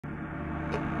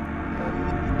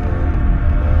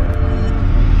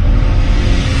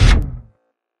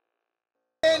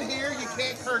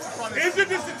curse in front of Isn't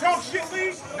this the talk shit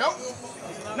league? Nope.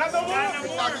 Not no more?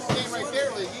 It's not this game right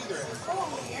there league either.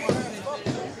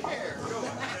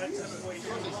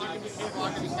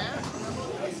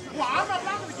 Well, I'm not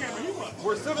blocking the camera. You was.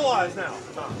 We're civilized now.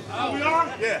 Oh, we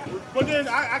are? Yeah. But then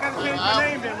I got to change my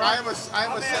name then, right? I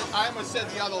am a set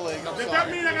the other league. Does that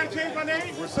mean I got to change my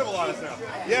name? We're civilized now.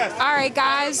 Yes. All right,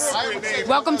 guys.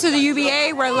 Welcome to the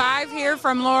UBA. We're live here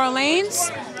from Laurel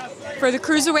Lanes for the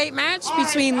Cruiserweight match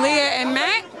between Leah and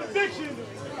Matt.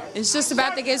 It's just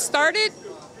about to get started.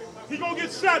 He gonna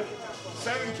get 7.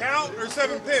 7 count or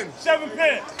 7 pins? 7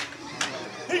 pins.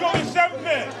 He gonna get 7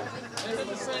 pins. Is it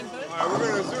the same thing? All right, we're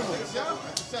going to assume it.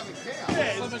 7 count.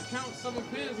 Yeah. 7 count, 7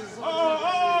 pins.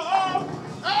 Oh!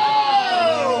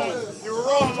 You were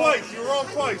wrong twice. You were wrong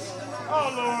twice.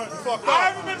 Oh, Lord. You fucked up. I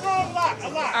haven't been wrong a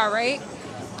lot. All right.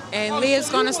 And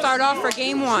Leah's going to start off for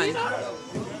game 1.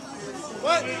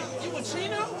 What? You with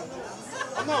Chino?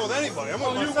 I'm not with anybody. I'm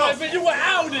with myself. You were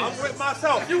out then. I'm with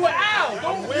myself. You were out.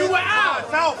 You were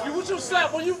out. Myself. You with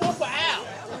yourself when you vote for Al.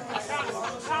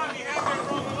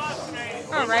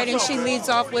 All right, and she leads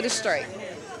off with a strike.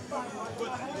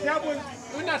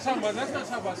 We're not talking about, let's not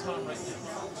talk about Tom right now.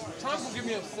 Tom will get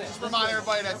me upset. Just remind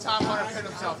everybody that Tom Hunter pinned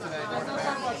himself today. Let's not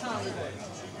talk about Tom today.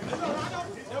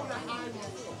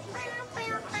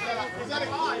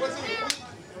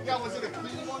 Was it a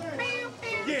clean one?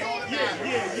 Yeah.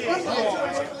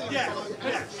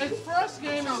 His first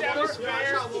game and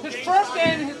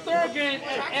his third game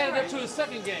added up to his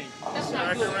second game. That's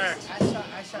not good. Correct. I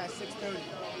shot 630.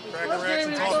 Cracker Racks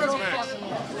and Toffee's max.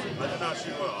 I did not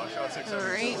shoot well. I shot 670. All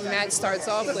right, Matt starts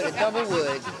off with a double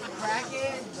wood. Crack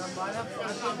it, the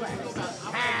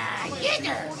motherfucker. Ah,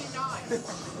 Jigger!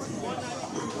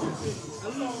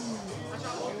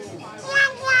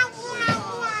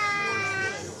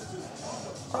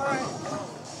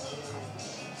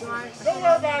 Don't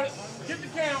worry about it. Get the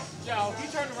count. Yo, he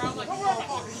turned around like, Don't worry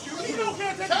about it. You don't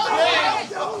care. Take the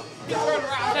count. he turned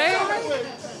around.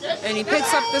 And he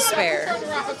picks up the spare.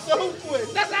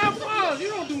 That's our fault. You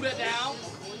don't do that now.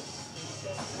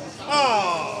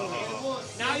 Oh!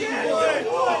 Now you would.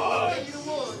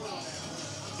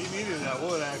 He needed that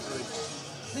wood, actually.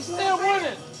 He's still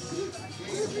winning.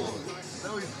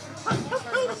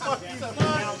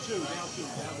 Down two.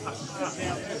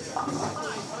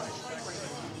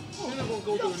 You're not going to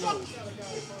go through another.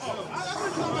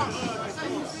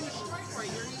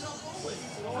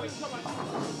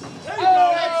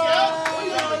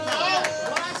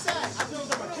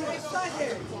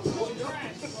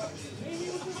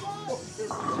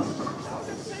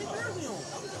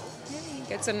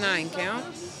 Gets a 9 count.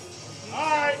 All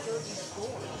right.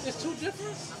 It's two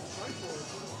different?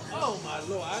 Oh my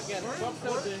Lord, I got fucked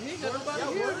up there. He ain't got nobody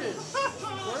here then.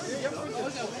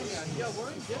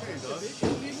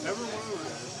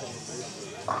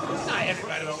 Not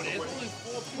everybody over there. There's only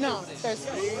 4 people. No, there's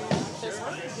 5.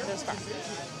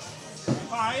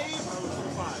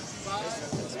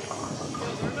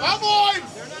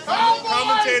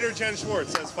 Commentator Jen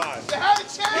Schwartz says 5.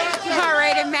 All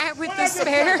right, and Matt with the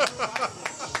spare. The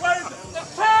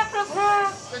champ is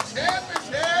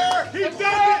here. The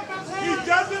champ is here. He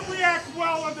doesn't react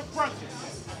well under pressure.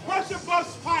 Pressure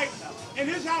busts pipes, and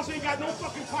his house ain't got no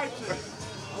fucking pipes in it.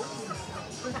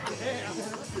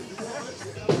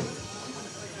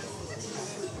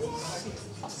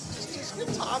 Just give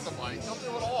Tom the mic. Don't do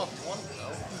it all if you want to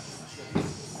know.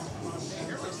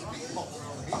 Here's a speedball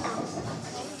over here.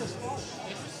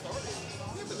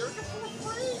 Yeah, but they're just for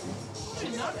free.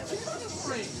 She's not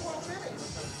free.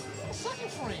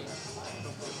 Second frame.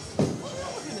 What are you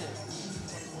looking at?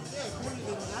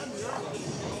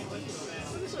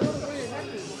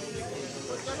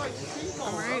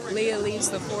 All right, Leah leads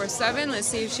the 4-7. Let's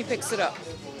see if she picks it up.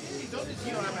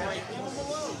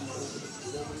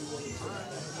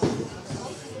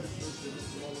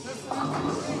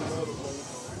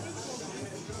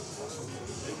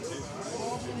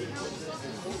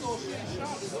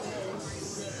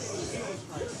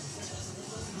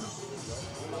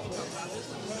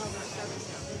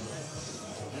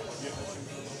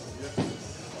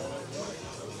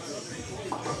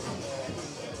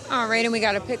 All right, and we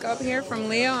got a pick up here from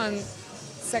Leah on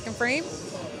second frame.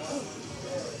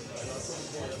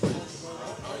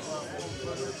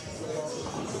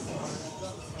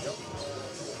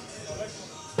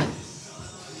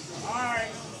 All right.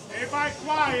 Everybody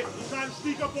quiet. He's trying to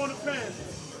sneak up on the pen.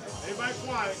 Everybody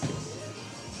quiet.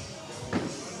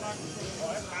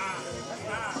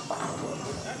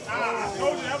 I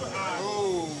told you that was high.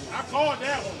 I called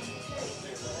that one.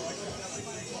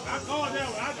 I I called that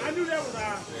one. I knew that was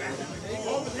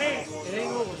over his head. It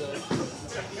ain't over though.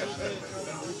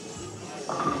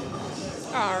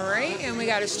 All right, and we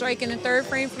got a strike in the third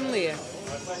frame from Leah.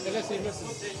 Let's see,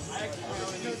 misses.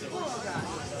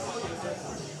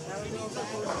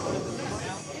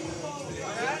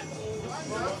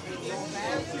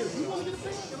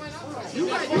 You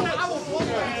I will blow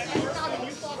that.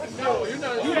 No, you're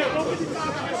not. You have no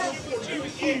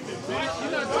even, man.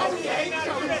 You're not talking.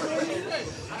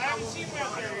 I haven't seen him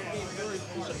out there yet.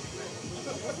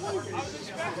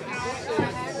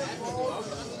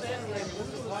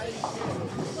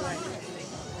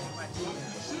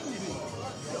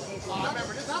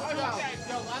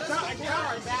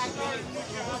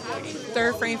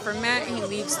 Third frame for Matt. He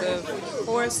leads the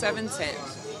 4-7-10.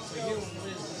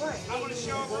 I want to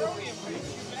show him early.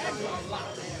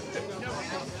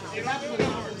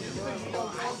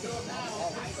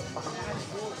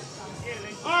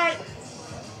 All right.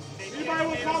 Anybody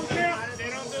want to call the count? They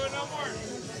don't do it no more.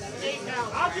 8 now.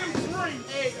 I'll give him 3.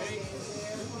 8.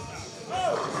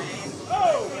 Oh.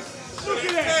 Look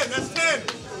at that. 10, that's 10.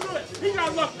 He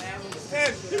got lucky.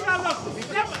 10. He got lucky.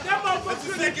 That motherfucker. That's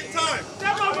the second time.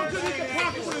 That motherfucker couldn't hit the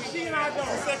pocket with a seeing eye dog.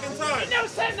 Second time. You never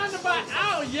said nothing about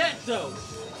Al yet, though.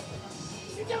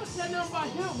 You never said nothing about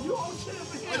him. You all shit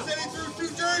for I him. said he threw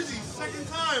 2 jerseys. Second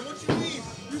time. What you mean?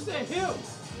 You said him.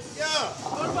 Yeah.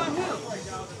 What about him?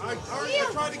 I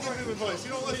tried to give him advice.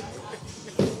 You don't listen.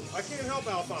 I can't help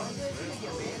Alphonse.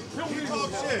 You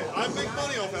talk shit. I make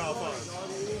money off Alphonse.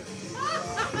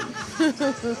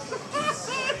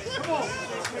 Come on.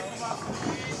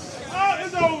 Oh,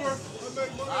 it's over.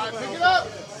 All right, pick it up.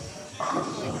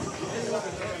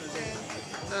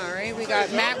 All right, we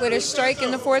got Matt with a strike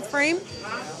in the fourth frame.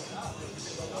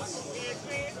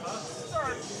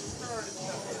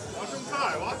 Watch him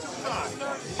tie. Watch him tie.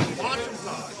 Watch him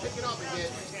tie. Pick it up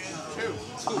again. 2.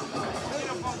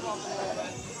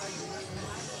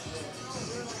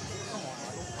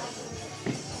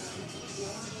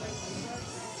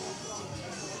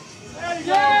 There you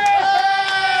go.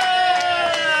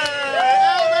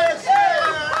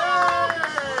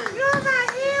 You're my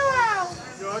hero.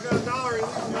 Yo, I got $1 in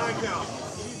these 9 count.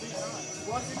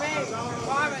 What's the name?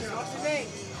 Thomas, what's the name?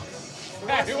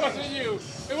 Hey, it wasn't you.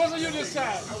 It wasn't you this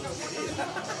time.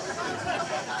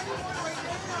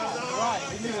 Right.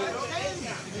 You need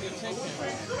to take him.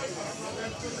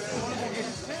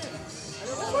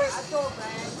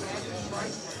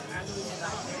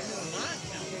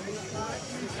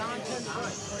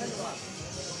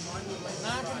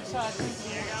 Not gonna touch.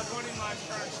 Yeah, I got money my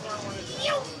turn. Start one of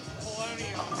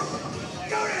Polonium.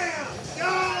 Go down! Yo,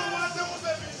 what's up with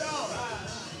that $1?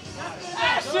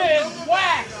 That shit is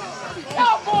whack.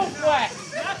 Y'all both whack.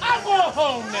 I'm going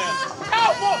home now.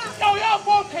 Y'all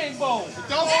both can't bowl.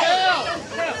 Don't count.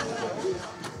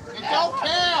 It don't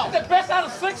count. The best out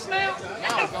of 6 now?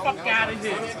 Get the fuck out of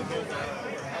here.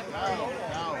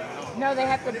 No, they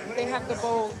have to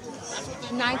bowl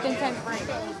 9th and 10th frame.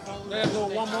 They have to go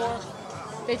one more.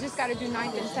 They just got to do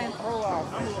 9th and 10th roll off.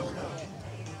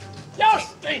 Y'all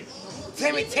stink.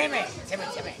 Timmy.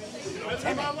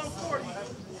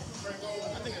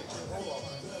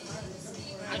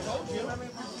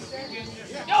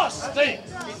 Y'all stink.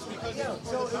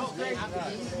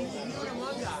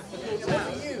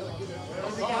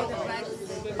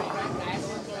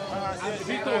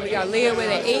 We got Leah with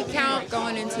an 8 count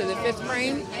going into the 5th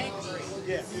frame.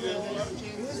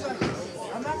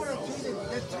 I'm not going to choose it.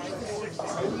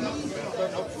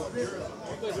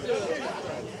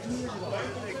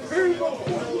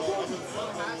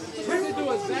 We can do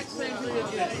exact same thing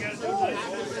again.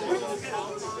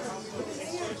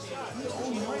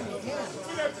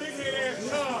 That big head ass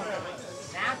tongue.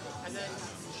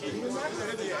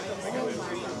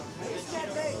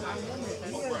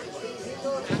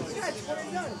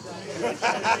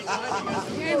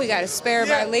 Okay, we got a spare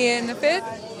by Leah in the 5th.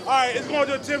 All right, it's going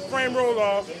to a 10th frame roll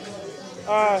off.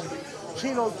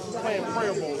 Chino's playing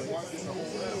prayer bowling.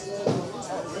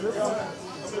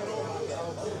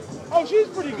 Oh, she's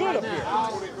pretty good up here.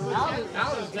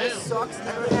 This sucks. I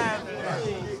don't have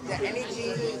the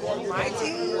energy on my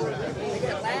team. They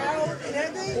get loud and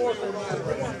everything.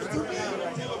 They get stupid.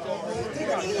 They take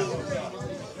it easy.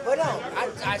 But no,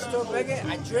 I still bring it.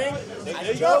 I drink.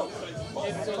 I joke. I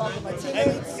talk to my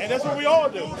teammates. And that's what we all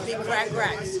do. They crack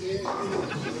racks.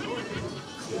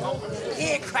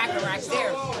 Here, cracker racks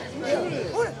there. I'll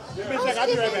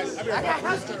be right back. I got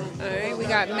housekeeping. All right, we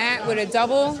got Matt with a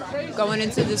double going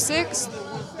into the 6th.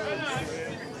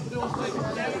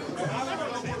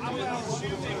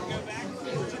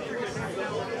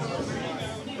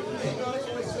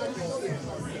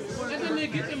 And then they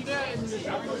get them there.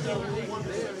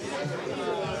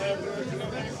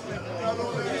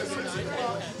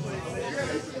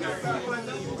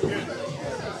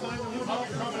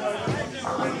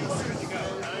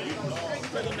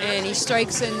 And he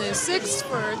strikes in the 6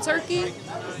 for a turkey.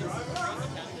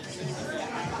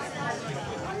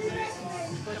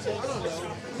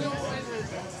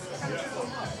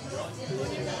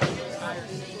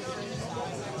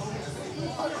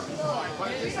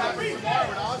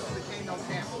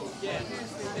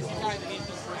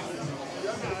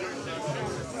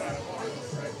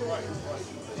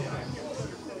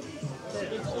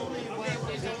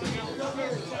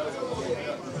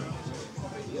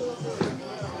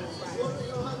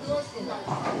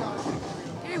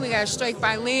 Okay, we got a strike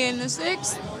by Leah in the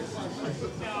 6th.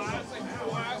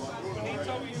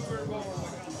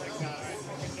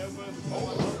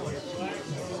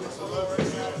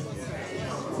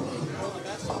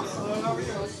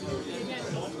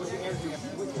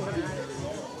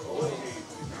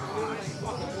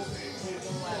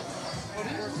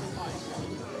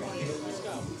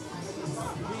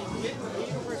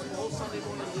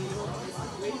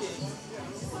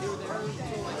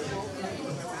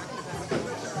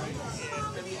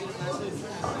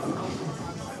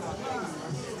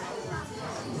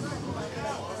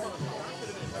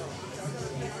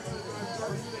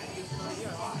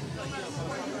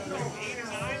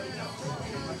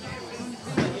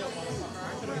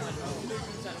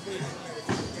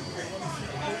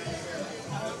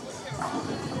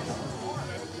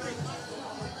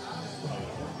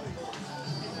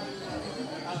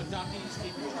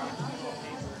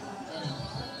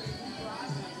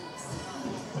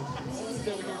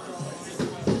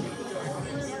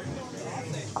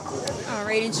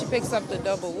 Alright, and she picks up the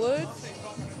double wood.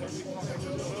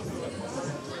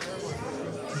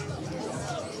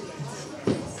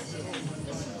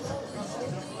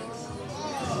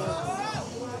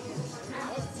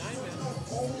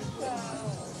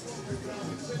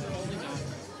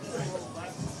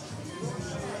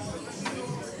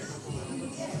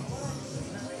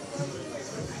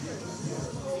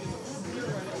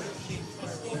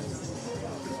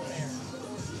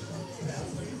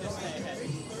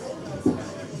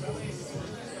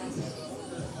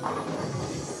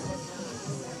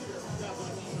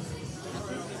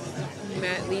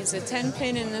 Matt leaves a 10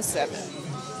 pin in the 7.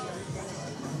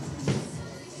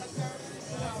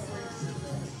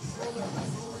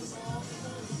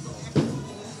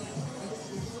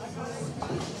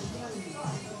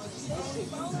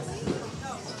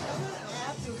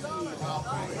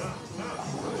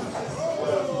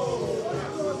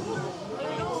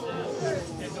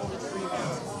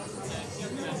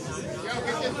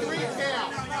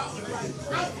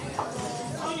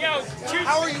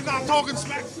 How are you not talking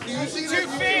smack? Do you see that?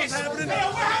 What's happening?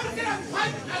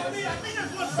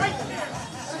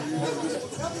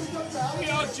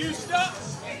 You all juiced up?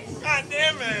 God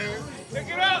damn, man. Pick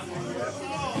it up. All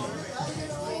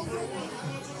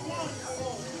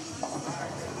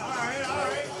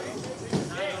right.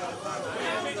 Hey,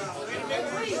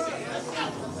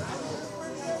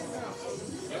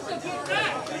 it's a good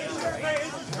match.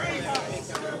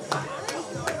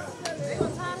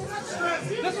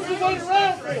 This is what we're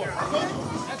around for.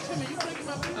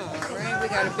 Alright, we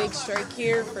got a big strike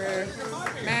here for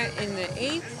Matt in the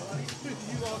 8th.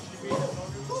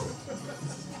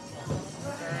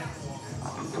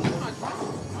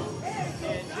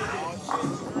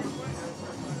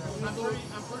 I'm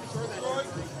pretty sure that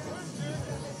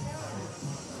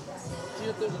see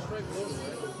if there's a strike below,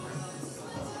 right?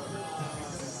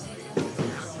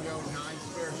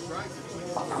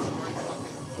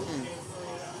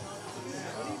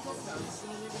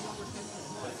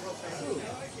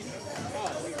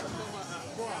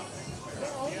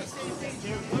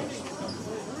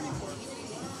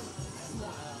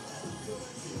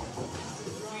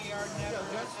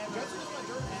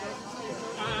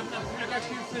 I got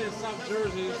you saying South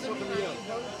Jersey is fucking me up.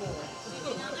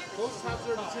 Those South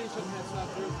Jersey teams shouldn't have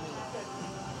South Jersey in it.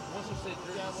 Once you say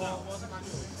Jersey South. Once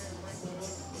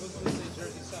you say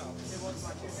Jersey South.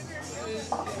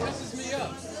 It messes me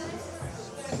up.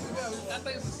 I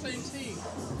think it's the same team.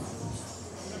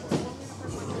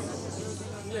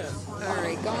 Yeah.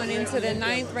 Alright, going into the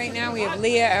 9th right now, we have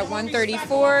Leah at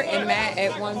 134 and Matt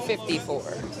at 154.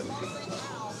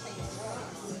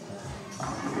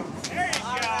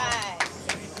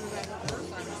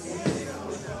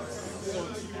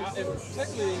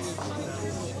 Technically,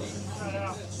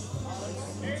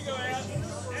 Here you go, Al.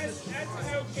 That's a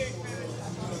no kick, man.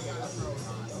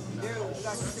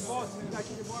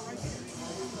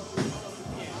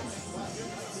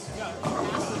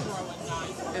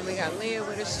 And we got Leah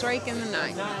with a strike in the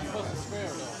 9th. 9 plus a spare,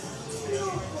 though.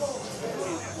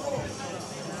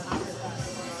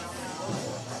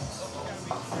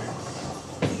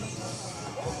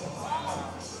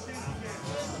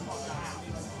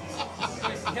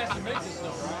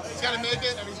 take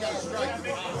it, and he's got a strike.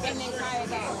 And then tie it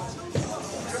down.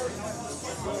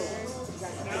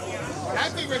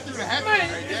 That thing went through the head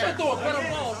Man, right you there. should throw a better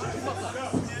ball. Shut the fuck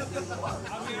up.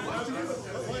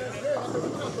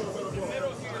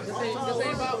 This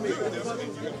ain't about me. This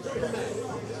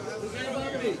ain't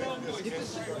about me. Get the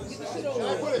shit over Can I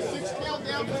put a 6 count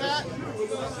down for that?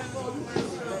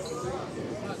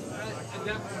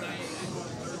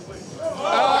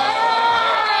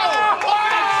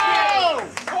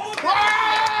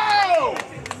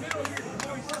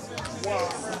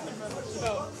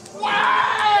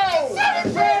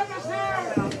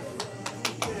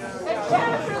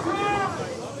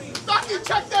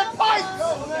 Check that pipe!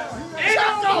 Ain't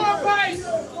no more pipe!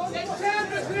 That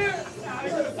champ is here!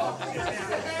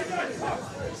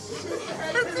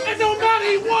 It don't matter,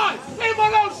 he won! Leave him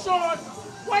alone, Sean!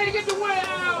 Why you get the win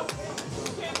out?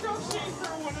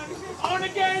 On the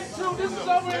game, too. This is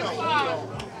over in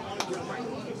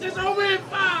 5. This is over in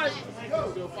 5.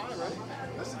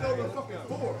 This is over in fucking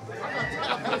 4. I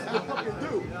got things to fucking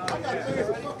do. I got things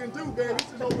to fucking do, baby. This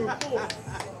is over in 4.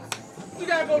 You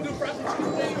gotta go do press.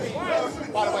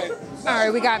 By the way, All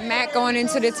right, we got Matt going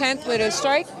into the 10th with a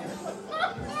strike.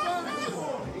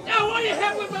 Yo, why you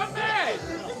happy about that?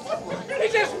 He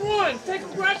just won. Say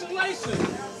congratulations.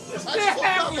 Still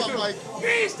happy with him.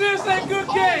 He still say good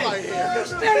game.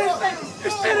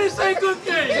 Still say good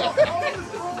game.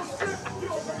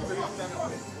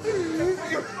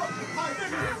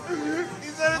 He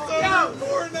said it's over in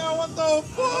 4 now. What the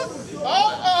fuck?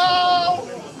 uh-oh!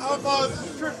 Alphonse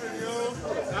is tripping, yo.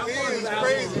 He is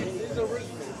crazy.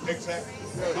 Exactly.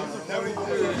 I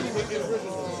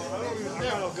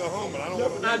gotta go home, but I don't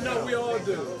want to. I know we all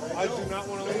do. I do not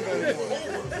want to leave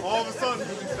anymore. All of a sudden,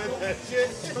 when he said that shit,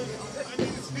 I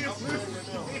need to see him lose.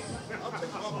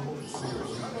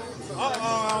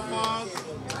 Uh-oh, Alphonse.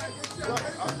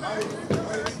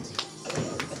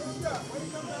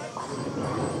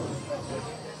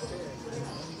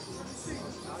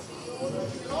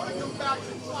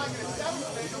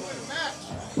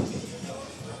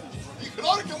 You can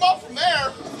only come up from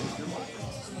there.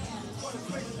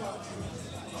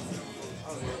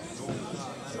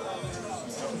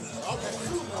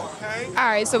 All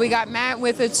right, so we got Matt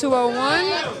with a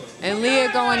 201 and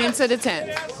Leah going into the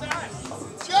 10th.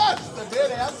 Just a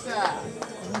bit outside.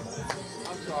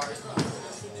 I'm sorry.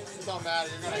 It don't matter.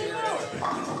 You're going to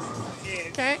hear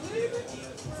it. Okay.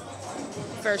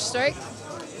 First strike.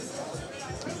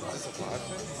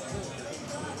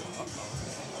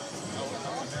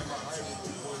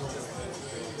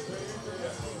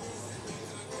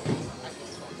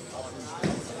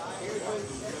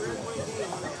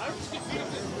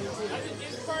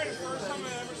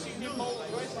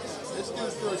 This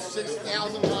dude throws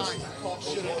 6,000 lines and talks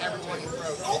shit at everyone he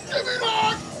throws. Don't give me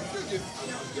long! Dude,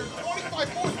 you're 25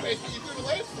 points, but you threw the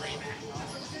last 3.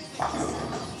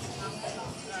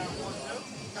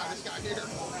 Now this guy here.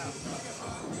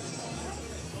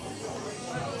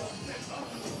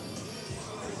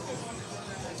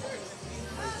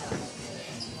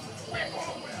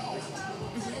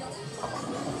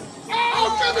 Oh,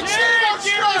 give me Chino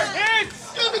strike!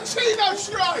 Give me Chino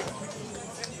strike!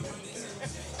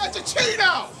 That's a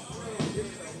Chino!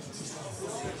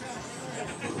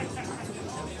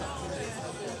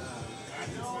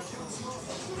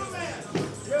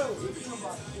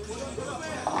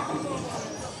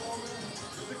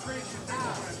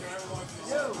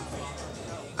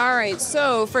 All right,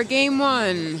 so for game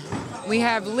 1, we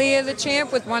have Leah the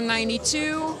champ with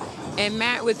 192 and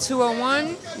Matt with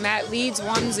 201. Matt leads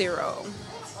 1-0.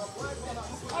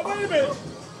 Oh, wait a minute.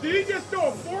 Did he just throw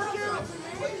a 4 count?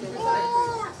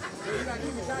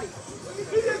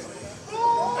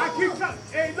 I keep telling.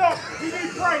 Hey, look, he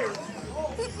needs prayers.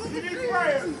 He needs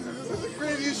prayers. This is the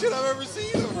craziest shit I've ever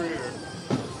seen over here.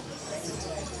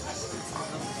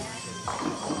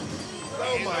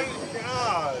 Oh my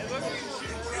god.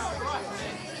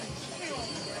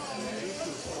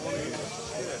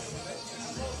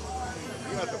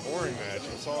 You got the boring match,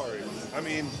 I'm sorry. I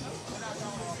mean,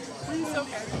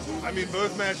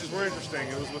 both matches were interesting.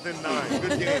 It was within 9.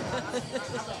 Good game.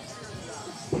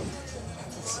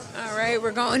 All right,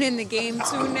 we're going into game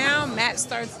 2 now. Matt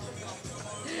starts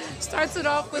it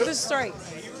off with a strike.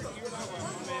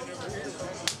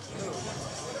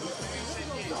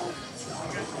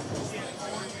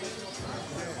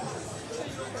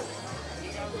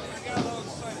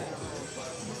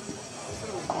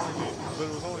 But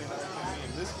it was only 9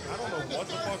 games. I don't know what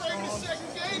the fuck's going on.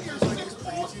 Second game, you're 6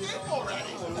 points deep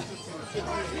already.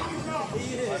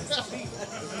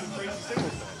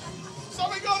 So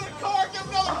Somebody go to the car, give him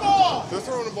another ball. They're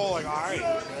throwing the ball like, all right, you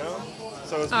know?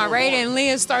 So it's All right, and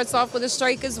Leah starts off with a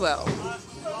strike as well.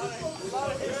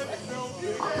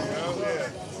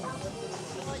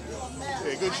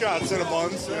 Yeah, good shots in the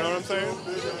buns, you know what I'm saying?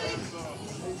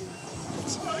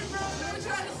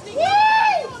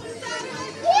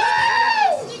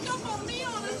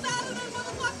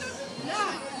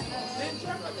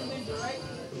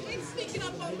 Sneaking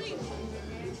up on me.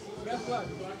 Guess what?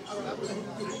 I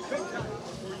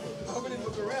didn't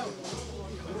look around.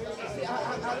 See, I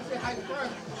say hi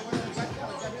first.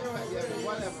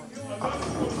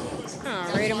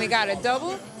 All right, and we got a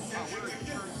double.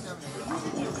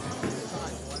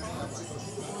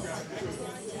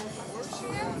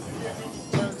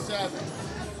 Turn 7.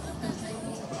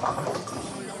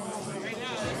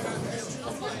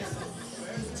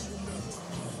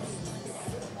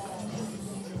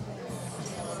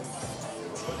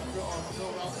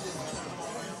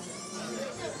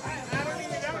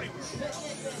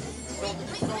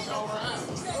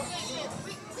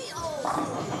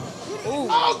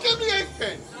 Oh, give me 8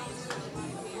 pin.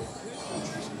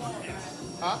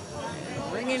 Huh?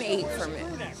 Bring an 8 from it.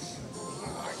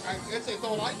 I guess they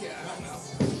don't like it. I don't know.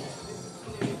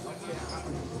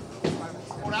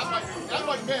 Well, that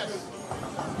might miss.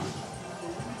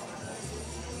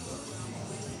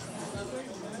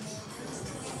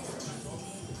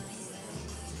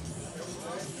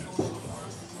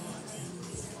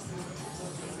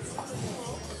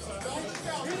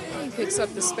 He picks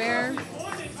up the spare.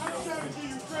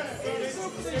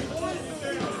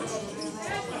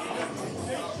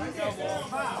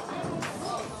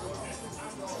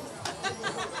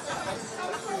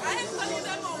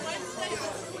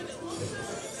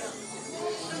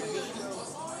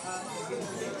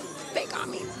 They got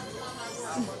me.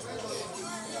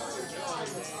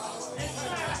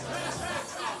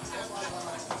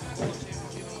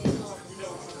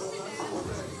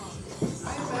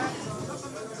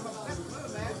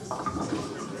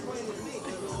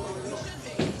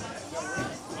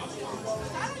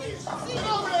 Get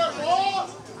over there, ball! Oh,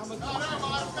 never mind. I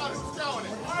forgot who's throwing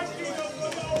it.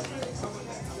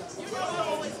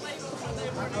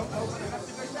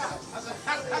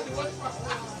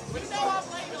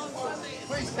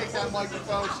 Please take that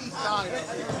microphone. She's dying.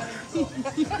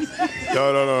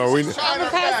 No. We, I'm gonna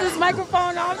pass this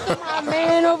microphone off to my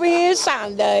man over here,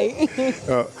 Shonday.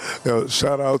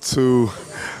 shout out to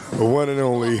the one and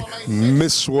only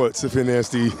Miss Schwartz, if you're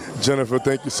nasty. Jennifer,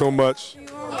 thank you so much.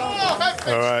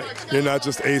 All right, you're not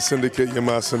just a syndicate, you're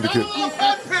my syndicate.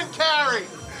 Headpin carry.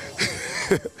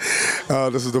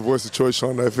 This is the voice of choice,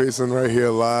 Shonday facing right here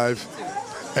live,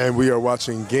 and we are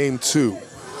watching Game 2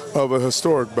 of a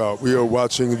historic bout. We are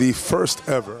watching the first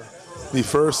ever, the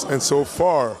first and so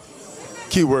far,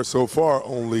 keyword so far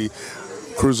only,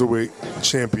 Cruiserweight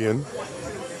champion.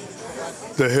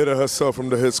 The hitter herself from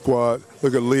the hit squad.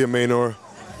 Look at Leah Maynor.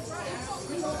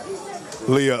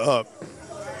 Leah up.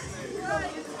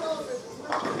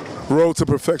 Road to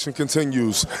perfection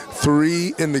continues.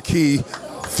 3 in the key,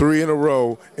 3 in a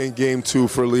row in Game 2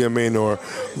 for Leah Maynor,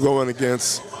 going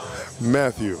against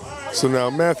Mathew. So now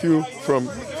Mathew from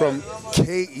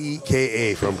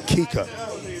K-E-K-A, from Kika.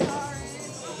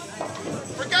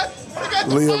 Forget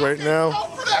Leah right now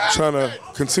trying to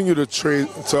continue to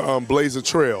blaze a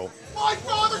trail. My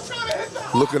father trying to hit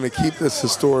the Looking to keep this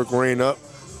historic reign up.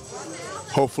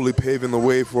 Hopefully paving the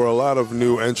way for a lot of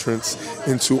new entrants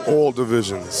into all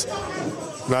divisions.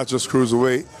 Not just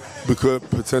Cruiserweight. We could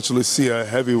potentially see a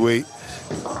heavyweight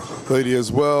lady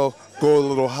as well. Go a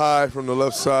little high from the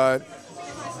left side.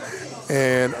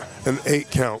 And an 8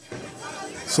 count.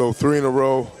 So 3 in a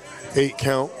row, 8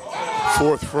 count,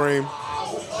 4th frame.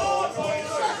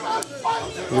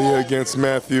 Leah against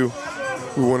Mathew.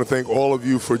 We want to thank all of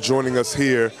you for joining us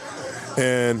here.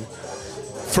 And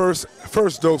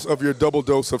first dose of your double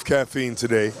dose of caffeine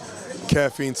today.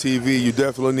 Caffeine TV, you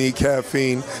definitely need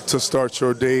caffeine to start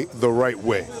your day the right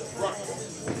way.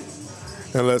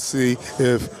 And let's see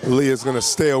if Leah's gonna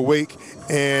stay awake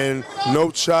and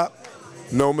no chop,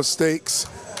 no mistakes,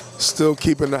 still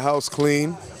keeping the house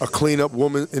clean. A clean-up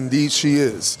woman, indeed she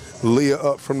is. Leah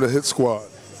up from the hit squad.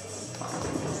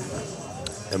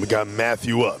 And we got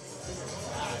Mathew up.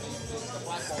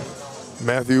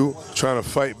 Mathew trying to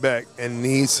fight back and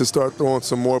needs to start throwing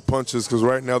some more punches because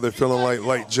right now they're feeling like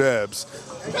light jabs.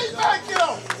 Hey, back,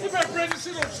 yo! You better bring this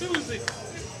in on Tuesday.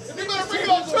 You better bring it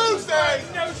on Tuesday!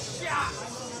 No shot.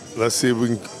 Let's see if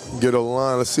we can get a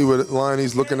line. Let's see what line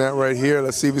he's looking at right here.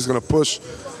 Let's see if he's going to push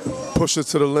it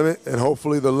to the limit, and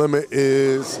hopefully the limit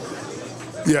is,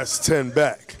 yes, 10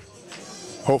 back.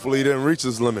 Hopefully he didn't reach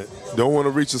his limit. Don't want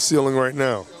to reach the ceiling right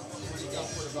now.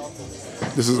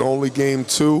 This is only game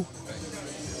 2.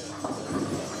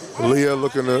 Leah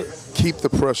looking to keep the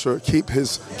pressure, keep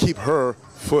her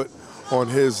foot on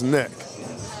his neck.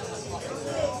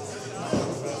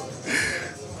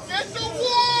 Get the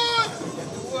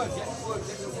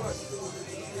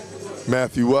wood!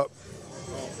 Mathew up.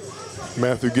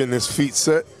 Mathew getting his feet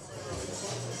set.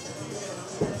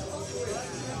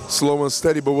 Slow and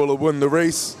steady, but will it win the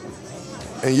race?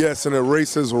 And yes, and it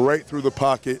races right through the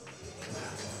pocket,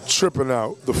 tripping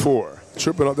out the 4.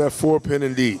 Tripping out that 4-pin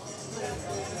indeed.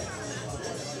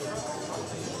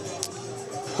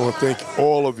 I want to thank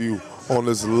all of you on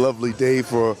this lovely day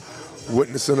for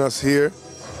witnessing us here.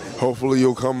 Hopefully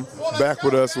you'll come back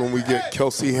with us when we get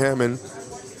Kelsey Hammond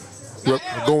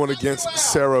going against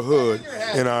Sarah Hood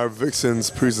in our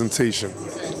Vixens presentation.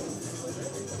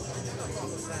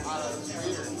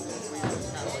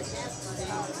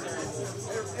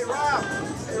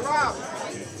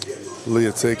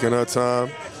 Leah taking her time,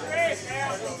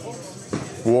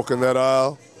 walking that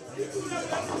aisle.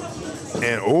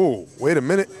 And oh, wait a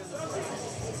minute.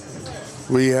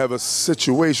 We have a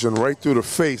situation right through the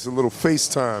face, a little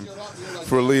FaceTime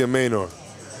for Leah Maynor.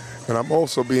 And I'm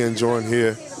also being joined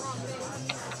here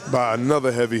by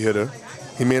another heavy hitter.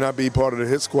 He may not be part of the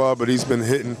hit squad, but he's been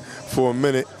hitting for a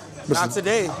minute. Not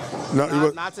today.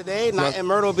 Not today, not in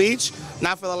Myrtle Beach,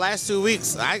 not for the last 2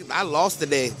 weeks. I lost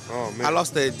today. Oh, man. I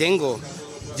lost the dingle.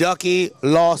 Ducky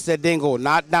lost the dingle,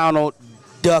 not Donald.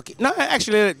 Ducky. No,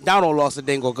 actually, Donald lost the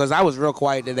dingle because I was real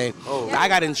quiet today. Oh. I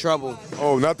got in trouble.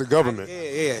 Oh, not the government.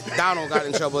 Yeah. Donald got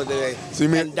in trouble today. See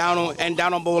me? And Donald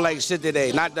bowled like shit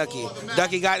today, not Ducky.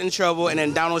 Ducky got in trouble, and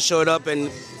then Donald showed up and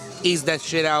eased that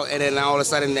shit out, and then all of a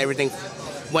sudden everything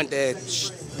went to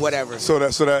whatever. So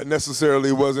that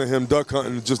necessarily wasn't him duck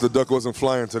hunting, just the duck wasn't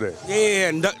flying today. Yeah,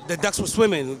 and the ducks were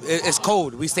swimming. It's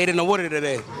cold. We stayed in the water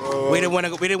today. We didn't want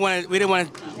to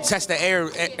test the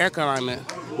air climate.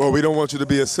 Well, we don't want you to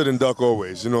be a sitting duck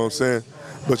always. You know what I'm saying?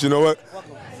 But you know what?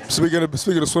 Speaking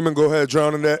of swimming, go ahead,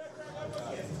 drown in that.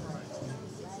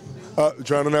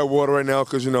 Drown in that water right now,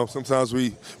 because you know sometimes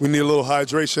we need a little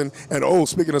hydration. And oh,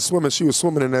 speaking of swimming, she was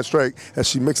swimming in that strike as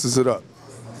she mixes it up.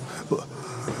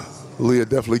 Leah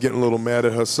definitely getting a little mad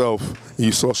at herself.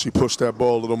 You saw she pushed that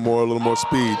ball a little more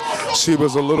speed. She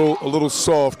was a little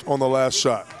soft on the last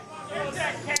shot.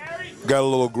 Got a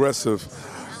little aggressive,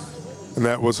 and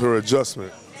that was her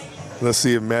adjustment. Let's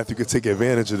see if Mathew can take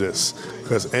advantage of this,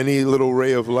 because any little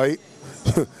ray of light,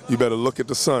 you better look at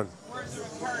the sun.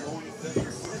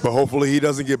 But hopefully he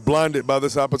doesn't get blinded by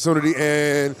this opportunity,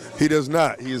 and he does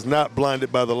not. He is not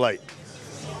blinded by the light.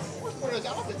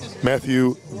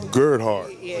 Mathew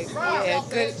Gebgardt. Yeah.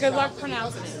 Good luck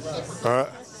pronouncing it. All right.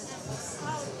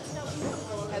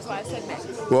 That's why I said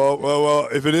Mathew. Well,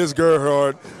 if it is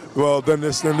Gebgardt, well, then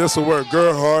this will work.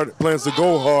 Gebgardt plans to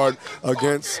go hard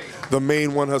against the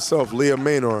main one herself, Leah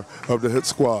Maynor of the hit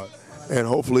squad. And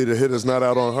hopefully the hit is not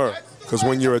out on her. Because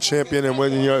when you're a champion and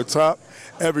when you're at top,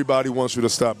 everybody wants you to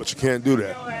stop, but you can't do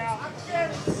that.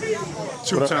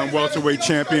 Two-time welterweight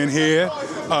champion here.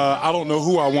 I don't know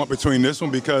who I want between this one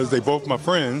because they both my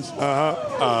friends.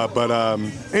 But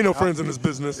ain't no friends in this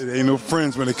business. It ain't no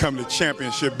friends when it comes to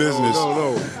championship business.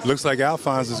 No. Looks like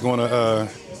Alphonse is going to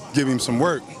give him some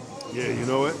work. Yeah, you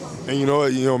know it. And you know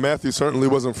what? Mathew certainly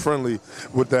wasn't friendly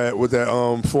with that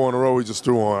 4 in a row he just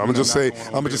threw on. I'm gonna just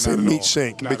say meat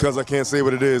shank because I can't say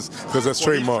what it is because that's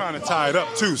trademark. He's trying to tie it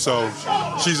up too, so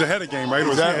she's ahead of game, right?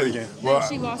 Exactly. Or is she ahead of game? Well,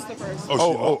 she lost the first.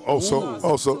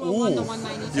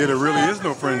 Yeah, there really is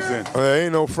no friends then. There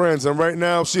ain't no friends, and right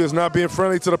now she is not being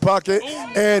friendly to the pocket,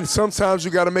 and sometimes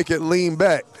you got to make it lean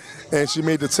back. And she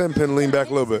made the 10-pin lean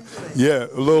back a little bit. Yeah,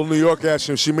 a little New York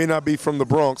action. She may not be from the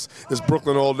Bronx. It's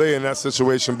Brooklyn all day in that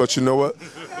situation, but you know what?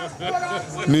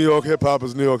 New York hip-hop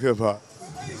is New York hip-hop.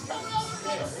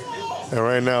 And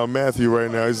right now, Mathew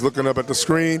he's looking up at the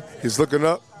screen. He's looking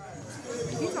up.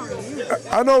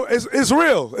 I know, it's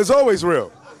real. It's always real.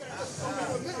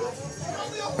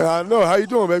 I know. How you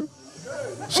doing, baby?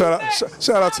 Shout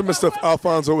out to Mr.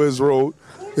 Alfonso Israel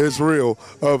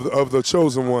of the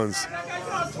Chosen Ones.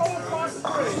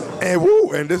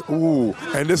 And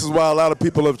this is why a lot of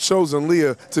people have chosen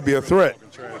Leah to be a threat.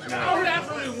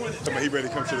 He ready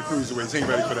to come to the Cruiserweights. He ain't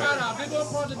ready for that.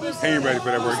 He ain't ready for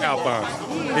that work. Alphonse.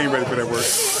 He ain't ready for that work.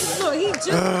 Look, he ain't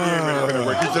ready for that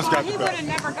work. He just got the He belt. would have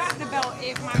never got the belt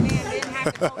if my man didn't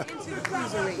have to go into the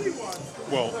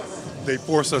Cruiserweight. Well, they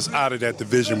force us out of that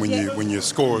division when your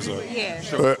scores are.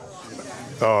 Yeah.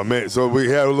 Oh man, so we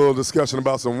had a little discussion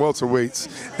about some welterweights,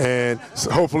 and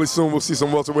hopefully soon we'll see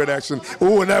some welterweight action.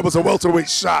 Ooh, and that was a welterweight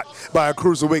shot by a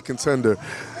cruiserweight contender,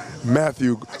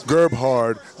 Mathew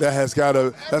Gebgardt. That's got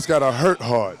to hurt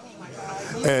hard.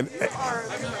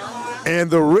 And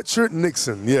the Richard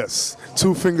Nixon, yes.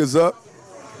 2 fingers up,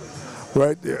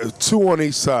 right there. 2 on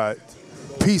each side.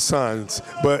 Peace signs,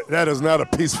 but that is not a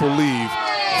peaceful leave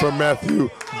from Mathew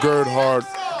Gebgardt.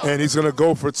 And he's going to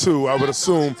go for 2, I would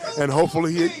assume, and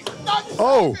hopefully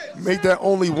make that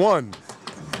only 1.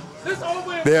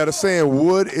 They had a saying,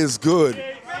 wood is good.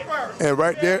 And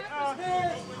right there,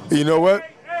 you know what?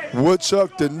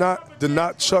 Woodchuck did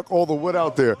not chuck all the wood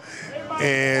out there.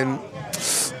 And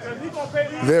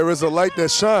there is a light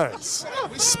that shines,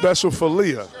 special for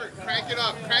Leah. Crank it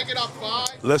up,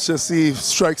 5. Let's just see if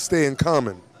strikes stay in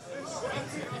common.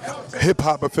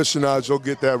 Hip-hop aficionados, you'll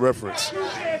get that reference.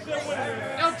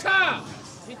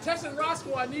 He testing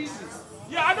Roscoe, I need you.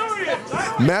 Yeah, I know he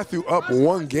is. Mathew up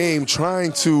 1 game,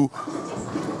 trying to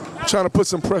put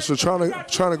some pressure, trying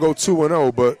to go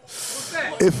 2-0. But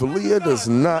if Leah does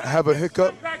not have a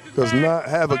hiccup, does not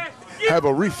have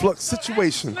a reflux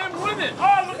situation,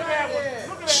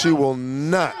 she will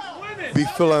not be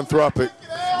philanthropic,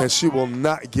 and she will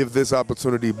not give this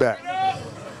opportunity back.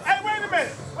 Hey, wait a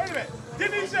minute.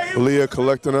 Didn't he say Leah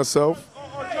collecting herself,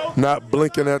 not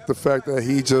blinking at the fact that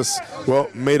he just,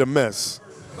 made a mess.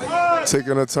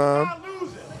 Taking her time,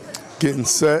 getting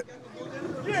set.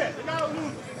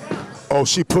 Oh,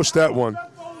 she pushed that one.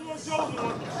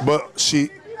 But she,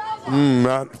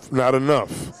 not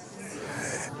enough.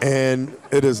 And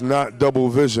it is not double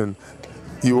vision.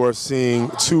 You are seeing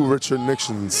 2 Richard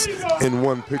Nixons in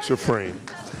 1 picture frame.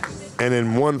 And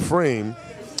in 1 frame,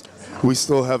 we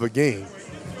still have a game.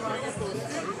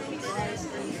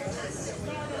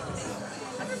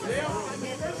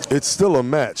 It's still a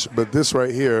match, but this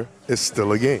right here is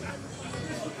still a game.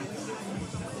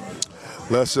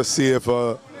 Let's just see if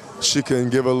she can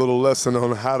give a little lesson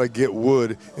on how to get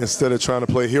wood instead of trying to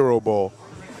play hero ball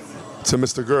to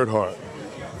Mr. Gebgardt.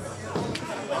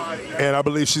 And I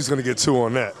believe she's going to get 2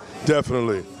 on that,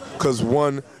 definitely, because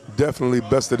 1 definitely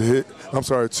bested 2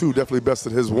 definitely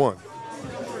bested his 1.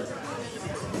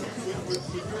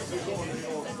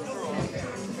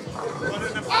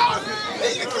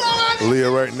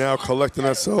 Leah right now collecting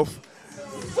herself.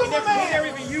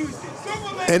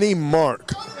 Any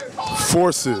mark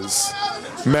forces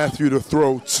Mathew to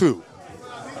throw 2.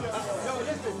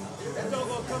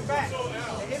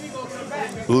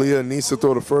 Leah needs to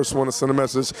throw the first one to send a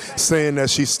message saying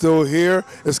that she's still here.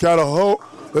 It's got a hook.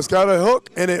 It's got a hook,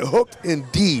 and it hooked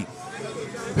indeed.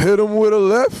 Hit him with a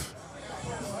left,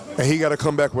 and he got to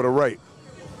come back with a right.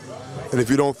 And if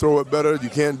you don't throw it better, you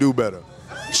can't do better.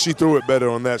 She threw it better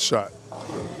on that shot.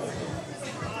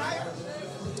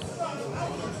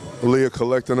 Leah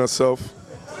collecting herself.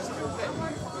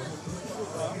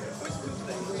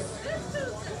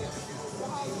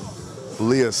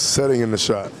 Leah setting in the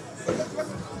shot.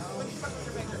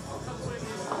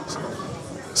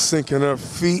 Sinking her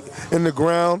feet in the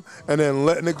ground and then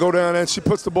letting it go down, and she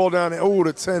puts the ball down, and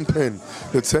the 10 pin.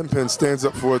 The 10 pin stands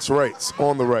up for its rights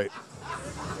on the right.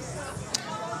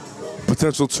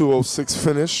 Potential 206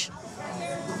 finish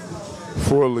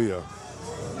for Leah.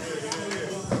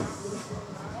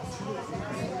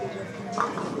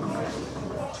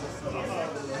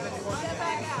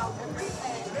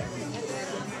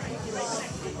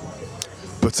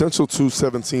 Potential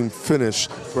 217 finish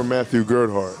for Mathew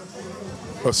Gebgardt,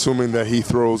 assuming that he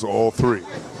throws all 3.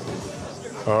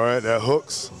 All right, that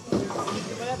hooks.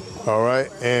 All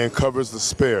right, and covers the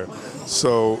spare.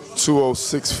 So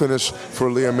 206 finish for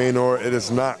Leah Maynor. It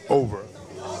is not over.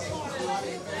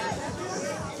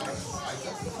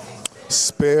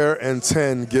 Spare and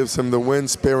 10 gives him the win.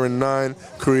 Spare and 9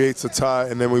 creates a tie,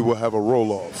 and then we will have a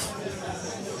roll-off.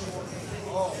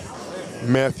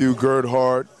 Mathew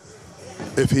Gebgardt,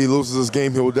 if he loses this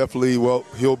game, he will definitely,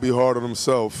 he'll be hard on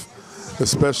himself,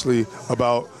 especially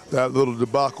about that little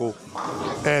debacle.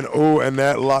 And and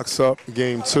that locks up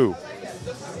game 2.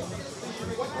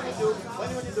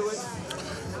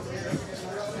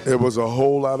 It was a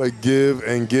whole lot of give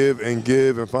and give and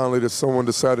give, and finally someone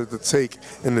decided to take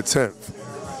in the 10th.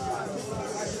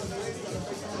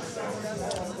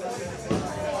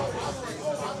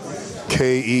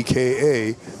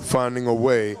 KEKA finding a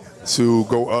way to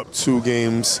go up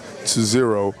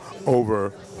 2-0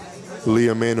 over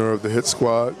Leah Maynor of the Hit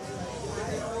Squad.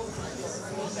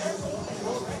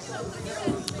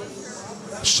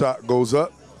 Shot goes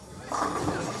up.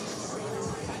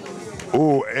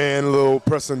 Ooh, and a little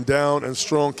pressing down and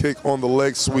strong kick on the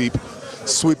leg sweep,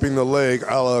 sweeping the leg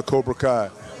a la Cobra Kai,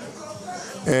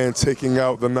 and taking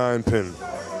out the 9-pin.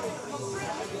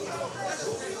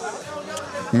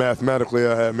 Mathematically,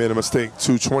 I had made a mistake.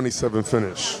 227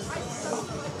 finish.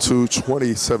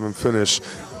 227 finish,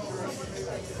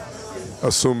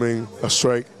 assuming a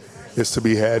strike is to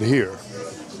be had here.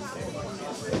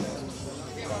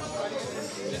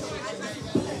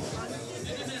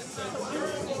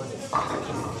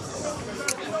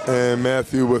 And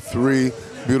Mathew with 3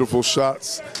 beautiful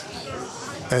shots.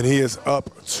 And he is up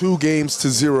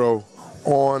 2-0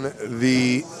 on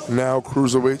the now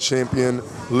Cruiserweight champion,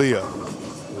 Leah.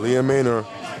 Leah Maynor.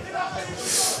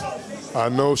 I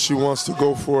know she wants to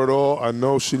go for it all. I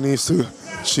know she needs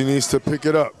to pick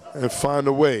it up and find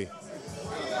a way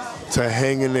to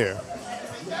hang in there.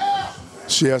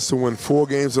 She has to win 4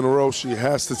 games in a row. She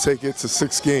has to take it to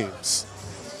 6 games.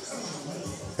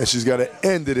 And she's got to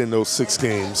end it in those 6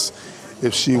 games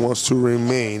if she wants to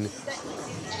remain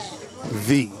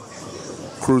the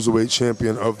Cruiserweight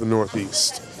champion of the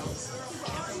Northeast.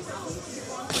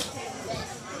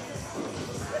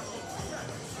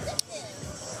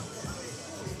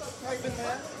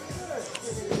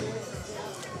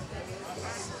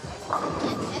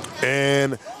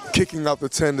 And kicking out the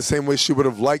 10 the same way she would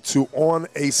have liked to on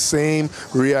a same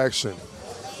reaction.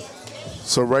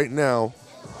 So right now,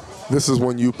 this is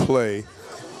when you play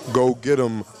go get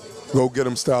 'em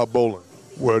style bowling,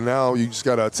 where now you just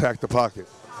got to attack the pocket.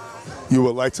 You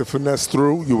would like to finesse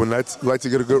through. You would like to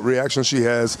get a good reaction. She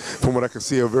has, from what I can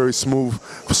see, a very smooth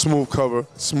cover,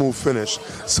 smooth finish,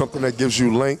 something that gives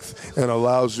you length and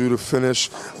allows you to finish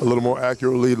a little more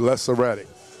accurately, less erratic.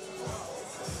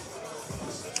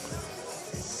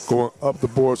 Going up the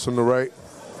boards from the right,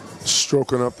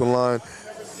 stroking up the line.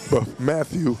 But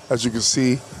Mathew, as you can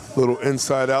see, little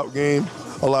inside-out game,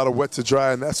 a lot of wet to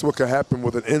dry, and that's what could happen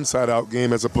with an inside-out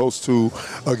game as opposed to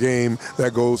a game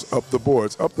that goes up the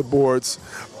boards. Up the boards,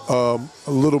 a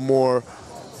little more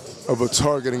of a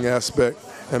targeting aspect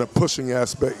and a pushing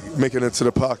aspect, making it to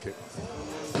the pocket.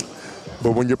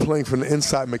 But when you're playing from the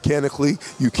inside mechanically,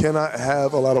 you cannot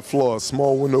have a lot of flaws,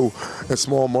 small window and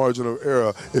small margin of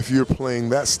error if you're playing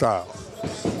that style.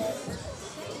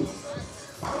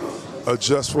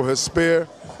 Adjust for his spare.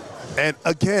 And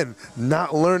again,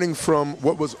 not learning from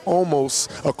what was almost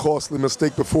a costly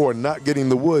mistake before, not getting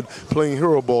the wood, playing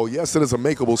hero ball. Yes, it is a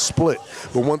makeable split,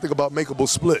 but one thing about makeable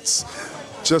splits,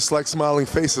 just like smiling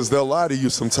faces, they'll lie to you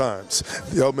sometimes.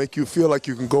 They'll make you feel like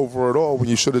you can go for it all when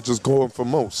you should have just gone for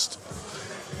most.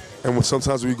 And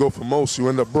sometimes when you go for most, you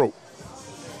end up broke.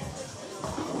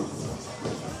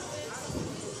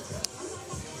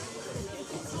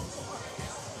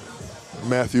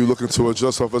 Mathew looking to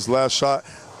adjust off his last shot.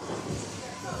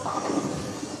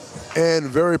 And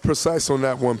very precise on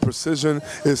that one. Precision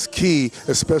is key,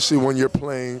 especially when you're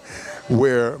playing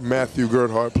where Mathew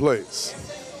Gebgardt plays.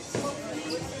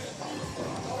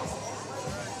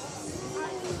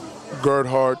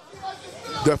 Gebgardt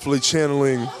definitely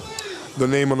channeling the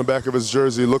name on the back of his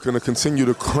jersey, looking to continue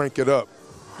to crank it up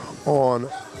on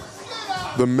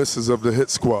the misses of the hit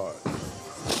squad.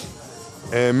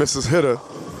 And Mrs. Hitter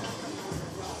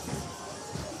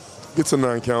gets a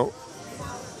 9 count.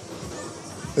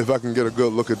 If I can get a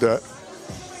good look at that.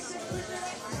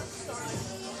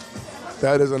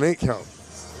 That is an 8 count.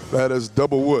 That is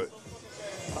double wood.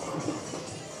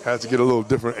 Had to get a little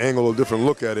different angle, a different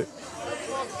look at it.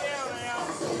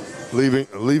 Leaving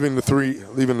the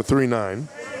 3-9.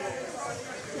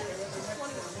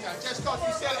 Just because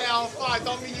you said it on 5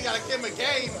 don't mean you got to give him a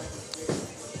game.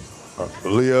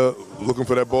 Leah looking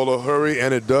for that ball to hurry,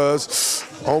 and it does.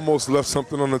 Almost left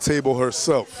something on the table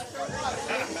herself.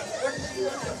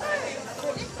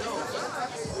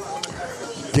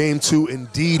 Game 2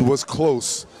 indeed was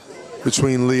close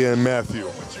between Leah and Mathew.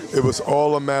 It was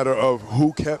all a matter of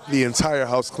who kept the entire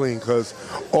house clean, because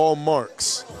all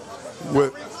marks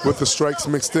with the strikes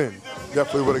mixed in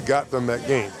definitely would have got them that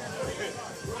game.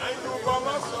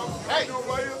 Hey,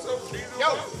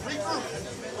 yo, regroup.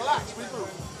 Relax, regroup.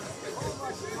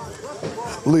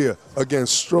 Leah, again,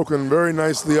 stroking very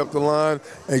nicely up the line.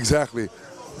 Exactly.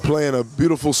 Playing a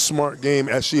beautiful, smart game,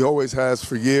 as she always has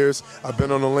for years. I've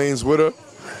been on the lanes with her,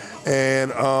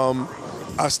 and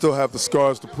I still have the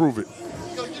scars to prove it.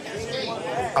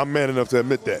 I'm man enough to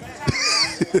admit that.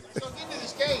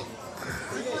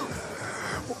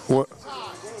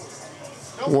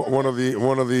 One of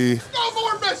the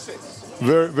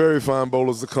very, very fine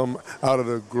bowlers to come out of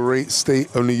the great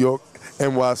state of New York,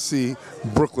 NYC,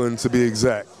 Brooklyn to be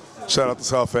exact. Shout out to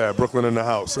South Ave, Brooklyn in the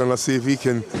house. And let's see if he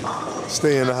can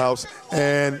stay in the house.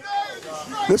 And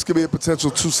this could be a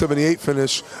potential 278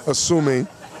 finish, assuming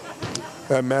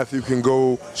that Mathew can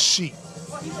go sheet.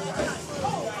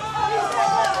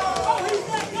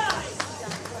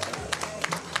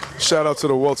 Shout out to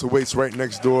the welterweights right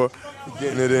next door,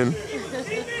 getting it in.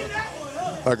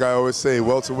 Like I always say,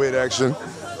 welterweight action,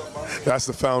 that's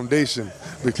the foundation,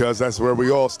 because that's where we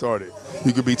all started.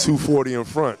 You could be 240 in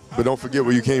front, but don't forget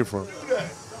where you came from.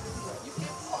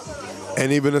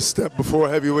 And even a step before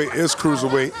heavyweight is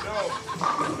cruiserweight.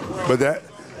 But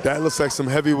that looks like some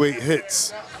heavyweight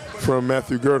hits from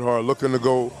Mathew Gebgardt, looking to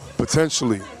go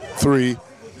potentially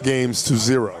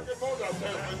 3-0.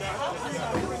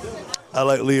 I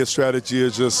like Leah's strategy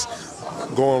of just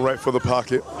going right for the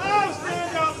pocket.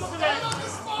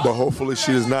 But hopefully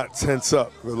she does not tense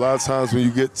up. A lot of times when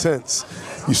you get tense,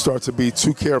 you start to be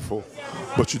too careful,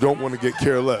 but you don't want to get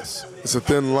careless. It's a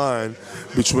thin line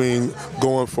between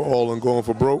going for all and going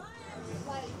for broke.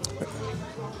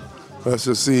 Let's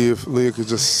just see if Leah could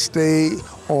just stay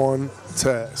on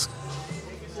task.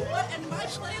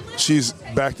 She's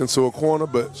backed into a corner,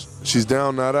 but she's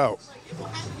down, not out.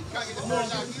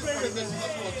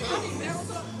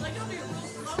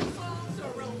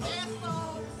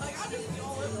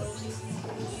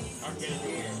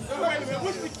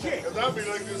 What's the kick? Because I'll be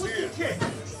like this here. Kick.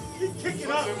 You kick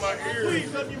it up. In my ear.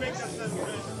 Please let me make that sound.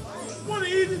 One of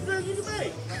the easiest things you can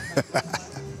make.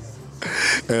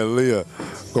 And Leah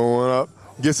going up,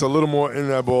 gets a little more in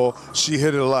that ball. She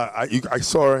hit it a lot. I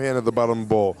saw her hand at the bottom of the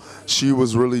ball. She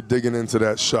was really digging into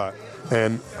that shot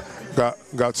and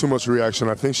got too much reaction.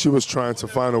 I think she was trying to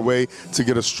find a way to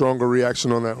get a stronger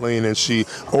reaction on that lane, and she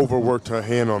overworked her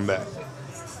hand on that.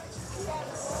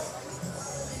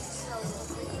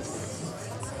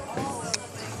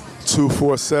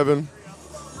 .247,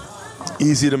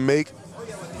 easy to make,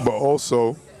 but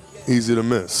also easy to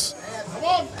miss.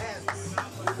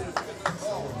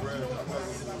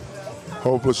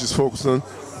 Hopefully she's focusing,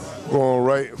 going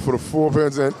right for the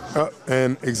forepins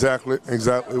and exactly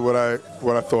what I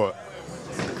thought.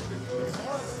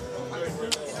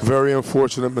 Very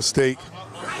unfortunate mistake.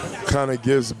 Kind of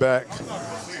gives back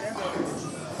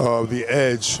the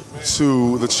edge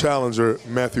to the challenger,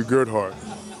 Mathew Gebgardt.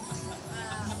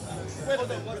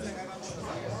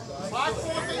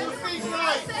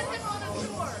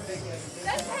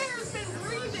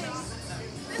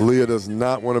 Leah does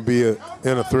not want to be in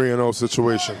a 3-0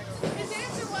 situation.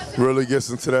 Really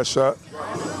gets into that shot.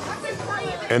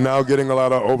 And now getting a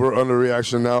lot of under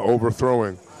reaction, now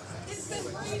overthrowing.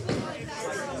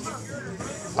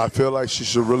 I feel like she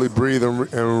should really breathe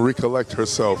and recollect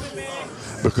herself,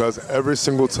 because every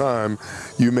single time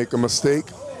you make a mistake,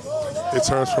 it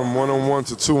turns from 1-on-1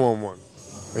 to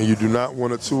 2-on-1. And you do not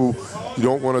want you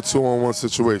don't want a 2-on-1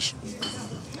 situation.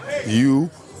 You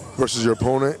versus your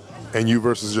opponent, and you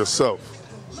versus yourself.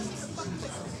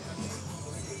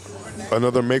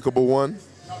 Another makeable one,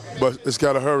 but it's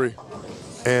got to hurry.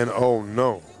 And oh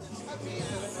no.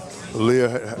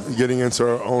 Leah getting into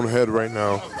her own head right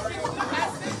now.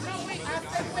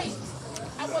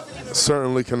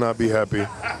 Certainly cannot be happy.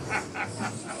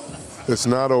 It's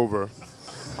not over.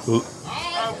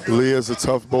 Leah's a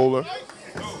tough bowler,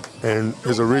 and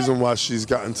there's a reason why she's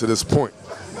gotten to this point.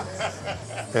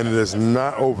 And it is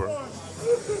not over.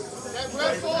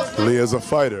 Leah's a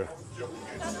fighter.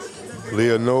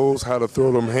 Leah knows how to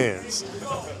throw them hands.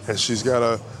 And she's got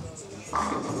to,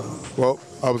 well,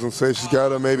 I was going to say she's got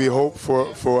to maybe hope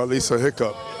for at least a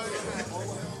hiccup.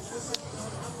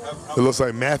 It looks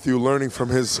like Mathew learning from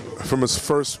his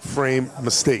first frame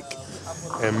mistake.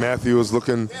 And Mathew is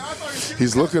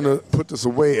he's looking to put this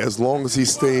away as long as he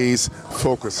stays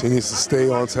focused. He needs to stay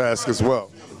on task as well.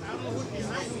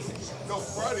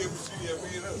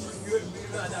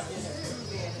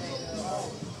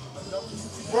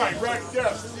 Right,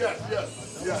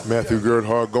 yes. Mathew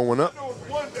Gebgardt going up.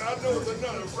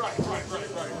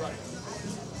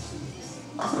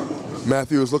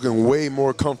 Mathew is looking way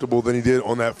more comfortable than he did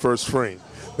on that first frame.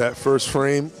 That first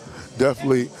frame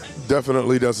definitely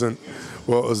doesn't,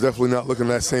 well, it's definitely not looking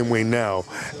that same way now.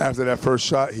 After that first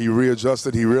shot, he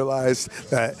readjusted. He realized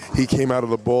that he came out of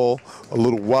the ball a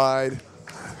little wide,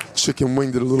 chicken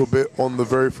winged it a little bit on the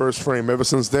very first frame. Ever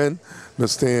since then, been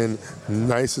staying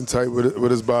nice and tight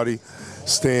with his body,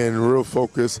 staying real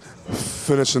focused,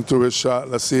 finishing through his shot.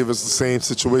 Let's see if it's the same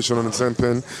situation on the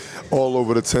 10-pin, all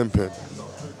over the 10-pin.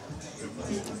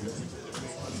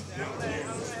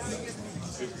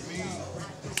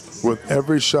 With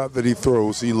every shot that he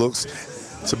throws, he looks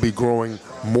to be growing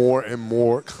more and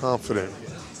more confident.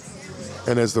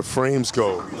 And as the frames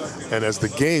go, and as the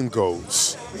game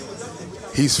goes,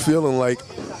 he's feeling like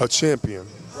a champion.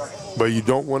 But you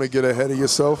don't want to get ahead of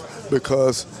yourself,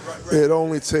 because it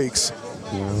only takes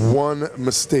one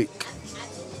mistake.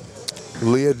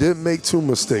 Leah didn't make 2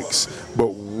 mistakes,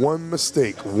 but one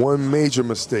mistake, one major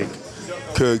mistake,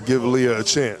 could give Leah a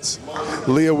chance.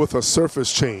 Leah with a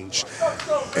surface change,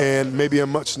 and maybe a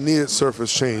much needed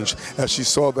surface change, as she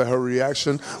saw that her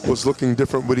reaction was looking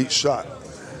different with each shot.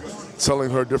 telling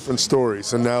her different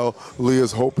stories. And now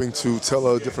Leah's hoping to tell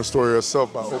a different story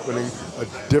herself by opening a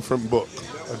different book.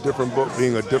 A different book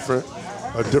being a different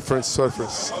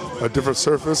surface. A different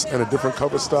surface and a different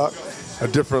cover stock, a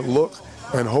different look,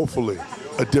 and hopefully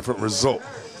a different result.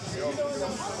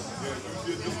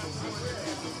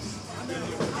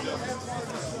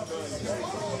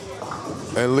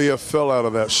 And Leah fell out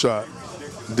of that shot.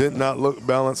 Did not look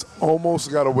balanced,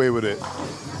 almost got away with it.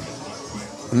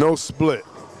 No split,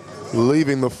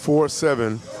 leaving the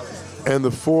 4-7, and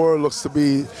the 4 looks to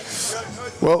be,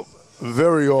 well,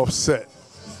 very offset.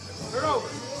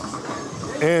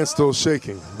 And still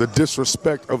shaking. The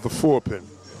disrespect of the 4-pin.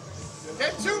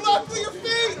 Get too low for your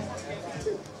feet!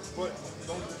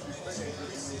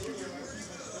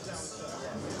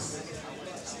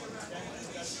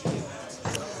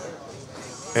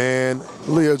 And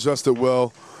Leah adjusted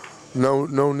well.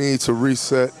 No need to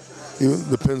reset.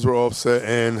 The pins were offset,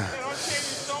 and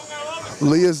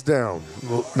Leah's down.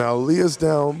 Now Leah's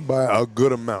down by a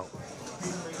good amount.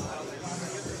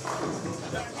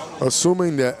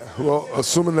 Assuming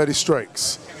that he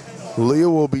strikes, Leah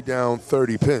will be down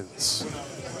 30 pins.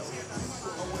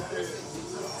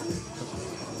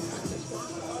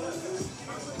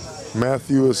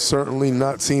 Mathew is certainly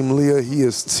not Team Leah. He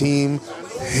is Team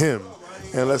him.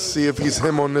 And let's see if he's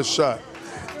him on this shot.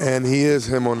 And he is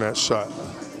him on that shot.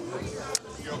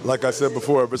 Like I said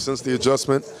before, ever since the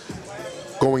adjustment,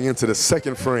 going into the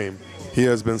second frame, he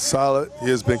has been solid. He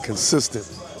has been consistent.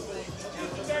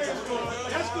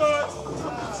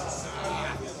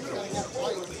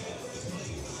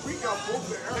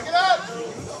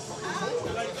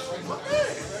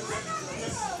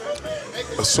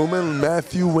 Assuming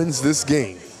Mathew wins this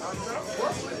game,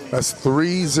 that's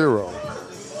 3-0,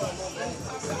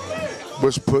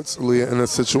 which puts Leah in a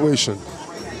situation.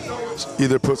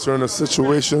 Either puts her in a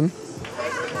situation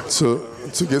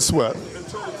to get swept,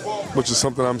 which is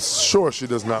something I'm sure she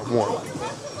does not want,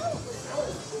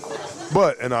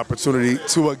 but an opportunity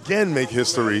to again make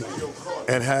history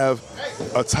and have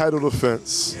a title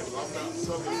defense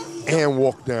and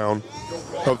walk down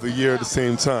of the year at the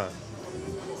same time.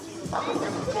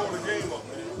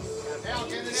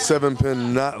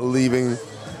 7-pin not leaving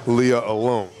Leah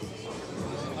alone.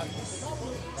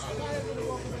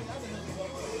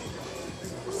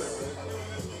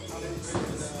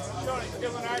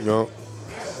 No.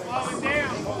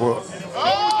 Well,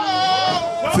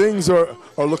 things are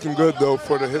looking good though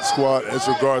for the Hit Squad as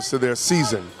regards to their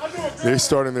season. They're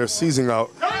starting their season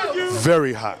out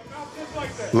very hot,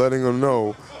 letting them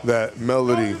know that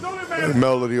Melody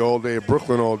all day,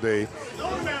 Brooklyn all day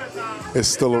is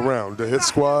still around. The Hit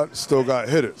Squad still got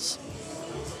hitters.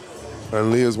 And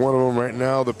Leah's one of them right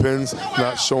now. The pins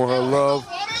not showing her love.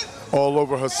 All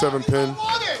over her 7-pin.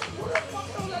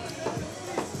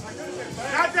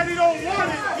 Not that he don't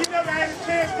want it, he never had a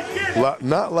chance to get it.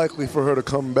 Not likely for her to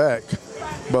come back.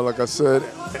 But like I said,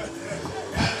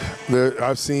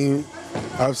 I've seen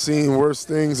worse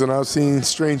things and I've seen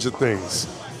stranger things.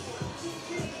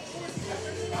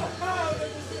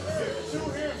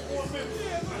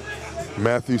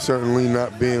 Mathew certainly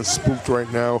not being spooked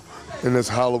right now in this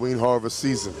Halloween harvest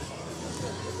season.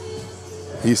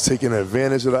 He's taking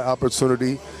advantage of the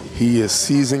opportunity. He is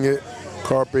seizing it,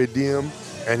 carpe diem,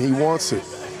 and he wants it.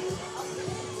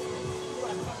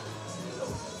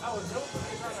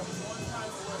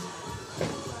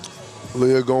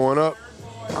 Leah going up.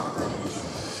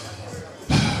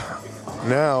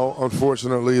 Now,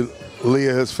 unfortunately,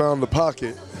 Leah has found the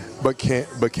pocket, but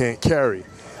can't carry.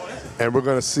 And we're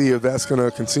going to see if that's going to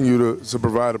continue to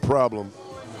provide a problem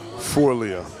for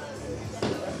Leah.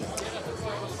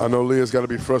 I know Leah's got to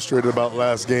be frustrated about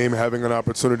last game, having an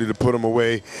opportunity to put him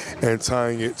away and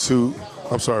tying it to,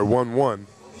 1-1,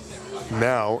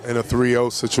 now in a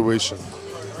 3-0 situation.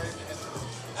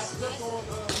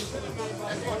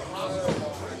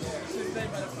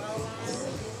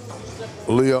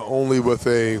 Leah only with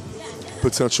a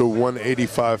potential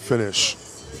 185 finish.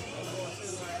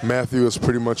 Mathew is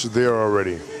pretty much there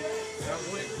already.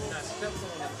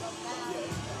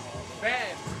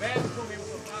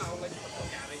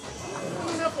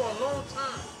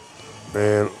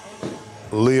 And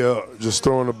Leah just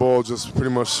throwing the ball just pretty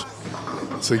much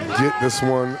to get this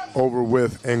one over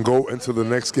with and go into the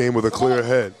next game with a clear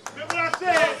head.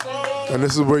 And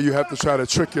this is where you have to try to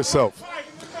trick yourself.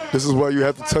 This is why you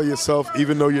have to tell yourself,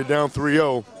 even though you're down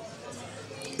 3-0,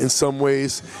 in some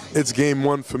ways, it's game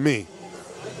one for me.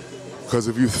 Because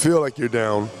if you feel like you're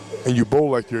down and you bowl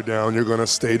like you're down, you're going to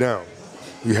stay down.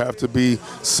 You have to be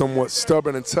somewhat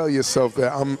stubborn and tell yourself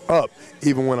that I'm up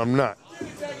even when I'm not.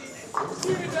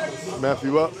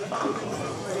 Mathew up.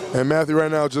 And Mathew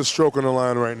right now just stroking the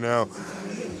line right now.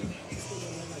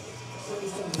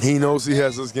 He knows he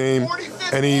has this game,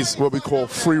 and he's what we call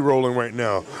free rolling right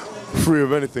now. Free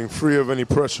of anything, free of any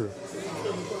pressure.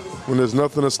 When there's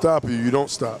nothing to stop you, you don't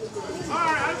stop.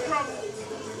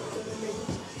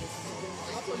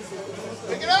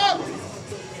 Pick it up!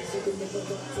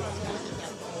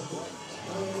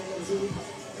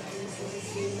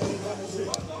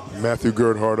 Mathew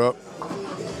Gebgardt up.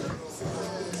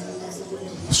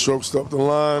 Strokes up the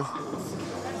line.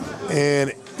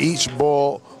 And each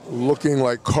ball looking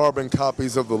like carbon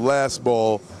copies of the last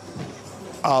ball,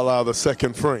 a la the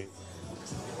second frame.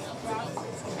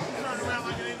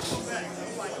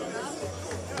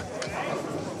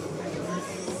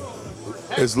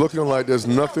 It's looking like there's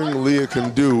nothing Leah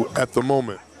can do at the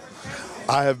moment.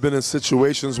 I have been in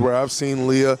situations where I've seen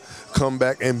Leah come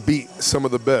back and beat some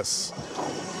of the best.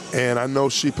 And I know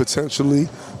she potentially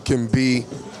can be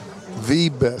the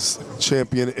best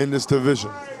champion in this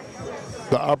division.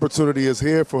 The opportunity is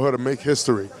here for her to make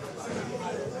history.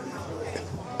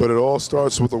 But it all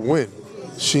starts with a win.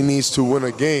 She needs to win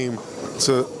a game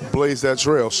to blaze that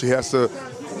trail. She has to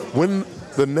win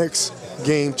the next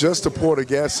game just to pour the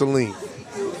gasoline.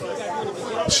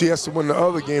 She has to win the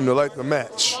other game to light the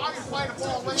match.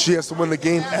 She has to win the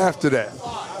game after that.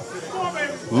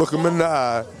 Look them in the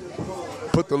eye,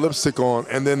 put the lipstick on,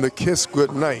 and then the kiss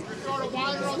goodnight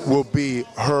will be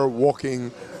her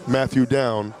walking Mathew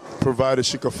down, provided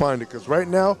she can find it. Because right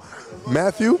now,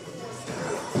 Mathew,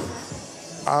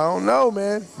 I don't know,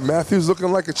 man. Mathew's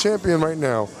looking like a champion right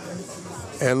now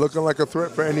and looking like a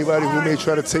threat for anybody who may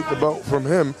try to take the belt from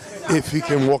him if he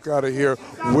can walk out of here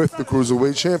with the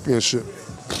Cruiserweight Championship.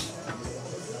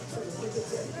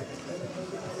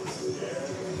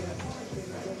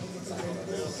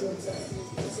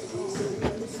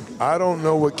 I don't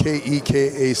know what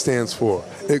KEKA stands for.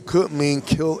 It could mean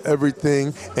kill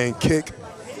everything and kick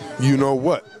you know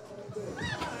what.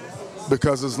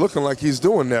 Because it's looking like he's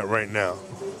doing that right now.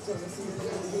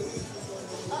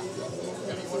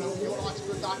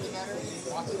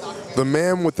 The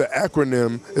man with the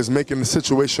acronym is making the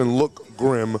situation look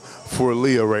grim for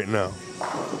Leah right now.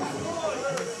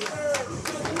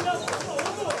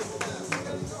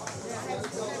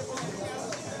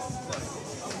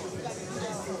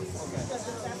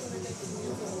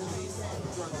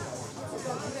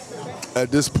 At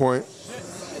this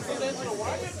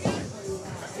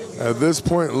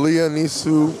point, Leah needs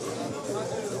to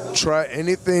try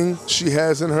anything she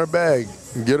has in her bag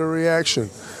and get a reaction.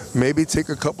 Maybe take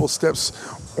a couple steps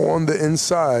on the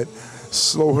inside,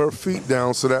 slow her feet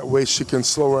down so that way she can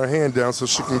slow her hand down so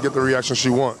she can get the reaction she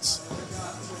wants.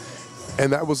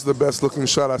 And that was the best looking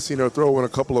shot I've seen her throw in a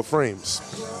couple of frames.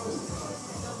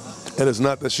 And it's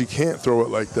not that she can't throw it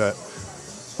like that.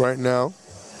 Right now,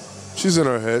 she's in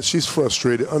her head. She's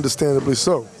frustrated, understandably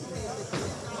so.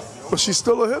 But she's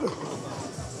still a hitter.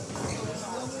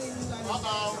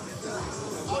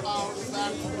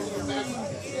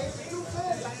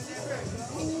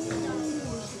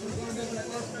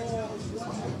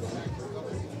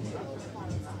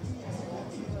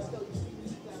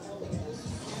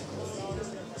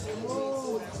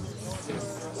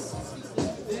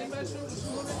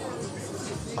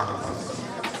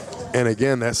 And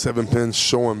again, that 7-pin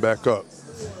showing back up.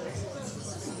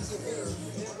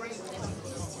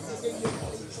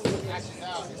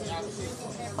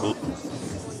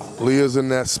 Leah's in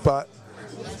that spot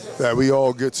that we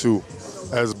all get to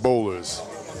as bowlers.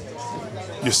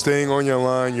 You're staying on your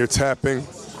line, you're tapping.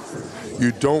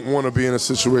 You don't want to be in a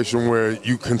situation where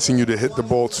you continue to hit the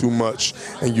ball too much,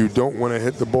 and you don't want to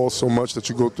hit the ball so much that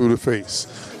you go through the face.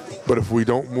 But if we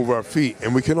don't move our feet,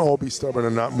 and we can all be stubborn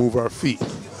and not move our feet,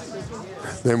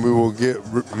 then we will get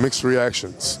mixed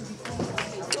reactions.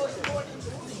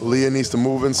 Leah needs to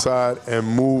move inside and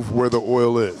move where the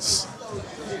oil is.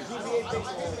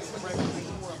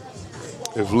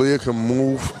 If Leah can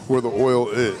move where the oil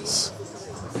is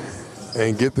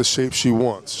and get the shape she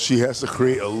wants, she has to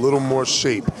create a little more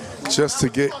shape just to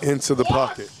get into the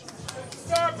pocket.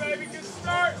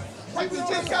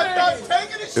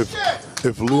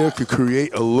 If Leah could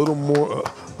create a little more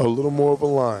of a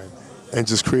line and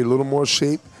just create a little more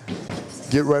shape,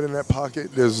 get right in that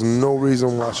pocket, there's no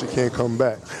reason why she can't come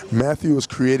back. Mathew is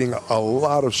creating a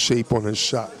lot of shape on his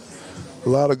shot, a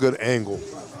lot of good angle.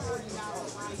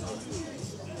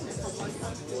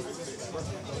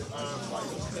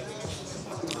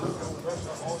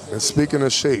 And speaking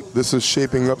of shape, this is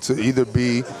shaping up to either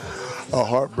be a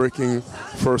heartbreaking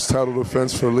first title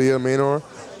defense for Leah Maynor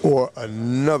or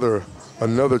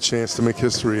another chance to make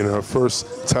history in her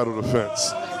first title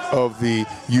defense. of the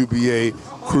UBA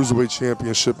Cruiserweight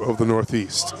Championship of the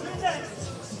Northeast.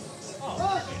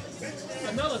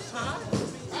 Another tie?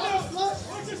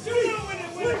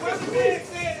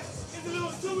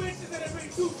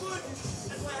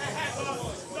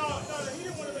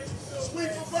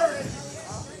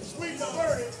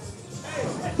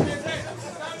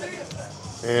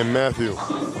 And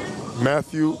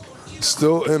Mathew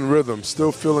still in rhythm,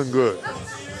 still feeling good,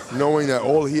 knowing that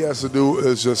all he has to do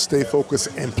is just stay focused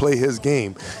and play his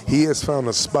game. He has found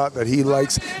a spot that he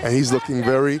likes, and he's looking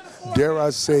very, dare I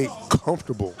say,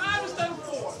 comfortable.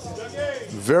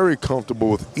 Very comfortable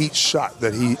with each shot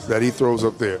that he throws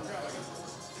up there.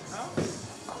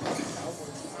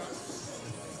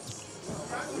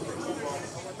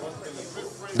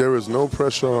 There is no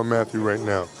pressure on Mathew right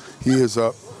now. He is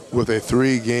up with a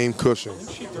 3-game cushion.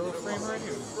 Didn't she throw a frame already?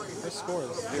 Her score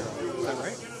is 0. Is that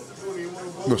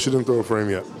right? No, she didn't throw a frame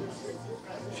yet.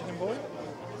 She didn't bowl?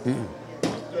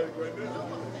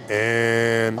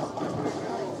 And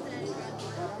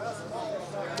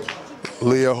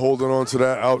Leah holding on to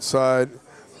that outside,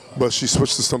 but she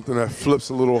switched to something that flips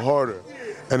a little harder,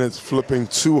 and it's flipping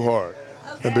too hard.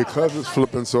 And because it's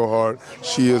flipping so hard,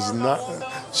 she is not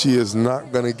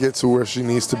going to get to where she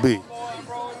needs to be.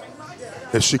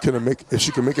 If she can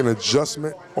make an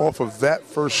adjustment off of that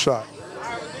first shot,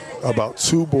 about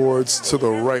 2 boards to the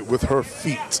right with her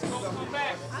feet,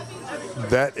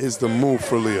 that is the move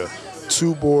for Leah.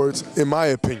 2 boards, in my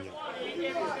opinion.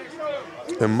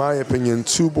 In my opinion,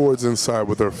 2 boards inside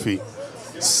with her feet.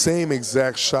 Same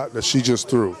exact shot that she just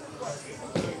threw.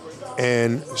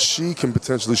 And she can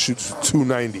potentially shoot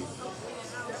 290.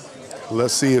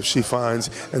 Let's see if she finds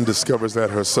and discovers that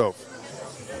herself.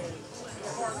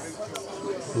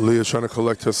 Leah trying to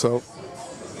collect herself.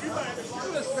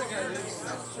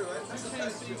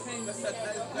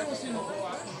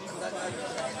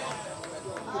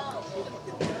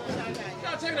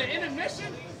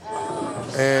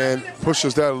 And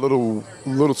pushes that a little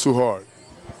too hard.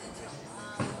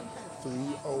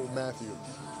 3-0 Mathew.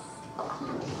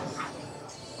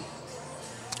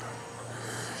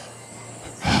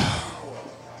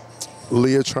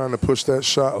 Leah trying to push that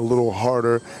shot a little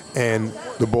harder, and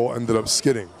the ball ended up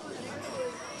skidding.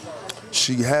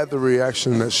 She had the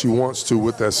reaction that she wants to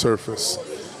with that surface.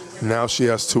 Now she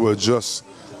has to adjust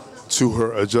to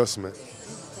her adjustment.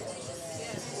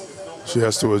 She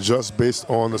has to adjust based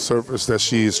on the surface that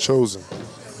she has chosen.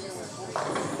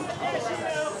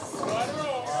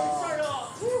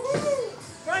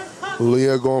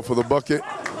 Leah going for the bucket.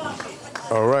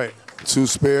 All right, 2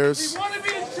 spares. He want to be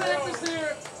the champions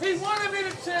here. He want to be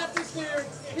the champions here.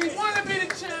 He want to be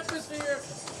the champions here.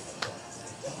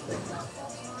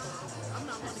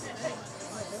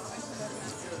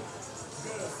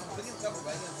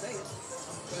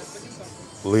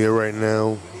 Leah right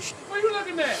now What are you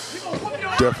looking at? You gonna whoop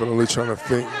your definitely trying to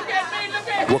think, Look at me, look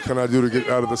at what can I do to get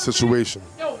out of the situation?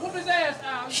 Yo, whoop his ass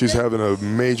out. She's having a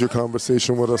major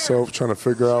conversation with herself, trying to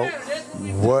figure out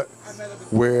what,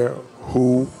 where,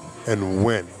 who, and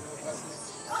when.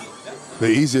 The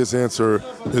easiest answer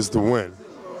is the when.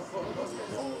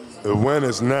 The when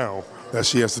is now that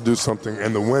she has to do something,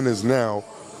 and the when is now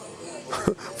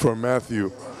for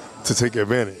Mathew to take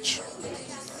advantage.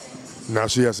 Now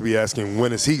she has to be asking,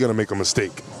 when is he going to make a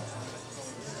mistake?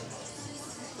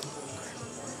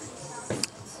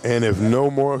 And if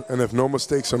no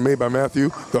mistakes are made by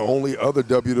Mathew, the only other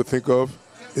W to think of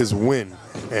is win.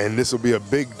 And this will be a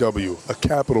big W, a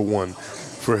capital one,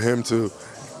 for him to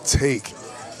take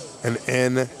and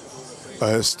end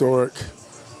a historic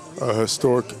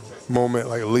moment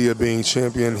like Leah being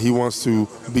champion. He wants to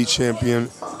be champion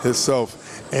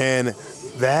himself. And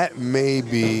that may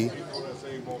be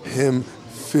him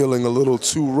feeling a little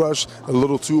too rushed, a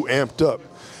little too amped up.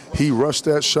 He rushed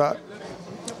that shot.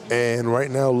 And right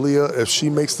now, Leah, if she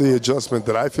makes the adjustment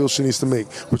that I feel she needs to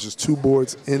make, which is 2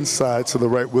 boards inside to the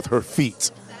right with her feet,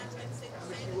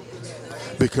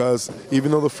 because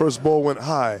even though the first ball went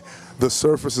high, the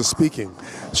surface is speaking.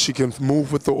 She can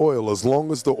move with the oil. As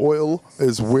long as the oil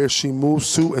is where she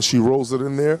moves to and she rolls it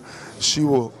in there, she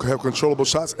will have controllable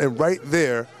shots. And right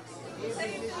there,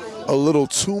 a little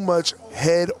too much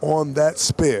head on that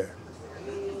spare.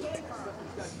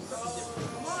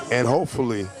 And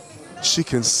hopefully, she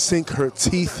can sink her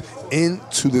teeth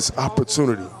into this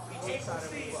opportunity.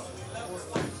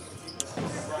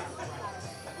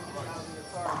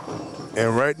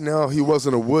 And right now, he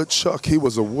wasn't a woodchuck, he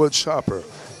was a wood chopper.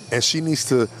 And she needs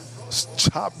to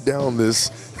chop down this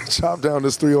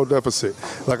 3-0 deficit.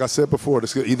 Like I said before,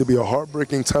 this could either be a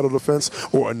heartbreaking title defense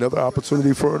or another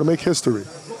opportunity for her to make history.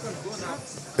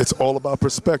 It's all about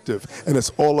perspective, and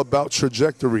it's all about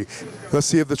trajectory. Let's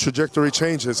see if the trajectory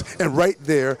changes. And right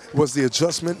there was the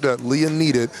adjustment that Leah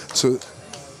needed to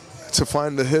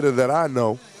find the hitter that I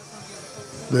know.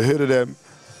 The hitter that,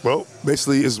 well,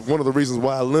 basically is one of the reasons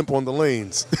why I limp on the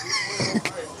lanes.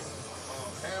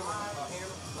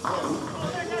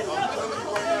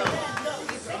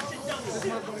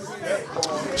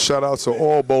 Shout out to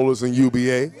all bowlers in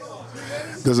UBA.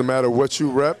 Doesn't matter what you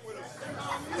rep.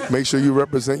 Make sure you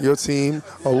represent your team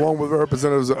along with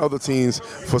representatives of other teams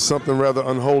for something rather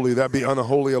unholy. That'd be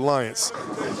unholy alliance.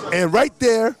 And right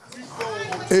there,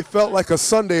 it felt like a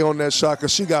Sunday on that shot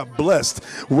because she got blessed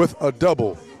with a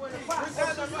double.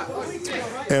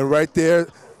 And right there,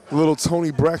 little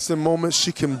Toni Braxton moment,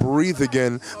 she can breathe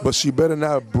again, but she better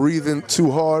not breathe in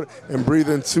too hard and breathe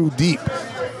in too deep.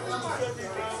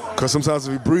 Because sometimes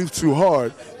if you breathe too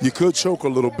hard, you could choke a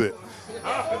little bit.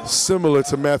 Similar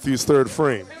to Mathew's third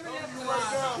frame.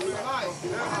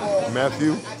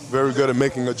 Mathew, very good at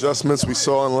making adjustments. We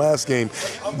saw in the last game,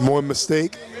 more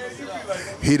mistake.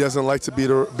 He doesn't like to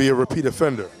be a repeat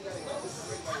offender.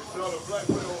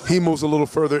 He moves a little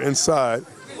further inside.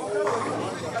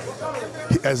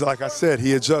 As like I said,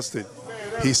 he adjusted.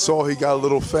 He saw he got a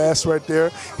little fast right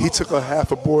there. He took a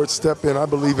half a board step in, I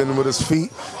believe, in with his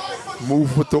feet,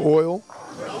 moved with the oil,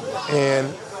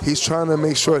 and he's trying to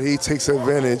make sure that he takes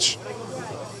advantage,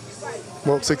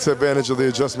 takes advantage of the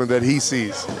adjustment that he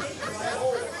sees.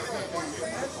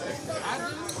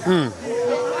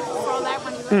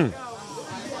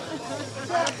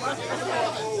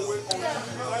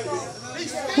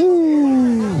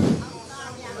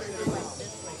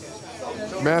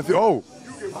 Mathew,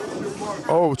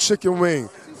 oh, chicken wing,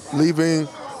 leaving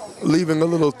a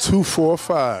little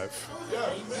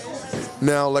 2-4-5.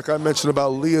 Now, like I mentioned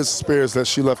about Leah's spares that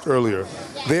she left earlier,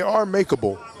 they are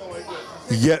makeable,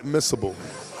 yet missable.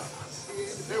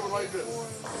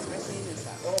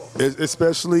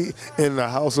 Especially in the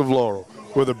House of Laurel,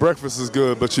 where the breakfast is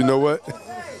good, but you know what?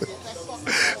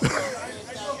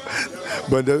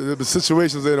 But the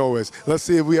situations ain't always. Let's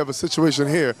see if we have a situation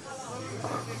here.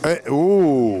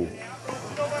 Ooh.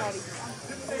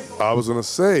 I was gonna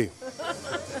say.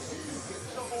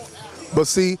 But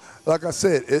see, like I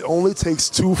said, it only takes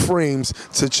 2 frames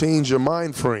to change your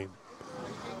mind frame.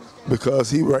 Because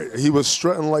he was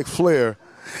strutting like Flair,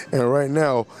 and right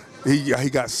now he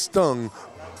got stung.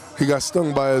 He got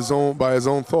stung by his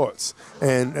own thoughts.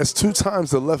 And that's 2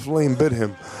 times the left lane bit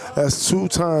him. That's 2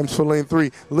 times for lane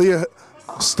 3. Leah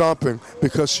stomping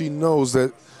because she knows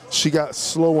that she got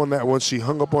slow on that one. She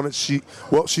hung up on it. She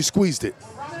squeezed it.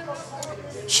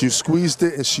 She squeezed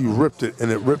it and she ripped it, and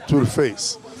it ripped through the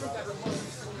face.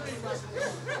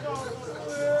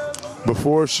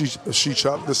 Before she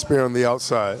chopped the spare on the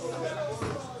outside.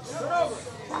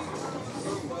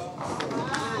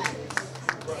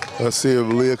 Let's see if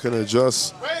Leah can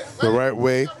adjust the right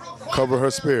way, cover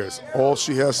her spares. All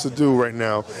she has to do right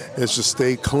now is just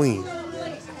stay clean.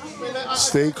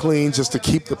 Stay clean just to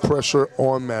keep the pressure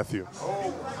on Mathew.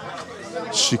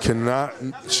 She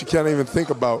can't even think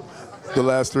about the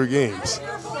last 3 games.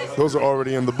 Those are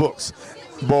already in the books.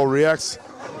 Ball reacts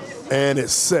and it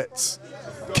sets.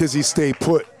 Kizzy stay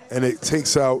put and it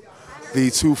takes out the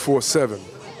 2-4-7.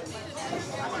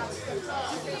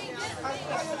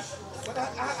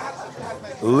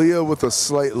 Leah with a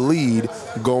slight lead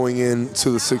going into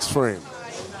the 6th frame.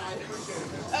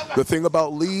 The thing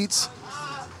about leads,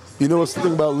 you know what's the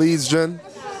thing about leads, Jen?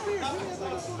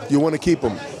 You want to keep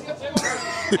them.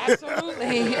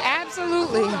 Absolutely,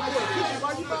 absolutely.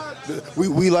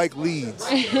 We like leads.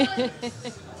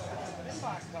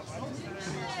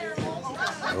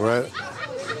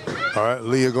 All right,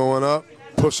 Leah going up,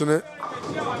 pushing it.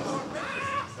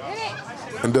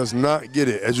 And does not get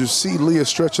it. As you see Leah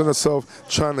stretching herself,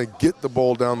 trying to get the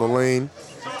ball down the lane.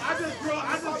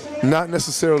 Not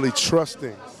necessarily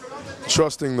trusting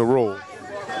the roll.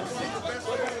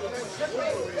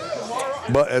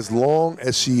 But as long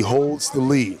as she holds the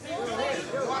lead,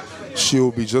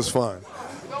 she'll be just fine.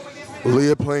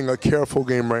 Leah playing a careful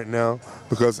game right now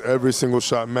because every single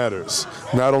shot matters.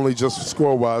 Not only just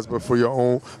score-wise, but for your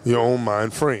own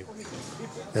mind frame.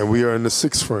 And we are in the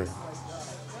 6th frame.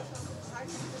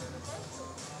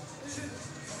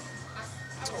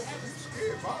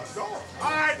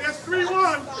 That's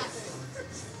 3-1.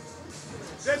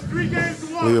 That's 3 games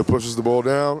to 1. Leah pushes the ball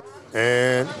down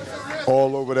and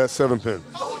all over that 7-pin.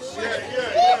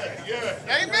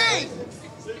 Hey, me!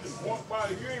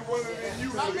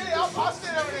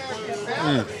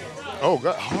 Oh,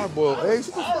 God, hard-boiled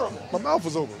eggs. My mouth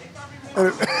was open.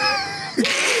 There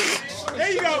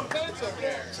you go.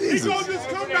 She Jesus. He just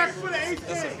come back for the 8th.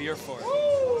 That's a beer for it.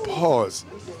 Pause.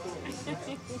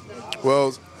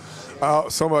 Well,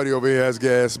 somebody over here has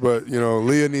gas, but, you know,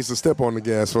 Leah needs to step on the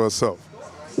gas for herself.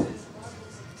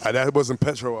 That wasn't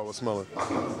petrol I was smelling.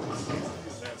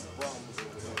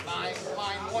 Line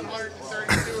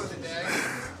 132 of the day.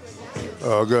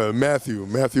 Oh, good.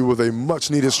 Mathew with a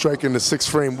much-needed strike in the 6th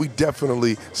frame. We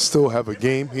definitely still have a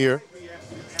game here.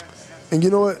 And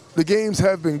you know what? The games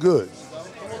have been good.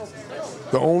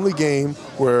 The only game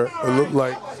where it looked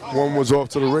like one was off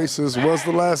to the races was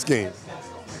the last game.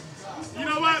 You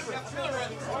know what?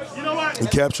 You know what? He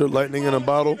captured lightning in a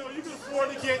bottle. You can afford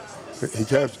to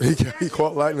get. He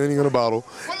caught lightning in a bottle,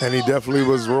 and he definitely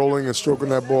was rolling and stroking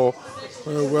that ball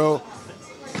well.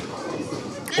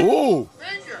 Ooh!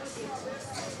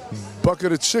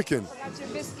 Bucket of chicken.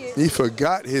 He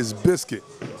forgot his biscuit.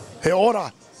 Hey,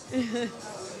 order!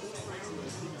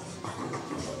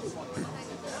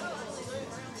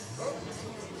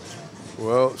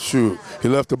 Well, shoot. He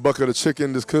left a bucket of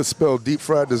chicken. This could spell deep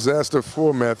fried disaster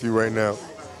for Mathew right now.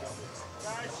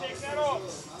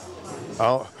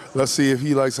 Let's see if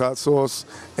he likes hot sauce.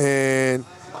 And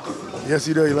yes,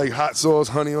 he does. He likes hot sauce,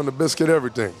 honey on the biscuit,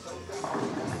 everything.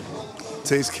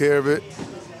 Takes care of it.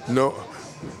 No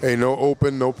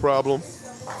open, no problem.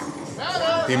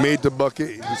 He made the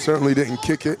bucket. He certainly didn't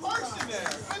kick it.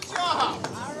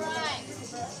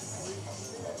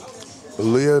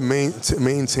 Leah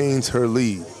maintains her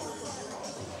lead.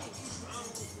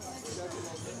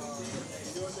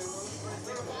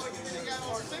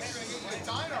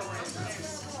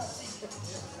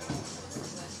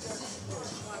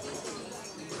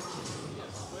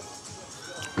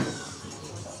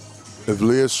 If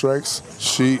Leah strikes,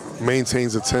 she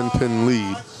maintains a 10-pin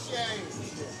lead.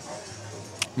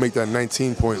 Make that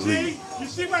 19-point lead. You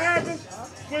see what happens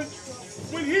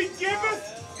when he giveth,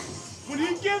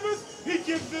 he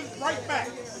gives it right back.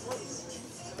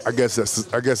 I guess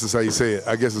that's how you say it.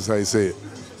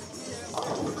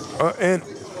 And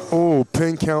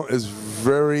pin count is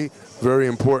very, very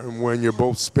important when you're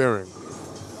both sparing.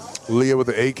 Leah with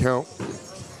the 8 count,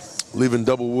 leaving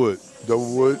double wood.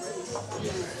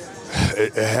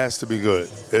 It has to be good.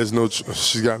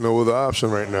 She's got no other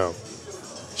option right now.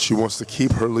 She wants to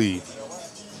keep her lead.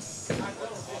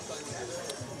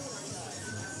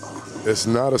 It's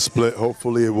not a split.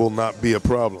 Hopefully it will not be a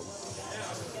problem.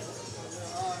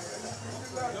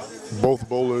 Both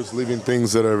bowlers leaving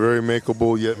things that are very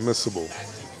makeable yet missable.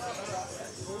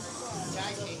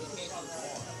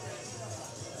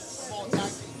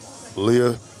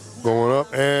 Leah going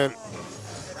up, and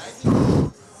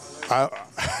I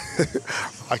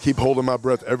keep holding my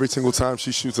breath every single time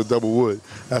she shoots a double wood.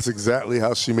 That's exactly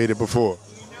how she made it before.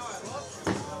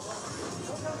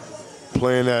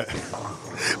 Playing that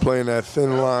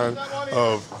thin line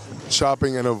of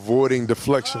chopping and avoiding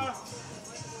deflection.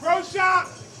 Pro shop,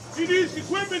 he needs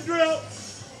equipment drill.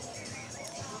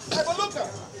 Hey, but look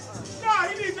at Nah,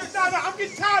 he needs to. Nah, I'm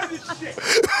getting tired of this shit.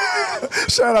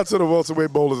 Shout out to the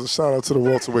welterweight bowlers and shout out to the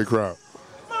welterweight crowd.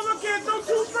 Mother can't throw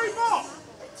 2 straight balls.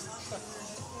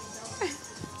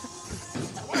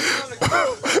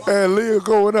 And Leah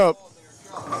going up.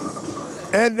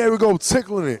 And there we go,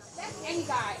 tickling it. That's any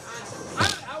guy,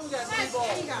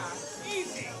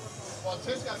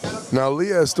 honestly. Now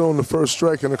Leah has thrown the first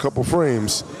strike in a couple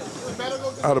frames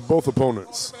out of both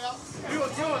opponents.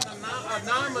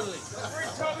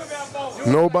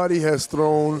 Nobody's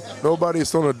thrown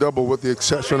a double with the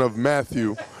exception of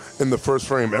Mathew in the first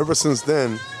frame. Ever since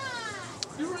then,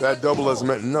 that double has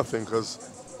meant nothing because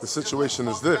the situation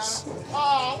is this.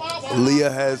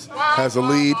 Leah has a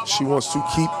lead. She wants to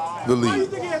keep the lead.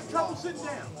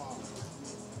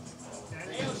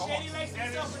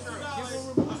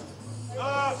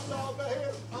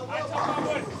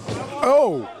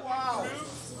 Oh!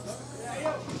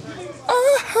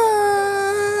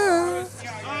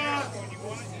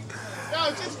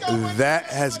 That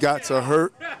has got to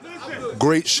hurt.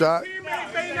 Great shot.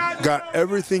 Got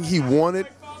everything he wanted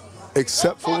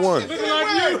except for one.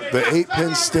 The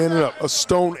 8-pin standing up. A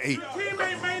stone 8.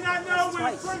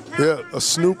 Yeah, a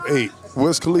Snoop 8.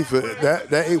 Wiz Khalifa.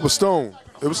 That 8 was stone.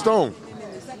 It was stone.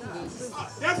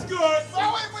 That's good.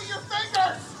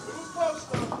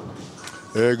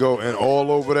 There you go. And all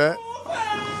over that.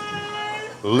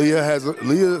 Leah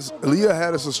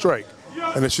had us a strike.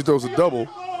 And then she throws a double.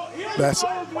 That's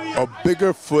a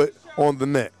bigger foot on the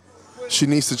net. She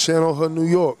needs to channel her New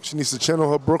York. She needs to channel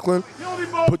her Brooklyn,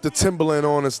 put the Timberland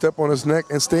on and step on his neck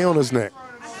and stay on his neck.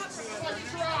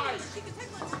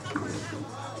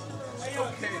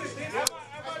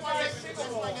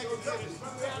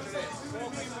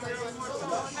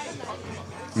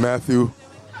 Mathew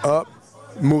up,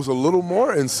 moves a little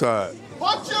more inside.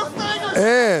 Put your fingers.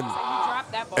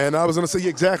 And I was gonna say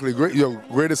exactly. Great,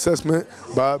 great assessment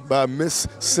by Miss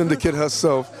Syndicate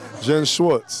herself, Jen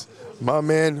Schwartz. My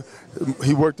man,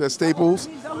 he worked at Staples.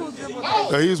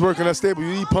 He was working at Staples.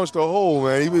 He punched a hole,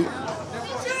 man. He was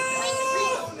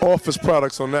Office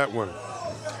Products on that one.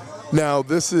 Now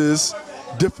this is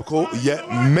difficult yet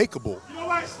makeable.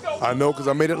 I know because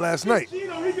I made it last night.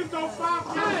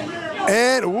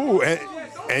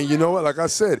 And you know what? Like I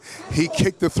said, he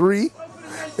kicked the 3.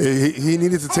 He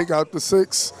needed to take out the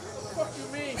 6.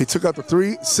 He took out the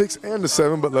 3, 6, and the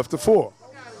 7, but left the 4.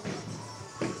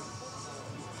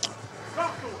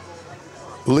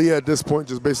 Leah at this point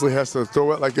just basically has to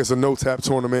throw it like it's a no-tap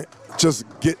tournament. Just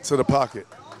get to the pocket.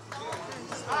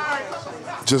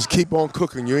 Just keep on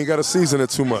cooking. You ain't got to season it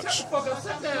too much.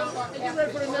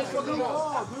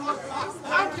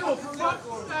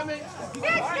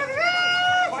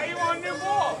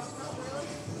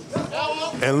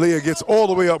 And Leah gets all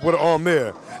the way up with her arm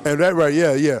there. And that right,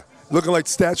 yeah. Looking like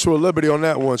Statue of Liberty on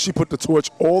that one. She put the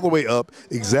torch all the way up,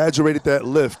 exaggerated that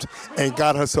lift, and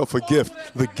got herself a gift.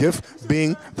 The gift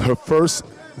being her first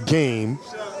game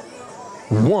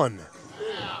won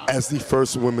as the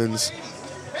first women's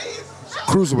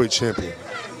Cruiserweight champion.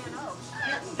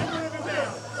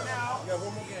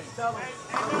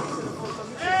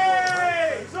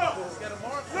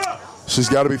 She's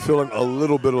got to be feeling a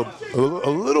little bit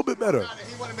better.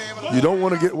 You don't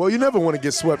want to get, well, you never want to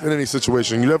get swept in any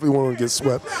situation. You never want to get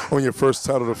swept on your first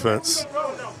title defense.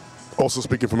 Also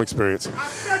speaking from experience.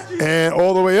 And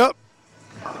all the way up.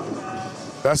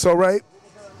 That's all right.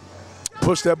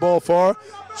 Push that ball far.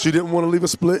 She didn't want to leave a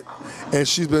split. And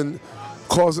she's been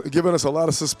giving us a lot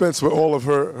of suspense with all of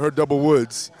her double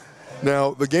woods.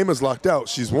 Now, the game is locked out.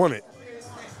 She's won it.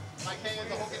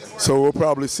 So we'll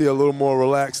probably see a little more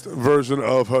relaxed version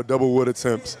of her double wood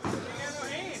attempts.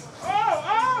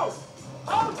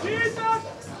 Oh, Jesus!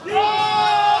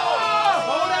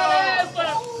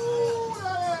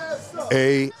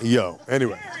 Yo.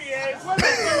 Anyway. Wait.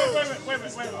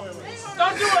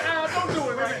 Don't do it, Al. Don't do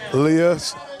it right now. Leah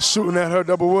shooting at her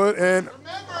double wood and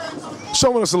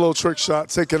showing us a little trick shot,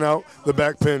 taking out the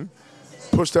back pin.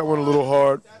 Push that one a little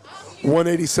hard.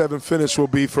 187 finish will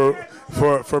be for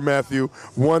Mathew.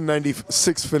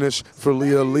 196 finish for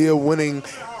Leah. Leah winning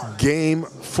game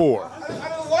 4.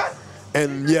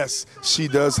 And yes, she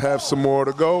does have some more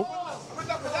to go.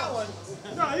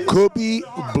 Could be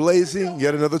blazing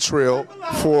yet another trail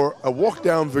for a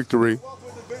walk-down victory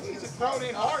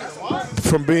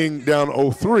from being down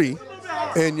 0-3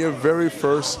 in your very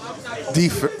first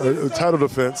title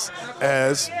defense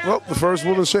as, well, the first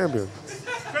women's champion.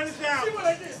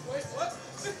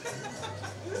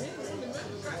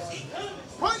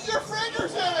 Put your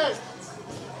fingers in it!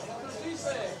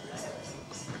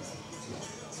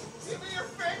 Give me your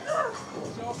finger!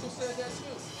 She also said that too.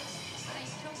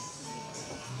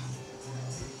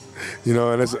 You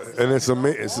know, and it's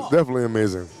definitely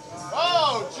amazing.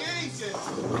 Oh, Jesus!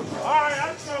 All right,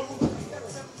 that's trouble.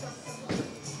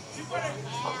 You better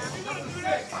do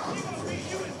that. You're going to be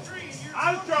you in 3 and you're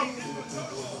out of trouble.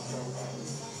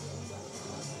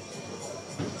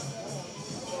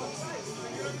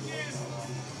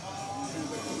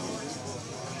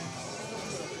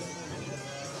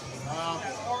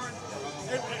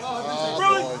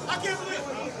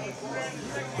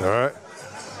 All right.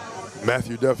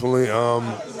 Mathew definitely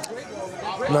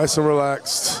nice and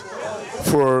relaxed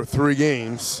for 3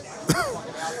 games.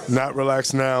 Not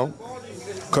relaxed now,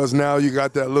 because now you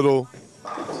got that little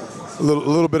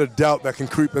bit of doubt that can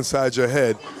creep inside your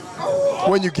head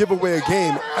when you give away a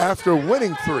game after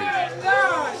winning 3.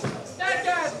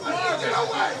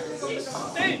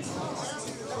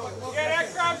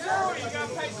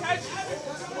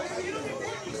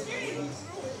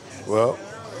 Well,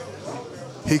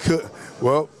 he could.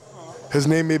 Well, his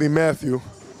name may be Mathew.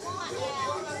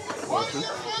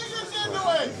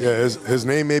 Yeah, his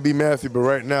name may be Mathew, but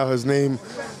right now his name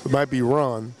might be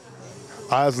Ron.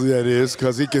 Osley, that is,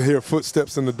 because he can hear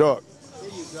footsteps in the dark. There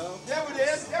you go. There it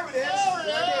is. There it is.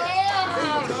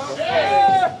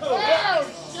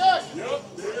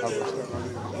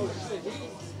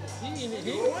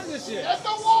 He won this shit. That's the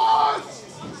one!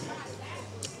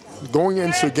 Going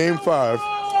into game 5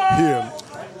 here,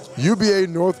 UBA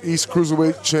Northeast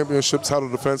Cruiserweight Championship title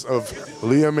defense of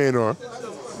Leah Maynor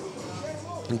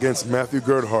against Mathew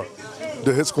Gebgardt.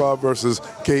 The Hit Squad versus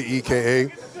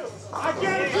KEKA.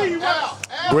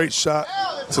 Great shot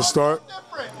to start.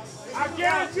 I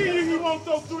guarantee you he won't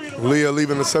throw 3 in a row. Leah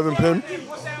leaving the 7-pin.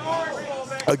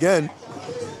 Again,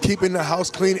 keeping the house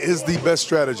clean is the best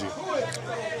strategy.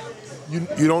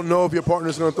 you don't know if your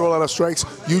partner's going to throw a lot of strikes.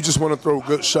 You just want to throw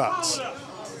good shots.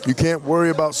 You can't worry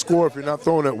about score if you're not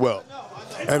throwing it well.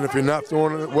 And if you're not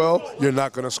throwing it well, you're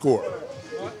not going to score.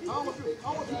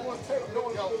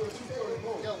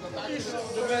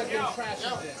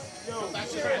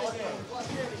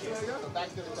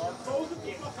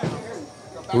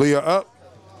 Leah up.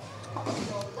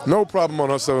 No problem on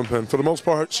her 7-pin. For the most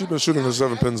part, she's been shooting her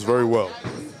 7 pins very well.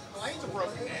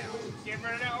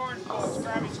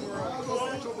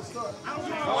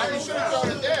 Why you should have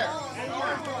thrown it there?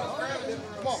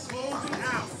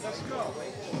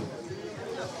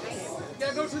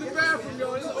 Gotta go to the bathroom,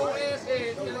 yo. This old ass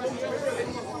head. Man,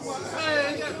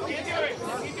 you can't do it.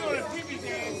 He's doing a TV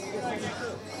dance.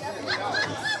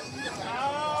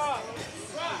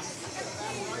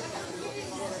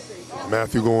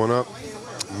 Mathew going up.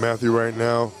 Mathew right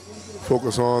now,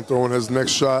 focus on throwing his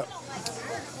next shot,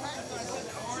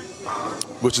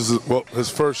 which is, well, his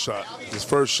first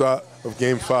shot of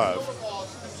game 5.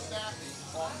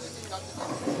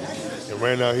 And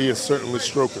right now he is certainly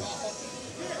stroking.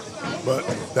 But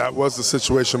that was the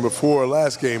situation before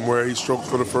last game where he stroked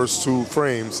for the first 2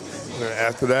 frames. And then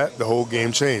after that, the whole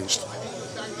game changed.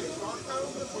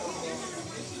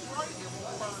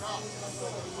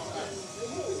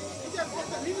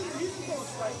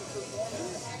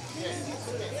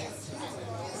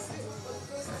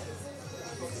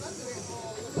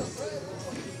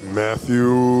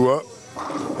 Mathew up,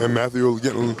 and Mathew is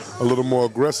getting a little more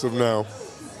aggressive now,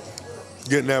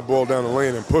 getting that ball down the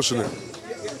lane and pushing it.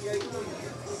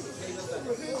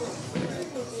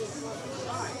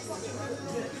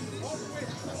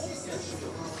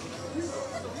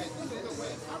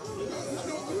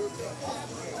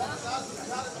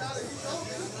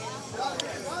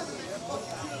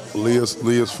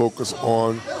 Leah's focused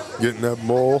on getting that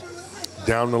ball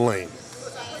down the lane.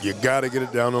 You got to get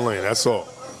it down the lane, that's all.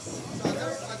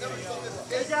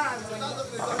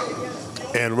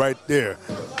 And right there,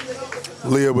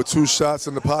 Leah with 2 shots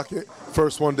in the pocket.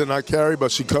 First one did not carry, but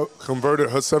she converted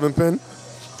her 7-pin.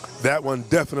 That one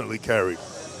definitely carried.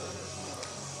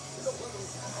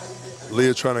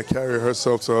 Leah trying to carry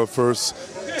herself to her first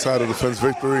title defense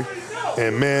victory.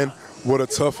 And man, what a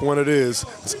tough one it is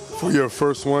for your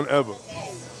first one ever.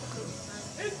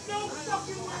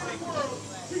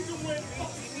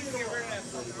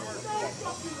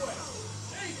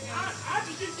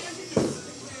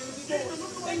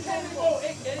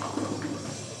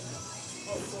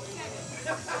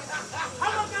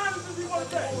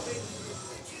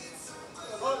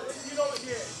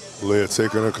 Leah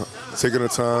taking her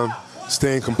time,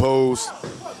 staying composed.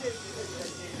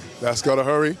 That's got to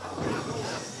hurry.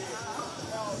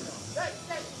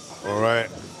 All right.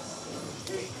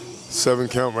 7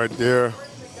 count right there.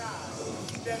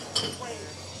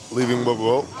 Leaving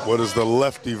what is the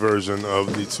lefty version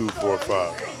of the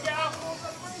 2-4-5.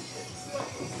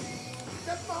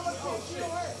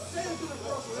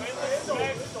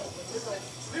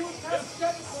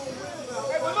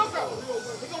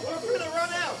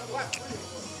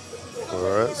 All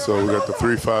right, so we got the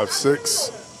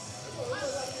 3-5-6.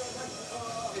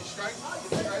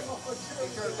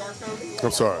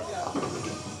 I'm sorry.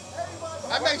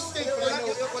 That makes stink.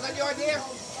 Was that your idea?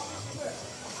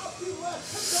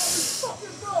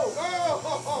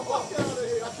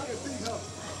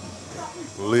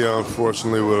 Leah,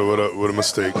 unfortunately, with a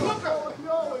mistake. How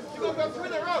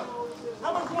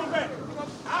much going back?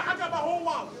 I got my whole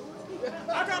wallet.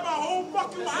 I got my whole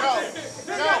fucking wallet.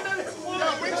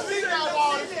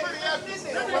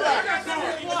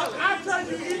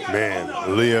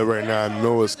 Man, Leah right now, I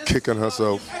know is kicking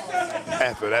herself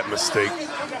after that mistake.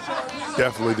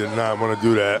 Definitely did not want to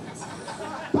do that.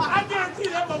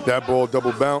 That ball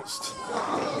double bounced,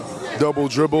 double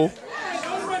dribble,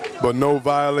 but no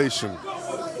violation.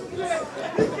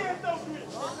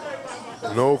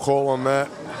 No call on that.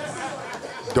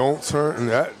 Don't turn.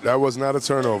 That was not a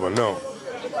turnover, no.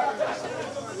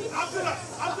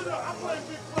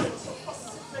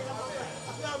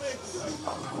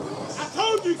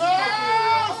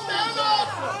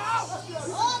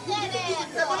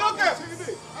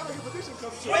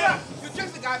 You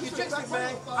jinxed the guy. You jinxed it,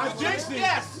 man. I jinxed it.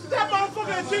 Yes. That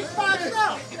motherfucker jinxed by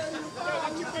himself.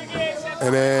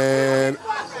 And then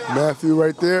Mathew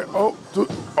right there. Oh,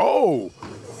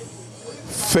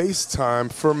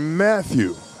 FaceTime for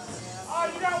Mathew.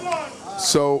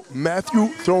 So Mathew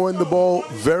throwing the ball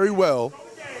very well.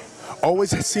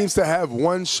 Always seems to have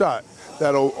one shot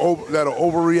that'll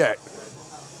overreact.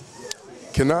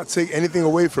 Cannot take anything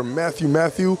away from Mathew.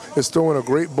 Mathew is throwing a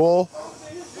great ball.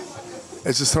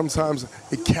 It's just sometimes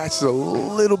it catches a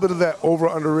little bit of that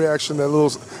over-under reaction, that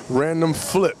little random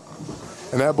flip.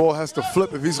 And that ball has to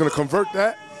flip if he's going to convert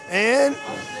that. And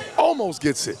almost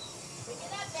gets it.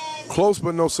 Close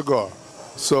but no cigar.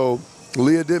 So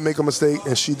Leah did make a mistake,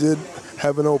 and she did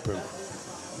have an open.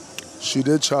 She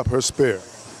did chop her spare.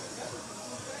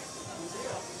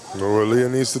 And what Leah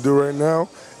needs to do right now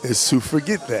is to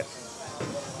forget that.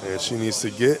 And she needs to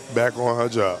get back on her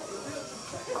job.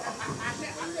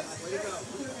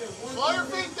 Slow your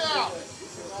feet down.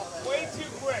 Way too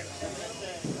quick.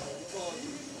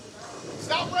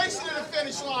 Stop racing to the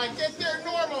finish line. Get there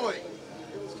normally.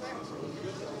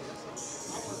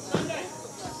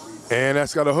 And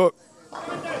that's got a hook.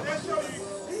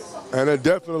 And it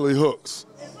definitely hooks.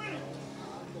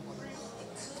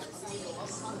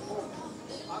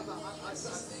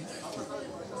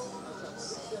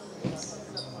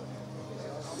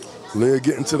 Leah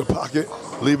getting to the pocket,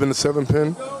 leaving the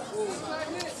 7-pin.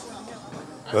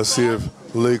 Let's see if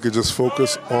Leah could just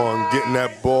focus on getting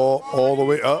that ball all the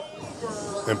way up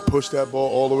and push that ball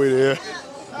all the way there.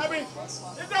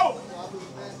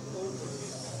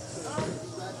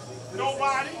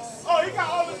 Nobody. Oh, he got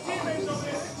all his teammates over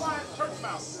there. He's flying church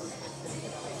mouse.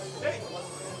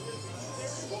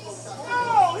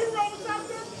 No, he rolled out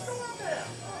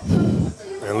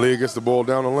there. And Leah gets the ball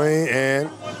down the lane and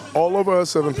all over her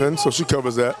 7-pin, so she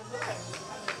covers that.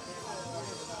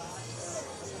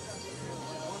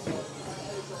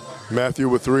 Mathew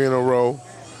with 3 in a row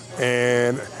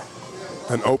and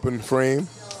an open frame.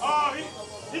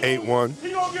 8-1.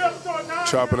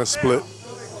 Chopping a split.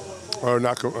 Or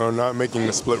not making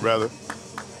the split, rather.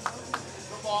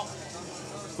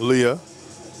 Leah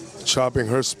chopping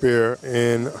her spare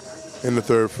in the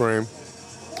 3rd frame,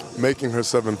 making her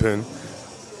 7-pin,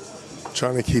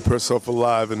 trying to keep herself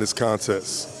alive in this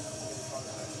contest.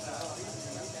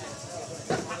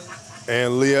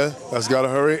 And Leah has got to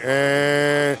hurry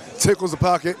and tickles the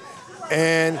pocket,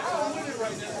 and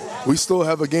we still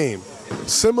have a game.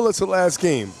 Similar to last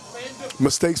game,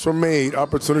 mistakes were made,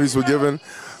 opportunities were given.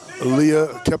 Leah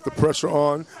kept the pressure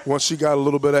on. Once she got a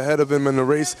little bit ahead of him in the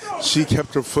race, she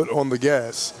kept her foot on the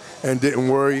gas and didn't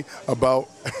worry about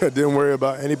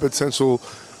any potential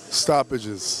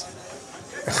stoppages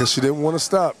because she didn't want to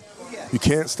stop. You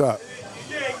can't stop.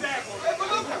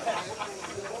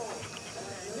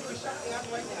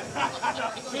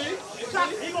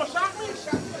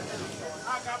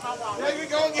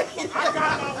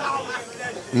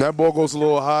 And that ball goes a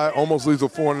little high, almost leaves a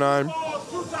 4-9.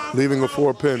 Leaving a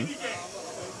 4-pin.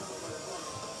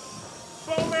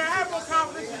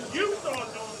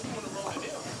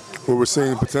 What we're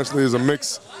seeing potentially is a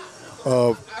mix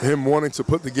of him wanting to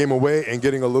put the game away and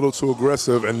getting a little too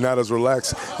aggressive and not as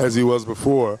relaxed as he was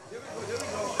before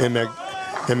in that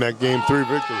Game 3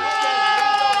 victory.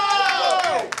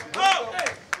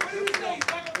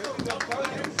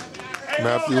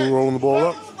 Mathew rolling the ball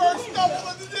up.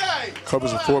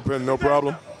 Covers a 4-pin, no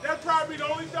problem. That's probably the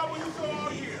only double you saw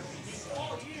all year.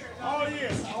 All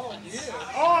year.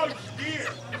 All year.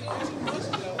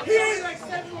 He ain't like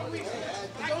 7 weeks.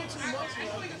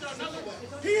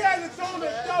 He hasn't thrown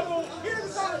a double. He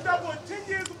hasn't thrown a double in 10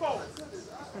 years ago.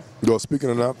 Yo, speaking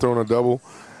of not throwing a double,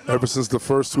 ever since the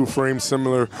first 2 frames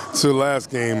similar to last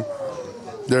game,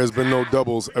 there's been no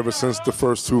doubles ever since the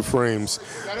first 2 frames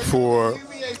for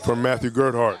Mathew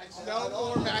Gebgardt.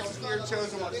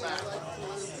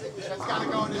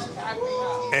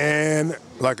 And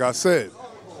like I said,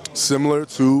 similar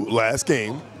to last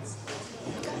game,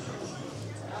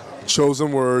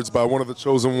 chosen words by one of the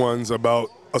chosen ones about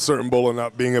a certain bowler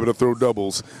not being able to throw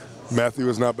doubles. Mathew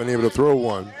has not been able to throw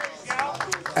one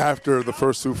after the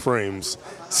first 2 frames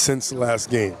since last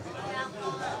game.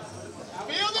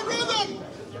 Feel the rhythm!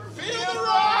 Feel the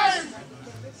rhyme!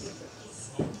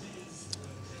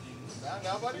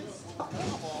 Now, buddy.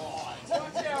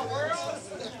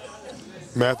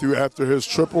 Mathew, after his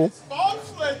triple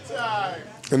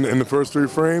in the first 3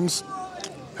 frames,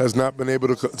 has not been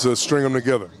able to string them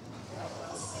together.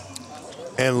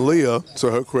 And Leah,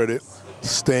 to her credit,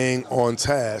 staying on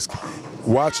task,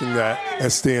 watching that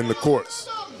and staying the course.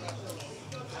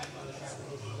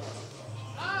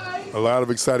 A lot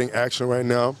of exciting action right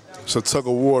now. It's a tug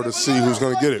of war to see who's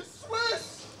going to get it.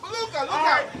 All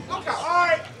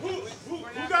right. Who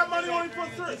got money on him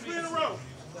for 3 in a row?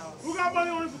 Who got money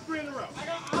on him for 3 in a row? I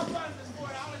got Alphonse before. I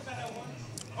always got that one.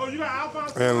 Oh, you got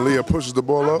Alphonse? And Leah pushes the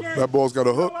ball up. That ball's got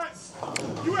a hook.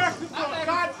 You asking for a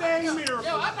goddamn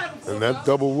miracle. And that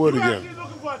double wood again. You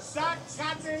looking for a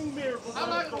goddamn miracle. I'm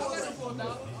not going to for a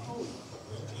dollar.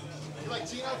 You like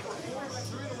Gino for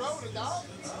 3 in a row with a dollar?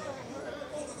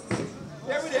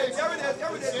 There it is.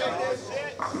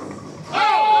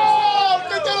 Oh,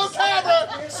 get that on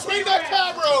camera. Swing that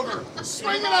camera over.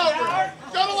 Swing it over.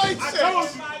 Go to lane 6.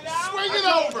 Swing it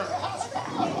over.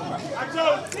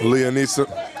 Leah needs to.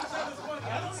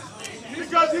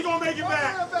 Because he's gonna make it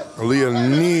back. Leah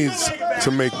needs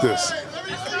to make this.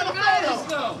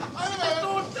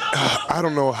 I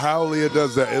don't know how Leah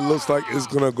does that. It looks like it's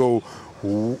gonna go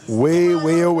way,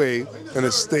 way away, and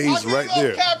it stays right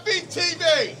there. Caffeine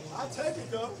TV. I'll take it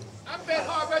though. I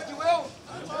bet you will.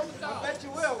 I bet you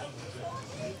will.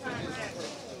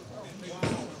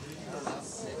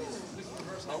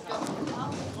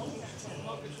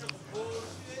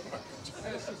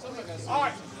 All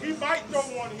right, he might throw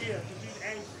one here because he's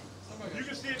angry. You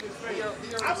can see it in his face.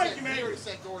 I make him angry.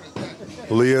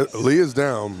 Leah's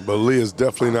down, but Leah's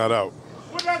definitely not out.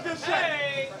 What did I just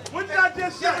say? What did I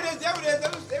just say? There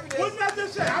it is. What did I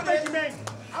just say? I make him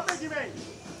angry.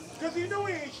 Because he knew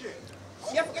he ain't shit.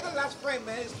 Yeah, forget the last frame,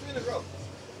 man. It's 3 in a row.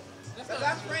 The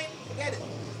last frame, forget it.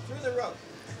 3 in a row.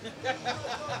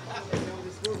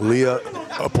 Leah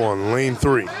up on lane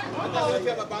 3.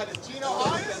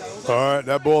 All right,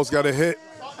 that ball's got a hit,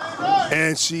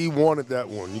 and she wanted that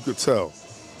one. You could tell.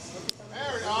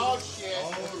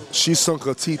 She sunk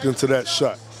her teeth into that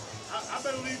shot. I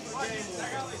better leave the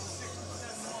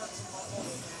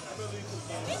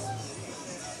game.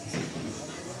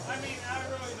 I mean, I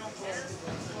really don't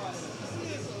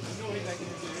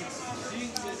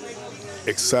care.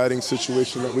 Exciting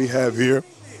situation that we have here.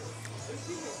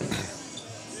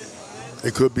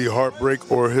 It could be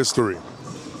heartbreak or history.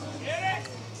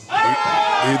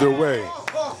 Either way,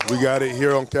 we got it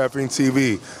here on Caffeine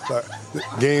TV.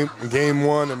 Game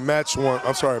 1 and match 1.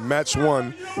 I'm sorry, match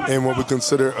 1, and what we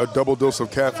consider a double dose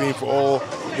of caffeine for all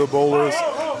the bowlers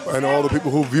and all the people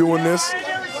who viewing this.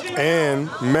 And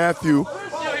Mathew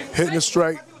hitting a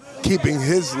strike, keeping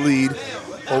his lead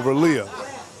over Leah.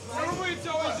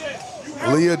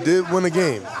 Leah did win a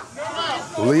game.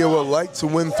 Leah would like to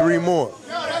win 3 more.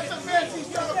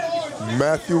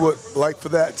 Mathew would like for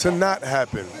that to not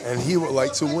happen, and he would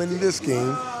like to win this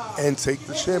game and take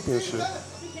the championship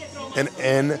and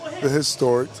end the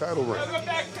historic title reign.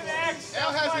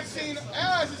 Al hasn't seen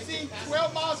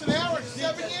 12 miles an hour in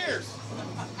 7 years.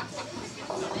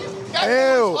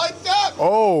 Ew. Like that.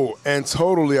 Oh, and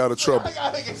totally out of trouble. I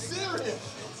gotta get serious.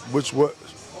 Which what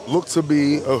looked to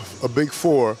be a big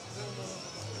 4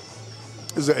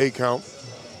 is an 8 count.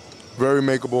 Very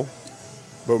makeable.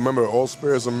 But remember, all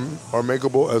spares are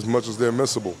makeable as much as they're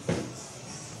missable.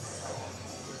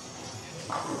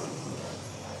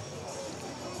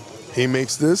 He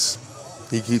makes this,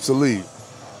 he keeps a lead.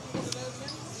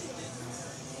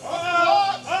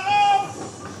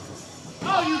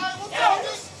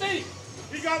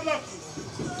 He got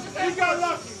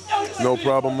lucky. No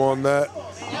problem on that.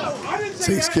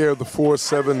 Takes care of the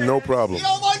 4-7, no problem. He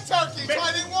don't like turkey, so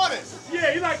I didn't want it.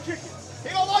 Yeah, he like chicken. He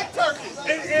don't like turkey.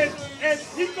 And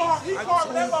he carved that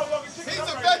motherfucking chicken. He's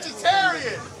a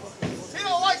vegetarian. He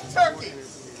don't like turkey.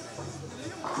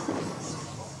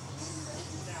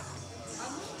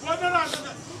 Well, no.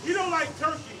 He don't like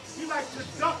turkey. He likes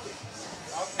turducken.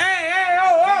 Hey,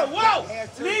 whoa!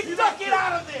 Leave ducket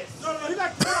out of this. No, he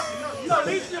likes turkey. No,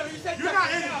 you're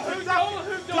not in it.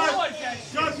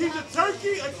 Because he's a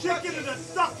turkey, a chicken, and a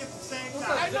duck at the same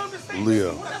time.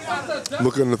 Leah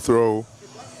looking to throw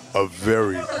a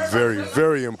very, very,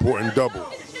 very important double.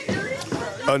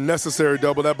 A necessary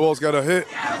double. That ball's got a hit.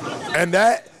 And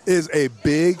that is a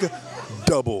big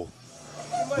double.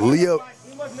 Leah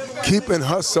keeping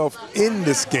herself in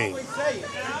this game. He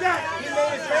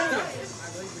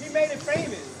made it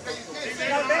famous.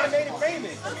 That man made it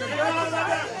famous.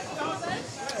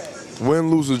 Win,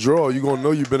 lose, or draw, you're going to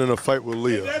know you've been in a fight with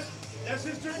Leah. That's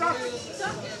his turducken.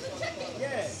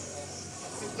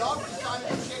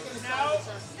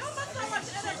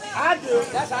 I do.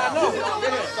 That's how I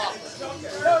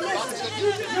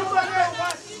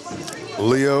know.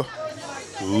 Leah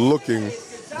looking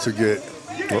to get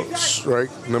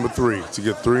strike number 3, to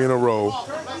get 3 in a row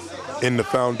in the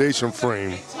foundation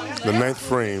frame, the 9th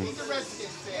frame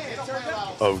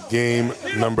of game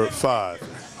number 5.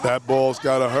 That ball's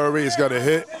got to hurry, it's got to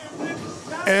hit,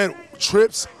 and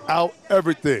trips out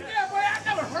everything.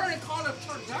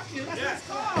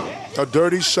 A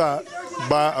dirty shot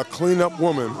by a cleanup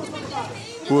woman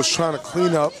who was trying to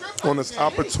clean up on this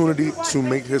opportunity to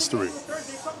make history.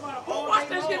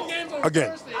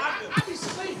 Again.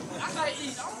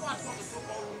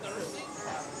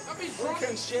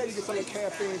 Share to get some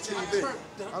caffeine TV.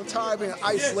 I'm tired of being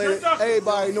isolated.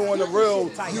 Everybody knowing the real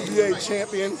UBA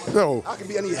champion. No. I can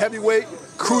be any heavyweight,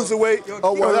 cruiserweight,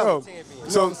 or whatever.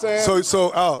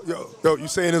 So Al, yo, you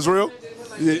saying it's real?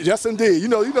 Yes, indeed. You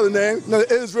know the name. You know,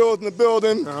 Israel's in the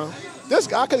building. This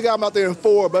guy, I could have got him out there in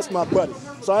 4, but that's my buddy.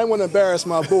 So I didn't want to embarrass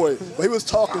my boy. But he was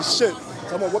talking shit, so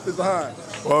I'm going to whoop his behind.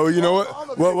 Well, you know what?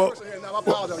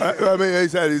 I mean, he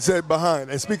said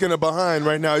behind. And speaking of behind,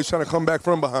 right now, he's trying to come back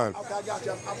from behind. Okay, I got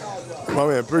you. I apologize. My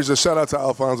man, appreciate. Shout out to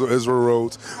Alfonso Israel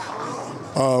Rhodes,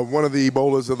 one of the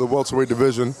bowlers of the welterweight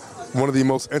division, one of the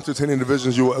most entertaining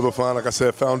divisions you will ever find. Like I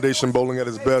said, foundation bowling at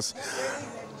its best,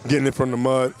 getting it from the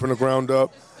mud, from the ground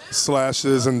up,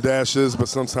 slashes and dashes, but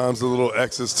sometimes the little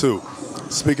X's too.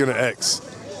 Speaking of X,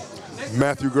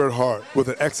 Mathew Gebgardt with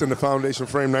an X in the foundation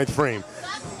frame, 9th frame.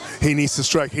 He needs to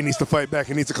strike. He needs to fight back.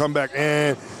 He needs to come back.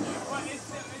 And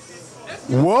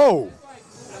whoa.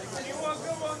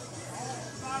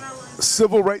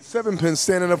 Civil right 7-pin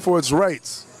standing up for its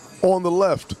rights on the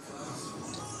left.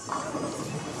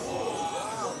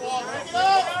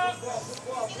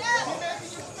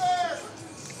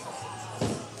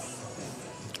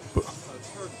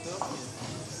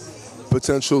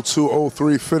 Potential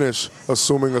 203 finish,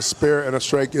 assuming a spare and a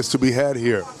strike is to be had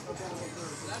here.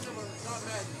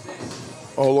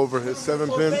 All over his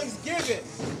 7-pin.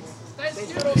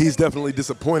 He's definitely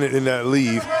disappointed in that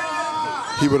leave.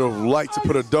 He would have liked to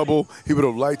put a double. He would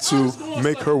have liked to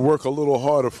make her work a little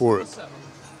harder for it.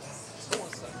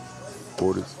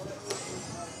 40s.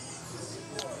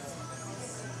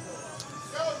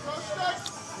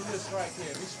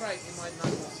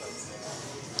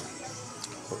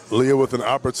 Leah with an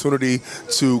opportunity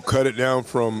to cut it down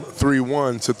from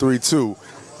 3-1 to 3-2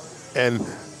 and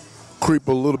creep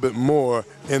a little bit more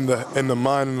in the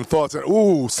mind and the thoughts. And,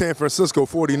 ooh, San Francisco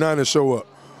 49ers show up.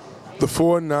 The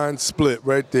 4-9 split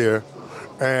right there.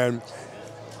 And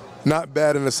not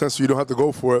bad in the sense you don't have to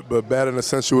go for it, but bad in the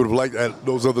sense you would have liked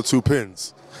those other 2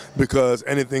 pins because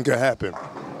anything could happen.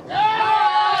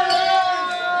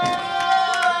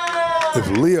 If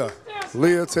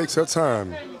Leah takes her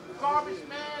time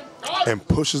and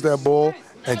pushes that ball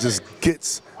and just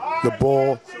gets the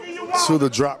ball to the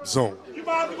drop zone,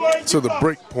 to the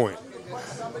break point,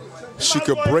 she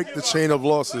could break the chain of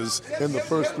losses in the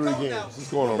first 3 games. What's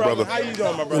going on, brother? How you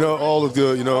doing, my brother? You know, all is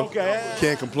good, you know. Okay.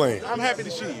 Can't complain. I'm happy to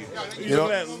see you.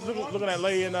 Looking at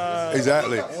Leah and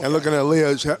exactly. And looking at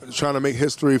Leah trying to make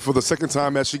history for the 2nd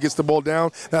time as she gets the ball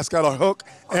down. That's got a hook.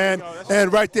 And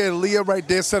right there, Leah right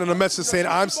there sending a message saying,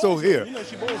 I'm still here. You know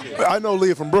she bowls here. I know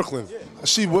Leah from Brooklyn.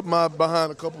 She whipped my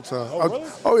behind a couple times. Oh, really?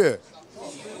 Oh yeah.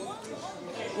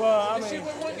 Well, I mean,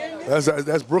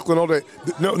 that's Brooklyn all day.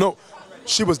 No.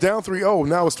 She was down 3-0.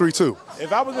 Now it's 3-2.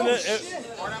 If I was in the,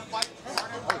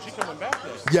 she coming back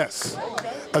there. Yes,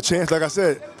 a chance. Like I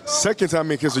said, 2nd time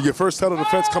in history. Your first title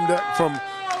defense come down from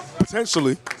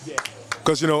potentially,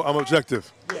 because you know I'm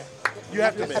objective. Yeah, you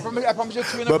have to be.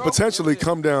 But potentially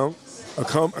come down,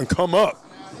 come up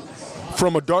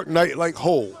from a dark night-like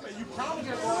hole.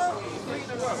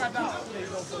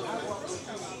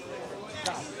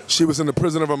 She was in the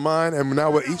prison of her mind, and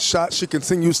now with each shot, she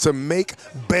continues to make,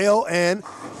 bail, and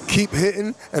keep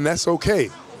hitting, and that's okay.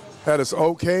 That is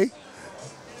okay.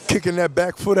 Kicking that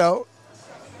back foot out,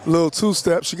 little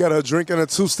 2-step. She got her drink and a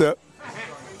 2-step,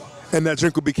 and that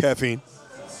drink will be caffeine.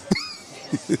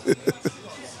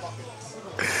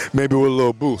 Maybe with a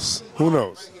little boost. Who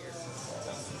knows?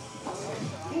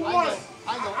 Who won?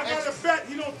 I got a bet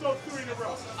he don't throw 3 in a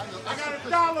row. I got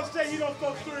 $1 say he don't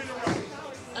throw 3 in a row.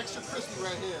 Extra crispy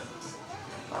right here.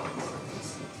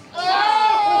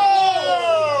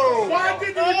 Oh! Why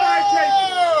didn't anybody take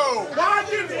it? Why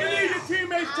didn't any of your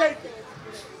teammates take it?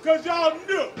 Because y'all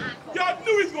knew. Y'all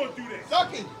knew he was going to do that.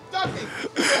 Ducking.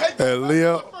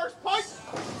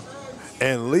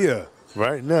 And Leah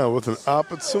right now with an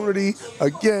opportunity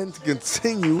again to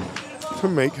continue to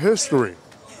make history.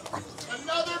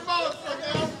 Another vote for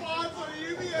down 5 for the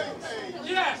UBA page.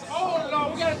 Yes. Oh,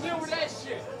 no, we got to deal with that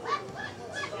shit.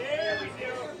 Yeah, we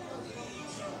do.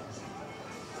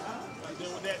 I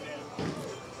deal with that now.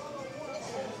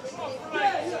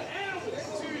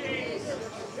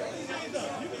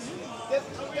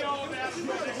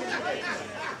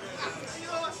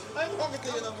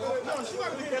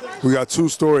 We got 2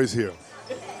 stories here.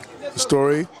 The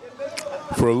story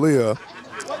for Leah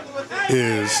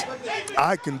is,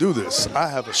 I can do this. I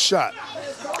have a shot.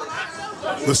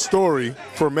 The story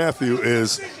for Mathew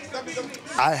is,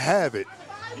 I have it.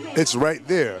 It's right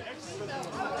there.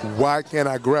 Why can't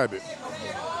I grab it?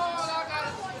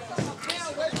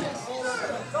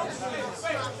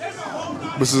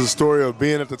 This is a story of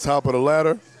being at the top of the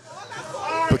ladder,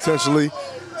 potentially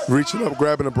reaching up,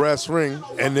 grabbing a brass ring,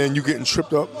 and then you getting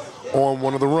tripped up on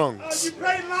one of the rungs. You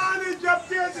play lineage up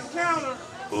there at the counter.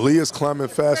 Leah's climbing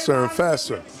faster and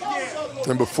faster.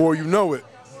 And before you know it,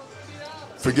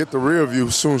 forget the rear view.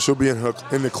 Soon she'll be in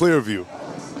the clear view.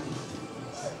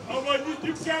 Oh, well,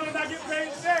 you counted, I get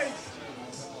paid today.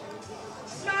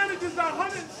 Signage is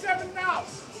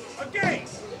 $107 a game.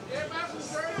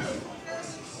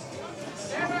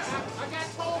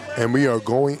 And we are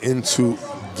going into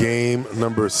game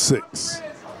number 6.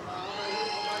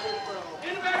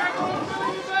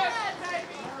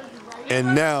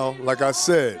 And now, like I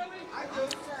said,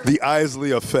 the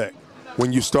Isley effect.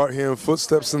 When you start hearing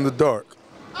footsteps in the dark,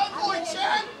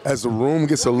 as the room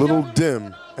gets a little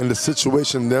dim and the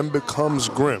situation then becomes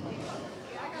grim.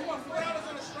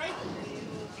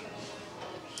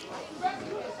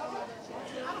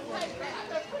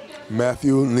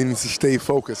 Mathew needs to stay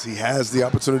focused. He has the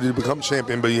opportunity to become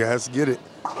champion, but he has to get it.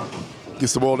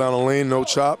 Gets the ball down the lane, no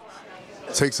chop.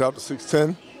 Takes out the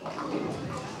 6'10".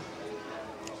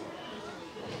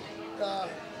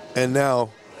 And now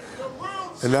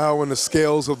when the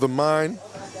scales of the mind,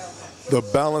 the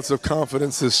balance of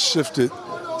confidence is shifted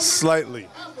slightly.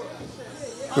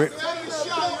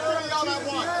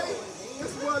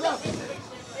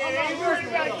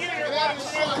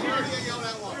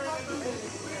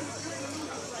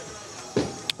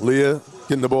 Leah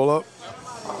getting the ball up.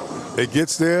 It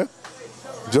gets there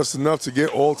just enough to get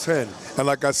all 10. And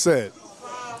like I said,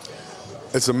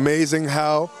 it's amazing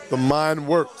how the mind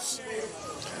works.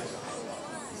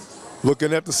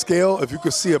 Looking at the scale, if you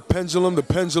could see a pendulum, the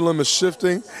pendulum is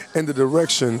shifting in the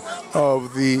direction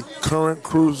of the current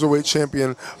Cruiserweight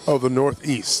champion of the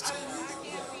Northeast.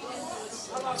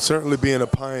 Certainly being a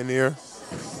pioneer,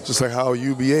 just like how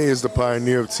UBA is the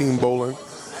pioneer of team bowling.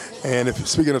 And if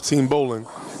speaking of team bowling,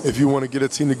 if you want to get a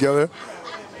team together,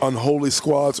 unholy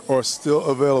squads are still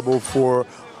available for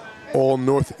all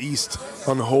Northeast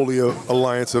Unholy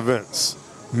Alliance events.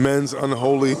 Men's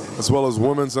unholy as well as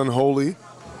women's unholy.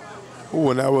 Ooh,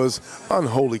 and that was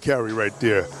unholy carry right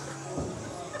there.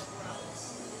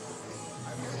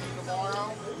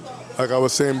 Like I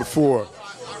was saying before,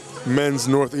 men's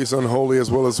Northeast Unholy as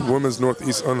well as women's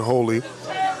Northeast Unholy,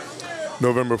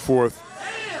 November 4th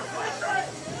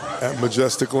at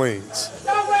Majestic Lanes.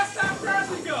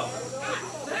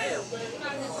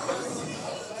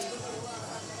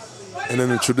 And then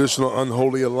the traditional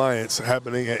Unholy Alliance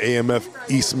happening at AMF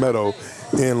East Meadow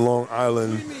in Long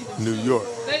Island, New York.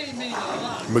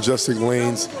 Majestic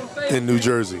Lanes in New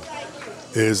Jersey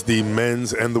is the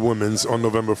men's and the women's on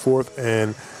November 4th.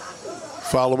 And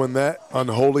following that,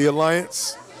 Unholy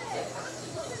Alliance,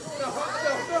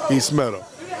 East Meadow.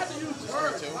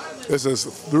 This is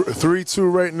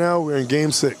 3-2 right now. We're in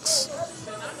game 6.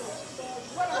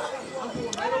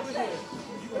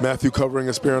 Mathew covering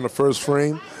a spare on the first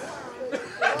frame.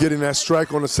 Getting that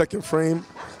strike on the second frame.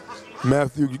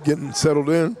 Mathew getting settled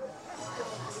in.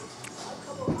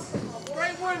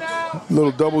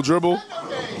 Little double dribble.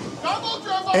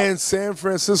 And San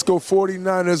Francisco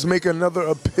 49ers make another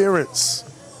appearance.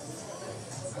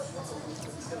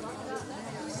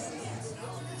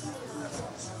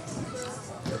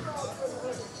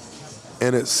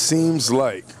 And it seems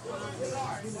like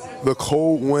the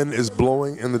cold wind is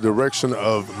blowing in the direction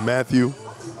of Mathew.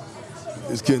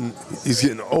 He's getting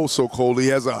oh so cold. He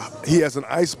has an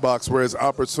ice box where his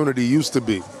opportunity used to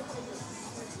be.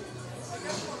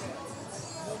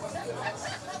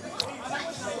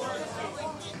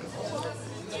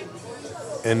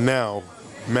 And now,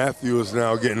 Mathew is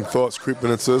now getting thoughts creeping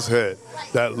into his head.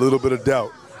 That little bit of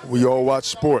doubt. We all watch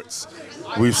sports.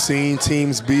 We've seen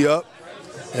teams be up,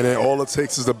 and then all it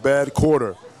takes is a bad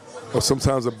quarter or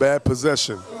sometimes a bad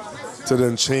possession to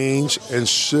then change and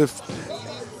shift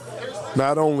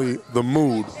not only the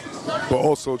mood, but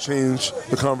also change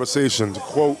the conversation. To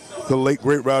quote the late,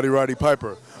 great Roddy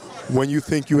Piper, when you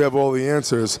think you have all the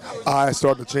answers, I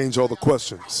start to change all the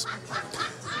questions.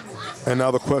 And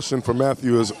now the question for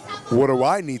Mathew is, what do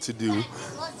I need to do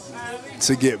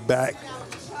to get back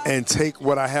and take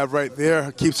what I have right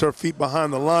there? Keeps her feet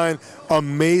behind the line.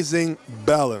 Amazing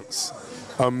balance.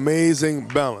 Amazing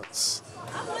balance.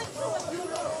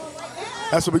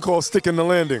 That's what we call sticking the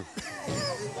landing.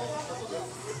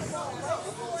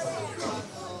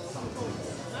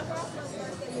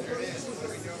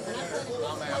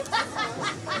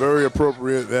 Very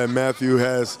appropriate that Mathew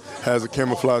has a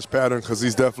camouflage pattern because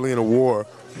he's definitely in a war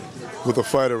with a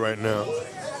fighter right now.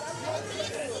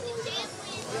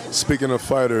 Speaking of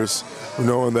fighters,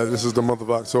 knowing that this is the month of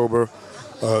October,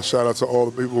 shout out to all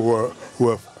the people who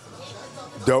have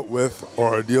dealt with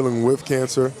or are dealing with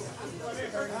cancer.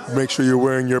 Make sure you're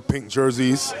wearing your pink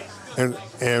jerseys and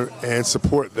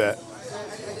support that.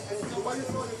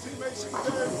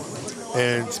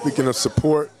 And speaking of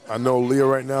support, I know Leah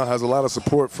right now has a lot of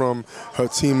support from her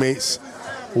teammates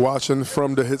watching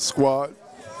from the hit squad.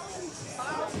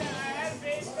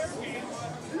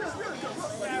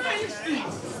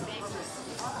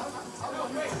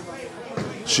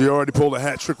 She already pulled a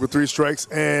hat trick with 3 strikes,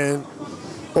 and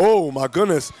oh my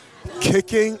goodness,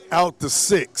 kicking out the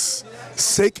 6.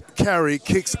 Sake carry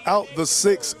kicks out the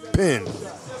 6 pin.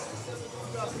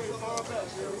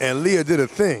 And Leah did a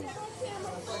thing.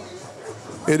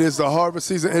 It is the harvest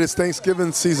season, it is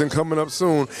Thanksgiving season coming up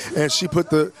soon, and she put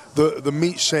the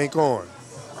meat shank on.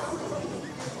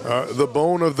 The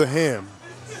bone of the ham.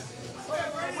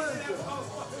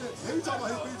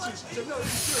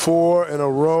 4 in a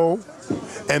row.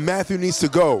 And Mathew needs to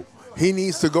go. He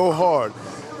needs to go hard.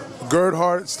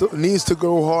 Gebgardt still needs to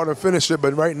go hard and finish it,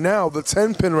 but right now, the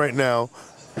 10 pin right now,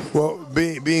 well,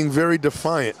 being very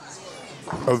defiant.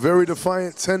 A very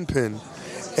defiant 10 pin.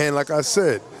 And like I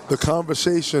said, the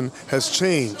conversation has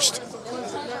changed.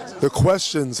 The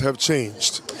questions have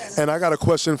changed. And I got a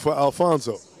question for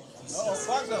Alfonso.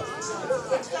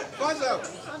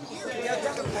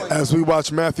 As we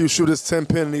watch Mathew shoot his 10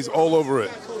 pin, and he's all over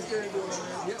it.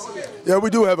 Yeah,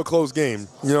 we do have a close game,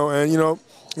 you know, and, you know,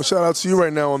 shout out to you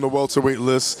right now on the welterweight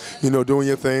list, you know, doing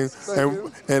your thing.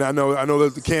 And I know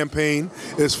that the campaign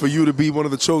is for you to be one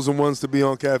of the chosen ones to be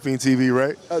on Caffeine TV,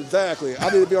 right? Exactly.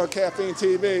 I need to be on Caffeine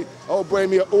TV. Oh,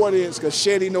 bring me an audience, because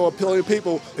Shady know a billion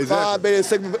people. Exactly. 5 Beta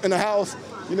Sigma in the house,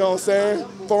 you know what I'm saying?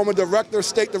 Former director,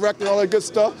 state director, all that good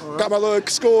stuff. Got my little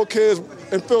school kids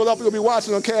in Philadelphia will be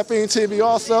watching on Caffeine TV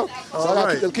also. So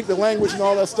I got to keep the language and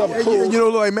all that stuff cool. You know,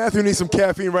 like Mathew needs some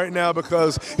caffeine right now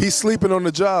because he's sleeping on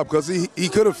the job, because he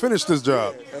could have finished this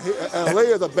job. And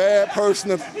Leah's a bad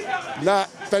person to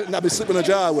not be sleeping on the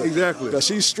job with. Exactly. Because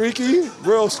she's streaky,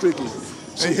 real streaky.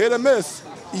 She hit or miss.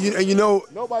 And you know,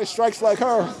 nobody strikes like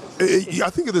her. I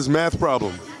think of this math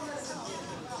problem.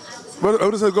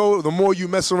 What does it go? The more you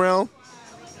mess around,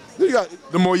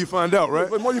 the more you find out, right?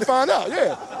 The more you find out,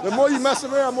 yeah. The more you mess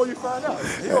around, the more you find out.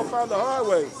 You don't find the hard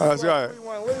way. That's right.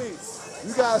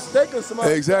 You got a stake in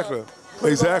somebody. Exactly.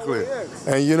 Exactly.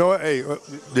 And you know what? Hey,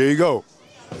 there you go.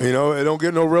 You know, it don't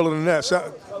get no realer than that.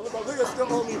 Leah still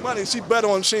owe me money. She bet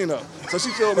on Sheena, so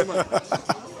she still owe me money.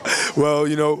 Well,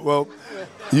 you know,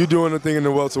 you doing the thing in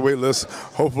the welterweight list.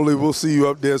 Hopefully, we'll see you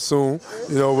up there soon.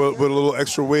 You know, with a little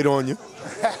extra weight on you.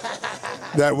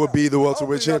 That would be the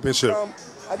welterweight championship.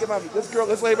 I get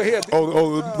this lady here.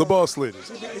 The boss lady.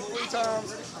 She beat me 3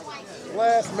 times.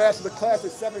 Last match of the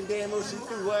classic 7-gamer. She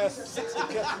threw last 6 to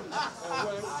catch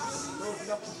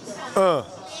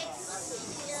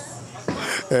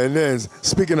me. And then,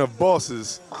 speaking of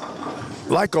bosses,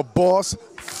 like a boss,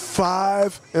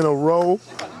 5 in a row.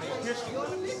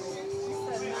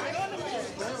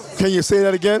 Can you say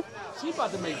that again?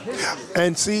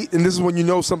 And see, and this is when you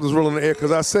know something's real in the air,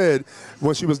 because I said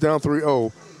when she was down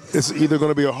 3-0, it's either going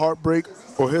to be a heartbreak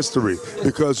or history,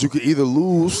 because you can either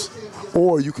lose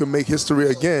or you can make history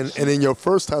again, and in your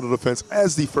first title defense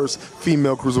as the first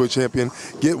female Cruiserweight champion,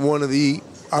 get one of the,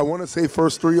 I want to say,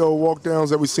 first 3-0 walk-downs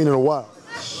that we've seen in a while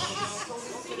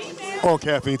on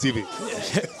Caffeine TV.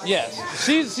 Yes,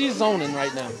 she's zoning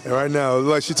right now. And right now,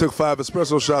 like she took 5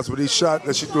 espresso shots with each shot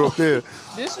that she threw up there.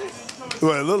 Did she?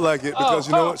 Well, it looked like it, because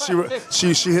you know what? She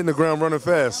hitting the ground running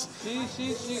fast.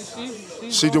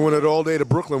 She doing it all day the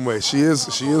Brooklyn way. She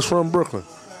is from Brooklyn.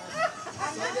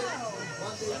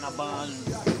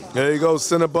 There you go,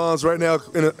 Cinnabons right now.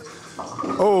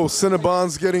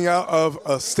 Cinnabons getting out of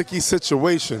a sticky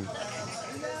situation.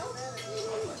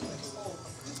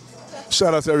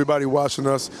 Shout out to everybody watching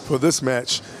us for this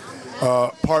match,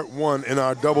 part 1 in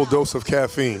our double dose of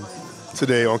caffeine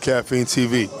today on Caffeine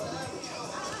TV.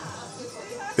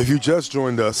 If you just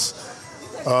joined us,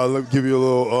 let me give you a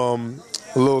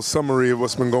little summary of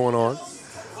what's been going on.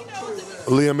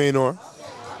 Leah Maynor,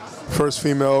 first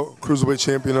female Cruiserweight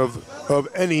champion of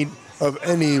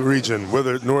any region,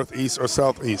 whether Northeast or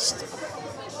Southeast.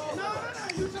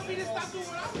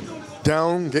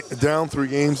 Down 3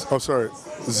 games,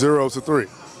 0-3.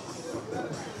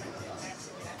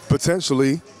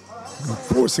 Potentially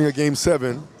forcing a game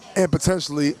 7 and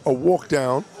potentially a walk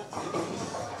down.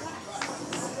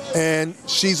 And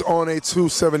she's on a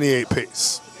 278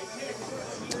 pace.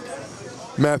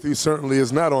 Mathew certainly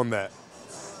is not on that.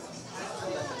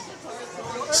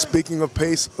 Speaking of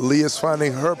pace, Leah's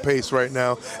finding her pace right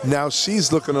now. Now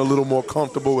she's looking a little more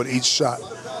comfortable with each shot.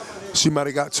 She might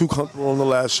have got too comfortable on the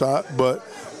last shot, but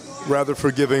rather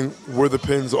forgiving were the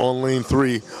pins on lane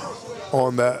 3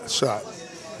 on that shot.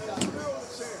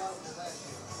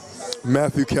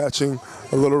 Mathew catching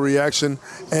a little reaction,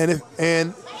 and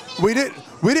we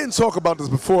didn't talk about this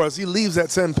before as he leaves that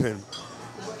 10 pin.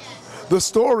 The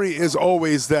story is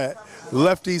always that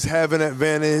lefties have an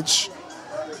advantage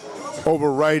over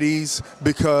righties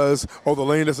because, the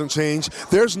lane doesn't change.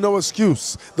 There's no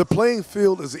excuse. The playing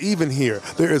field is even here.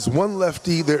 There is one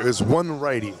lefty, there is one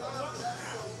righty.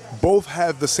 both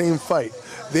have the same fight.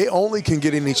 They only can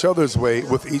get in each other's way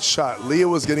with each shot. Leah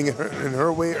was getting in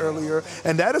her way earlier,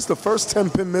 and that is the first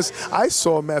 10-pin miss I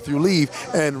saw Mathew leave.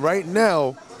 And right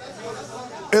now,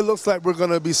 it looks like we're going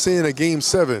to be seeing a Game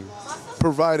 7,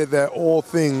 provided that all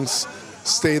things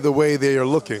stay the way they are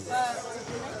looking.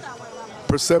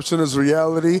 Perception is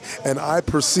reality, and I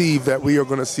perceive that we are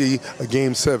going to see a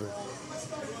Game 7.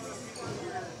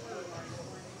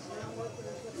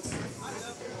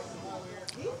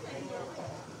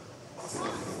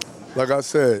 Like I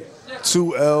said,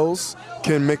 2 L's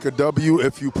can make a W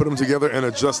if you put them together and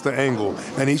adjust the angle.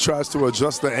 And he tries to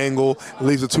adjust the angle,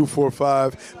 leaves a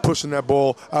 2-4-5, pushing that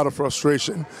ball out of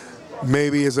frustration.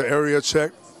 Maybe as an area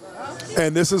check.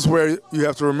 And this is where you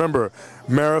have to remember,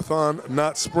 marathon,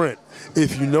 not sprint.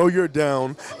 If you know you're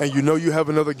down and you know you have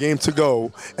another game to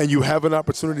go and you have an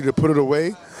opportunity to put it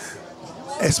away,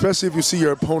 especially if you see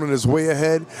your opponent is way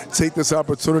ahead, take this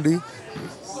opportunity.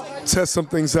 Test some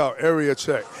things out, area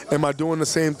check. Am I doing the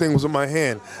same things with my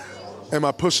hand? Am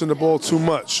I pushing the ball too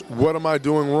much? What am I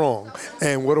doing wrong?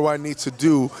 And what do I need to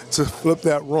do to flip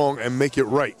that wrong and make it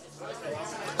right?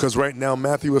 Because right now,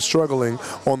 Mathew is struggling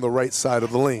on the right side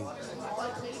of the lane.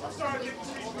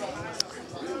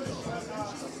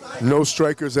 No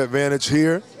striker's advantage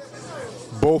here.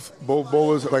 Both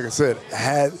bowlers, like I said,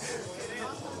 had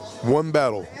one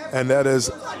battle, and that is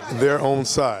their own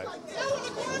side.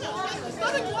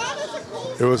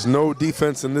 There was no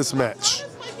defense in this match.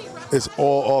 It's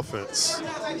all offense.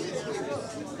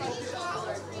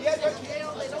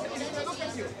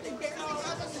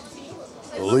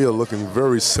 Leah looking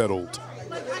very settled.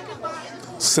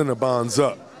 Cinnabon's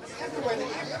up.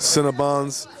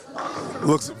 Cinnabon's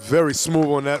looks very smooth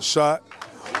on that shot.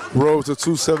 Road to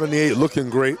 278 looking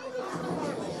great.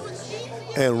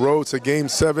 And road to Game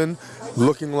 7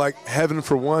 looking like heaven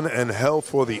for one and hell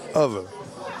for the other.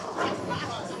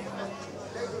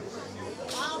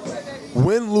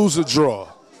 Win, lose, or draw,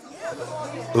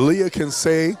 Leah can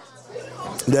say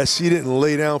that she didn't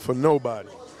lay down for nobody.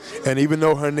 And even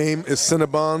though her name is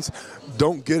Cinnabons,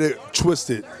 don't get it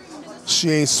twisted.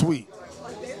 She ain't sweet.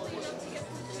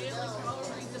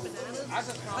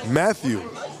 Mathew,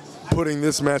 putting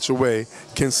this match away,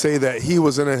 can say that he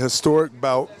was in a historic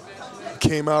bout,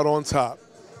 came out on top.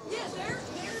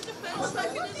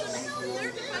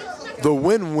 The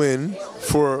win-win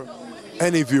for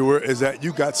any viewer is that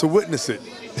you got to witness it.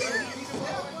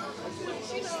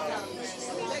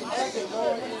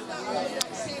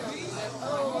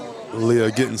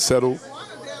 Leah getting settled,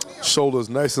 shoulders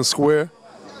nice and square,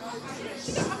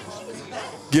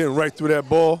 getting right through that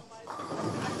ball,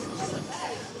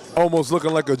 almost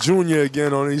looking like a junior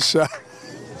again on each shot.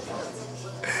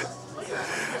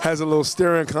 Has a little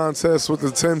staring contest with the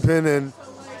 10-pin, and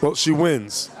well, she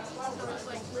wins.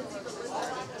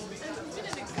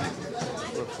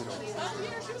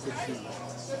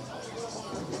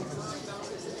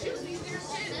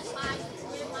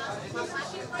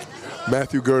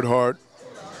 Mathew Gebgardt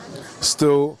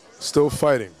still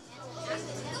fighting.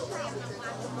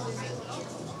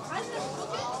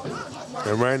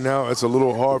 And right now it's a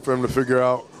little hard for him to figure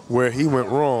out where he went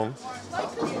wrong,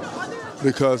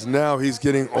 because now he's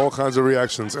getting all kinds of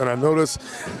reactions. And I noticed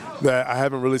that I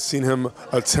haven't really seen him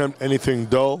attempt anything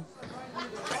dull.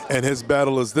 And his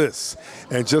battle is this.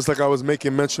 And just like I was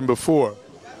making mention before,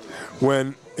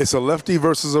 when it's a lefty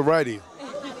versus a righty,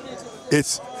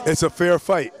 it's a fair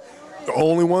fight. The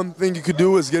only one thing you could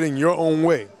do is get in your own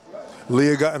way.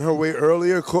 Leah got in her way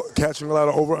earlier, catching a lot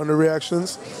of over-under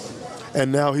reactions.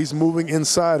 And now he's moving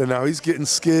inside, and now he's getting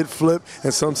skid, flip,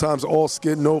 and sometimes all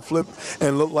skid, no flip,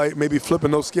 and look like maybe flip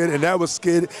and no skid. And that was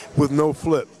skid with no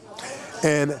flip.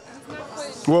 And,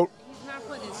 well,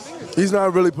 he's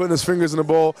not really putting his fingers in the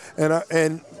ball.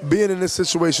 And being in this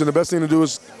situation, the best thing to do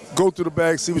is go through the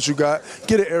bag, see what you got,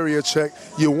 get an area check.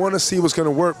 You want to see what's going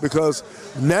to work, because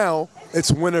now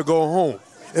it's win or go home.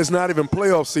 It's not even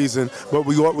playoff season, but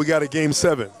we got a Game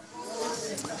 7.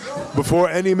 Before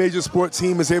any major sport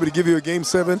team is able to give you a Game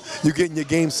 7, you're getting your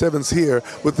Game 7s here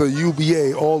with the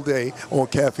UBA all day on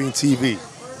Caffeine TV.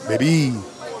 Baby.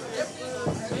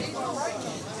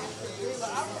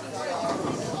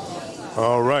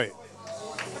 All right.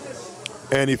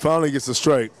 And he finally gets a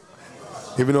strike.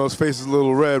 Even though his face is a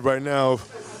little red right now,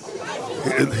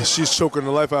 she's choking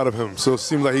the life out of him. So it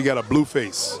seems like he got a blue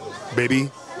face, baby.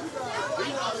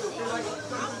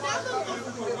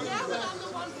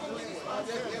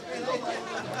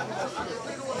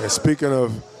 And speaking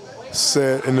of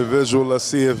said individual, let's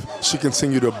see if she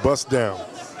continued to bust down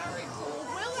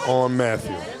on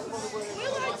Mathew.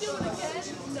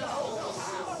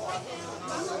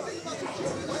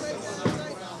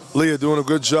 Leah doing a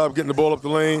good job getting the ball up the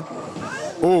lane.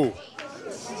 Oh.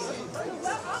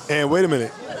 And wait a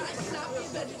minute.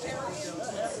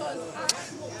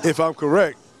 If I'm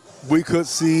correct, we could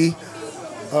see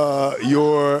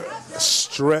your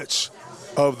stretch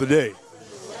of the day.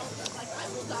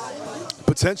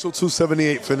 Potential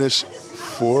 278 finish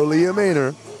for Leah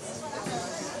Maynor.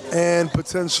 And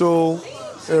potential,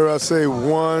 dare I say,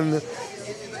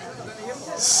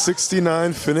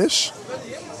 169 finish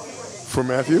for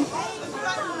Mathew.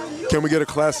 Can we get a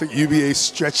classic UBA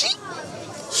stretchy?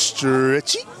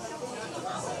 Stretchy.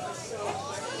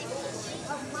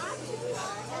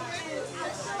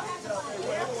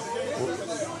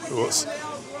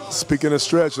 Speaking of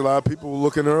stretch, a lot of people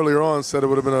looking earlier on said it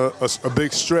would have been a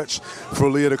big stretch for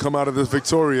Leah to come out of this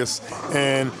victorious.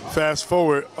 And fast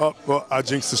forward, well, I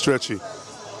jinxed the stretchy.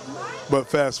 But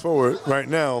fast forward, right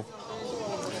now,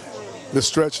 the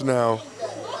stretch now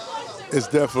is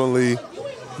definitely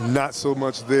not so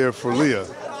much there for Leah,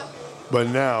 but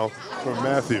now for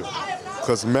Mathew.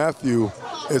 Because Mathew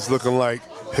is looking like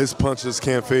his punches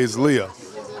can't phase Leah.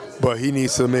 But he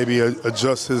needs to maybe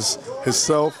adjust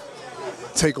himself,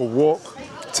 take a walk,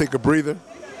 take a breather,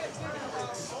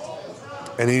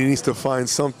 and he needs to find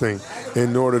something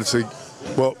in order to,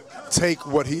 well, take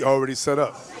what he already set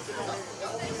up.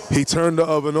 He turned the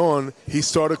oven on, he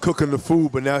started cooking the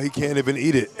food, but now he can't even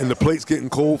eat it, and the plate's getting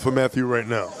cold for Mathew right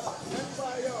now.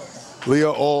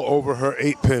 Leah all over her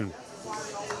 8-pin.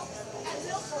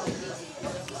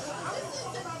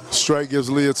 Strike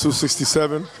gives Leah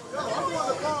 267.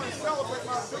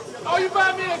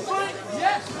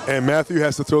 And Mathew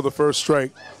has to throw the first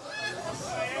strike,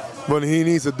 but he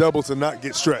needs a double to not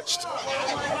get stretched.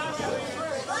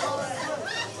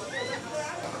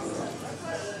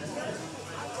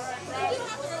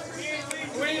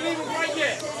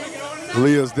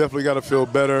 Leah's definitely got to feel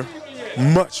better,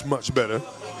 much, much better,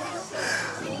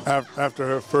 after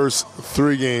her first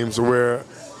 3 games where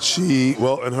she,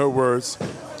 well, in her words,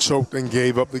 choked and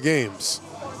gave up the games.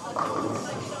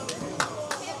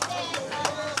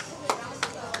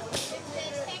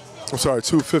 I'm sorry,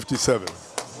 257.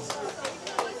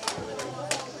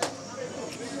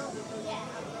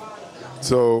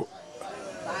 So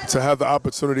to have the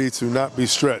opportunity to not be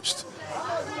stretched,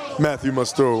 Mathew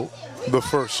must throw the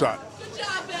first shot.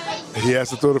 He has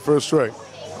to throw the first strike.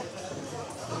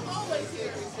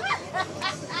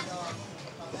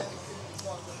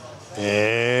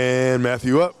 And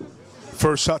Mathew up.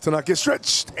 First shot to not get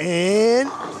stretched. And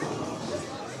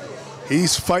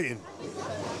he's fighting.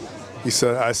 He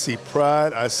said, I see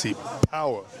pride, I see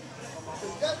power,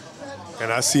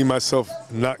 and I see myself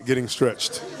not getting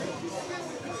stretched.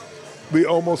 We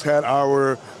almost had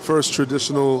our first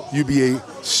traditional UBA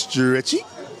stretchy.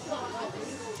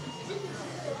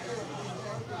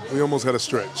 We almost had a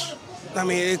stretch. I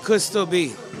mean, it could still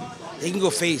be. He can go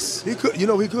face. He could, he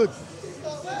could.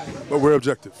 But we're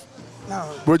objective. No.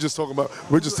 We're just talking about,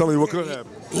 we're just telling you what could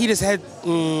happen. He just had,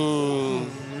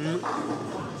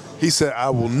 He said, I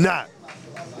will not.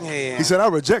 Yeah. He said, I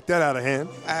reject that out of hand.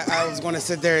 I was going to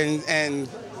sit there and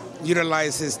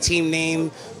utilize his team name,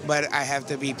 but I have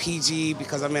to be PG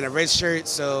because I'm in a red shirt,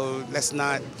 so let's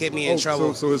not get me in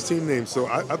trouble. So his team name, so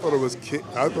I thought it was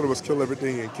Kill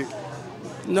Everything and Kick.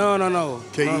 No.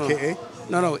 K-E-K-A?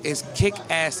 No, it's Kick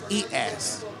Ass, Eat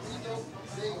Ass.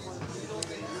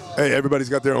 Hey, everybody's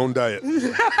got their own diet.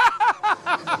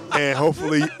 and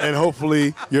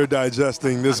hopefully you're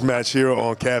digesting this match here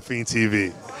on Caffeine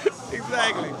TV.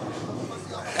 Exactly.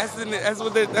 That's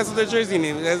what the jersey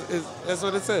name is. That's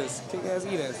what it says. Kick Ass,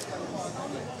 Eat Ass.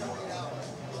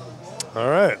 All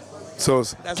right. So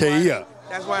it's K-E-A.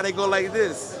 That's why they go like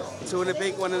this. 2 in the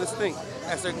bake, 1 in the stink.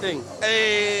 That's their thing.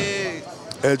 Hey.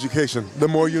 Education. The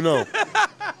more you know.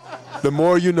 The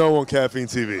more you know on Caffeine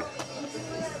TV.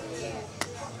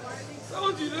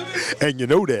 And you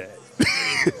know that.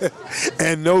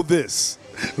 And know this.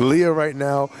 Leah right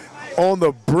now on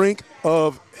the brink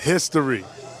of history.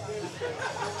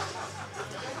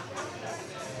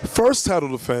 First title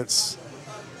defense.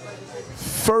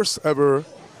 First ever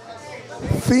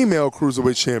female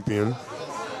Cruiserweight champion.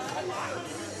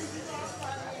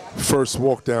 First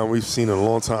walk down we've seen in a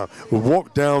long time. A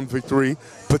walk down victory,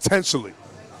 potentially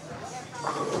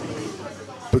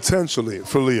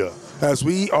for Leah. As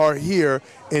we are here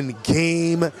in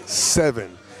Game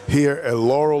 7 here at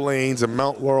Laurel Lanes in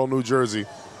Mount Laurel, New Jersey.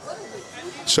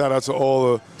 Shout out to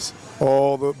all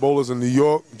the bowlers in New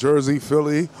York, Jersey,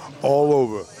 Philly, all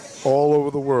over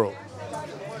the world.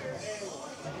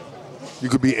 You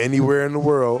could be anywhere in the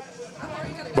world,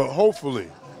 but hopefully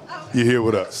you're here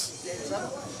with us.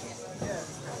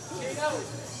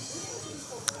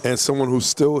 And someone who's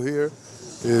still here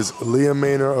is Leah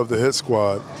Maynor of the Hit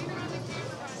Squad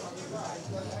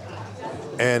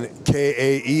and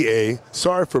KAEA.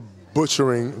 Sorry for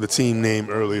butchering the team name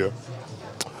earlier.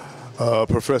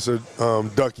 Professor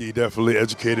Ducky definitely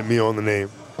educated me on the name.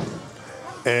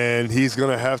 And he's going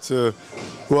to have to,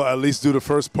 well, at least do the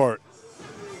first part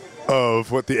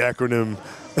of what the acronym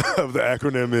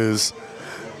is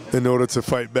in order to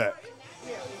fight back.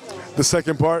 The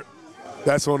second part,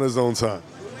 that's on his own time.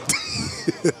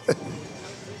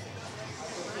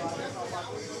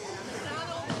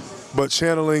 But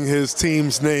channeling his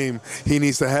team's name, he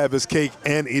needs to have his cake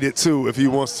and eat it too if he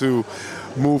wants to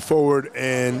move forward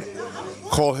and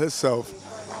call himself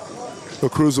the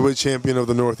Cruiserweight champion of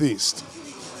the Northeast.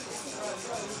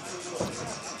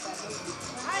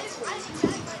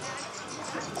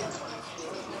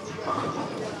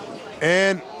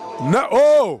 And no,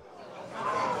 oh!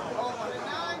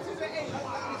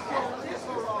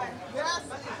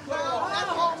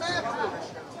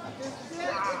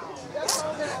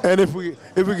 And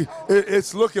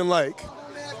it's looking like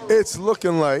a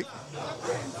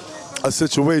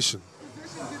situation.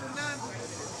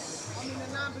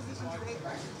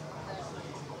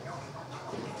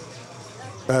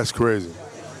 That's crazy.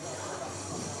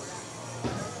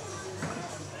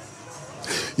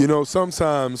 You know,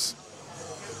 sometimes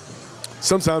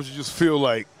you just feel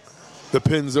like the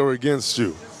pins are against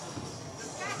you.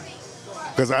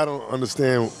 Because I don't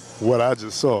understand what I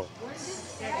just saw.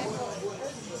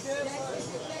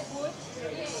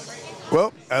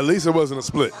 Well, at least it wasn't a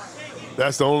split.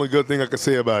 That's the only good thing I can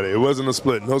say about it. It wasn't a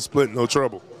split. No split, no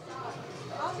trouble.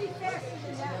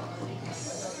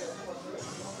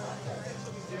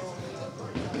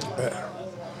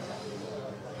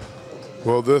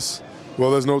 Well, there's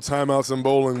no timeouts in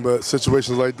bowling, but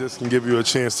situations like this can give you a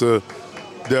chance to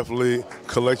definitely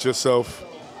collect yourself,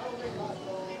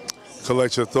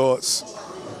 collect your thoughts,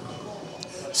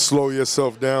 slow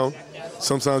yourself down.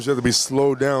 Sometimes you have to be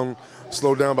slowed down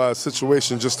by a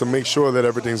situation just to make sure that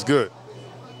everything's good.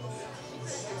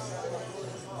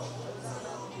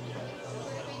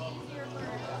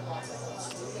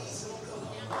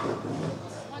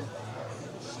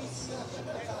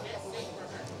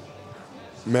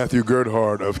 Mathew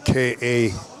Gebgardt of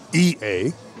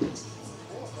KAEA.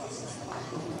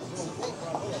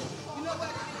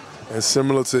 And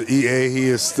similar to EA, he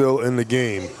is still in the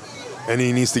game, and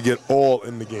he needs to get all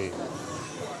in the game.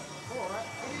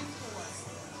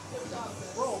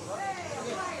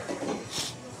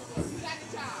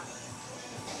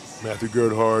 Mathew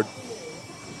Gebgardt.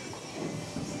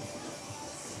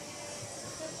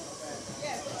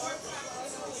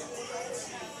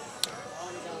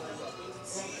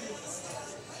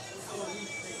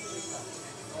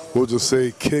 We'll just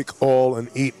say kick all and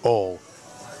eat all.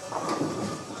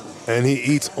 And he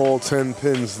eats all 10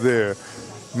 pins there,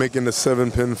 making the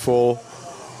 7-pin fall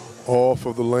off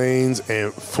of the lanes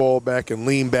and fall back and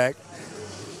lean back.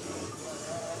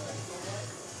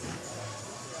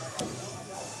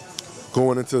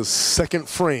 Going into the second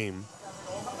frame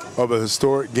of a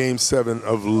historic Game 7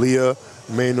 of Leah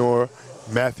Maynor,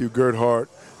 Mathew Gebgardt.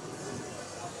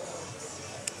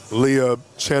 Leah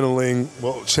channeling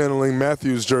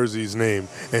Matthew's jersey's name,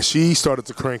 and she started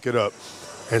to crank it up.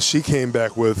 And she came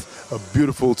back with a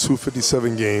beautiful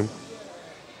 257 game,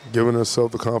 giving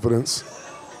herself the confidence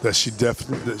that she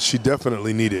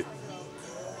definitely needed.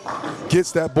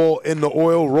 Gets that ball in the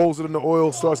oil, rolls it in the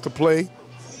oil, starts to play.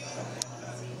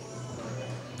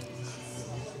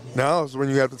 Now is when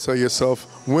you have to tell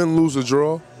yourself, win, lose, or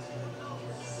draw,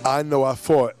 I know I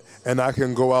fought, and I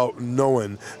can go out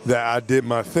knowing that I did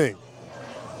my thing.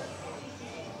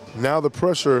 Now the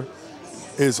pressure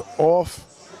is off,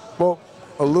 well,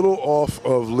 a little off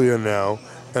of Leah now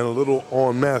and a little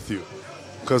on Mathew.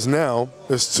 Because now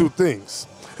there's two things.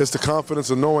 It's the confidence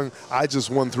of knowing I just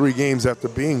won 3 games after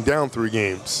being down 3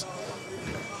 games.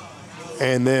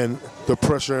 And then the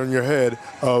pressure on your head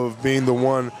of being the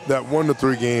one that won the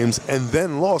 3 games and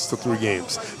then lost the 3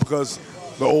 games. Because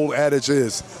the old adage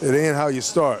is, it ain't how you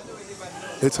start,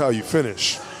 it's how you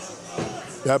finish.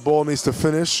 That ball needs to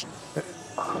finish.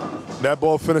 That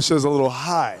ball finishes a little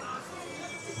high.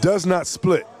 Does not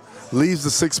split. Leaves the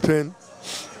 6-pin.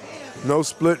 No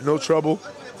split, no trouble.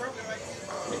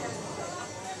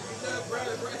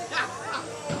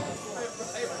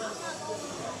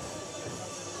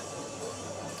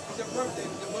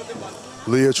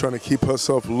 Leah trying to keep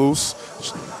herself loose,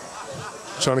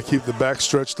 trying to keep the back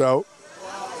stretched out.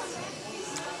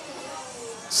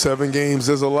 7 games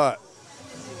is a lot,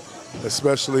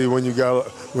 especially when you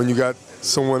got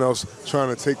someone else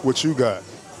trying to take what you got.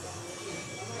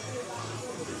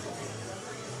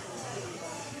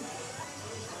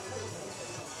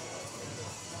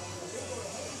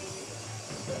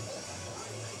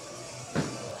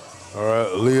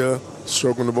 Leah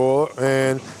stroking the ball,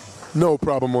 and no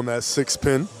problem on that 6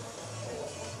 pin.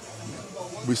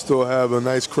 We still have a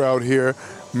nice crowd here,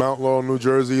 Mount Laurel, New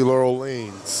Jersey, Laurel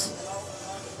Lanes.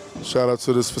 Shout out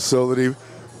to this facility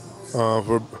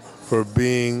for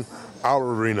being our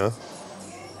arena.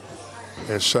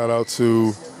 And shout out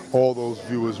to all those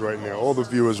viewers right now, all the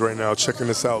viewers right now checking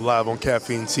this out live on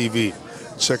Caffeine TV,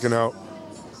 checking out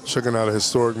a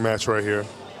historic match right here.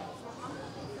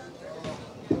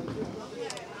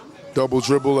 Double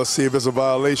dribble, let's see if it's a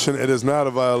violation. It is not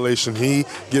a violation. He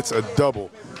gets a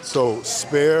double. So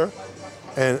spare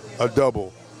and a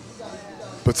double.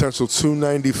 Potential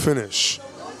 290 finish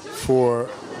for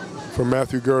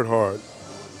Mathew Gebgardt.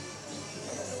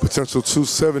 Potential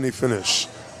 270 finish,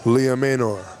 Leah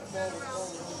Maynor.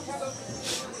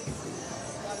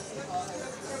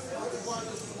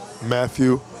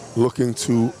 Mathew looking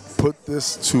to put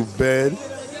this to bed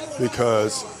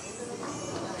because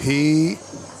he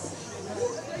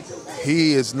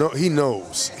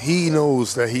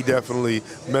knows that he definitely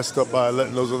messed up by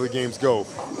letting those other games go.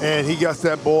 And he got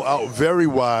that ball out very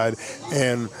wide,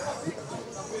 and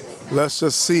let's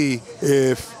just see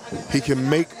if he can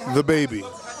make the baby.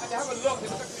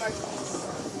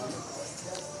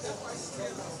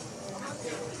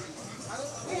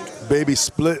 Baby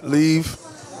split leave.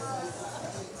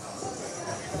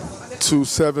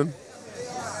 2-7.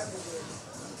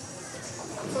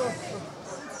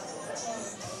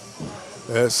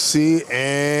 Let's see,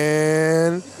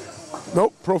 and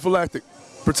nope, prophylactic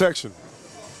protection.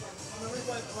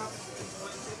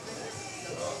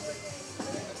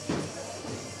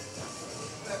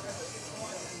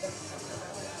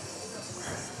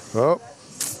 Oh,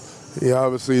 he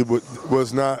obviously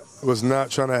was not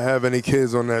trying to have any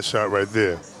kids on that shot right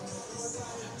there.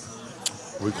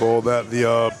 We call that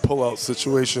the pull-out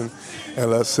situation, and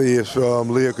let's see if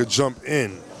Leah could jump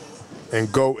in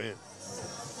and go in.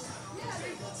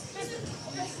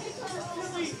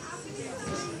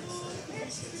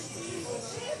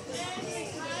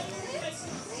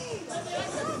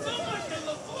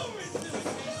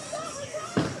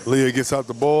 Leah gets out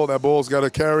the ball. That ball's got to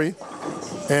carry,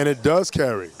 and it does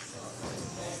carry.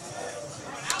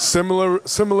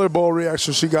 Similar ball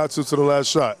reaction she got to the last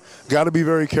shot. Got to be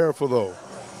very careful, though.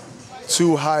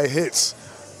 2 high hits.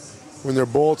 When their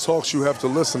ball talks, you have to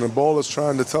listen. The ball is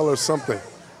trying to tell her something.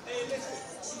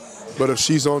 But if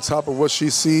she's on top of what she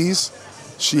sees,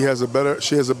 she has a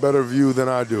better view than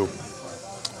I do.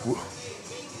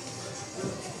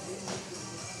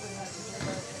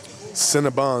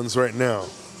 Cinnabons right now.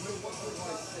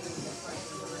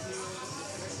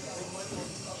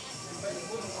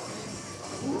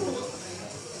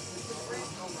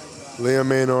 Leah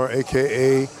Maynor,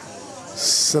 a.k.a.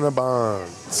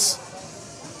 Cinnabons.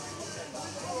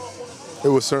 It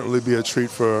would certainly be a treat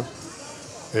for her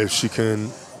if she can,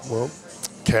 well,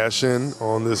 cash in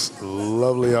on this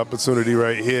lovely opportunity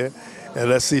right here. And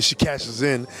let's see if she cashes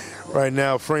in right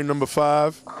now. Frame number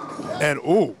 5. And,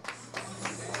 ooh,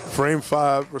 frame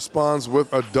 5 responds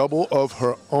with a double of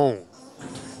her own.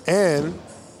 And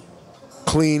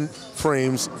clean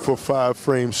frames for 5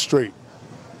 frames straight.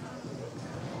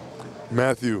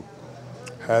 Mathew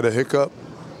had a hiccup.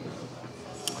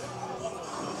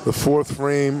 The 4th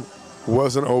frame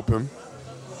wasn't open.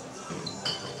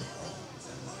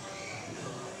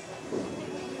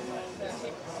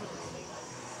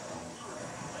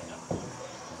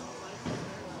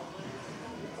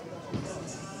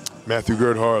 Mathew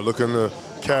Gebgardt looking to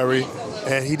carry,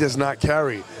 and he does not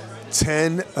carry.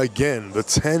 10 again, the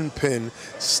 10 pin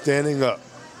standing up,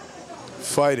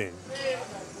 fighting.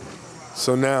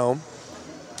 So now,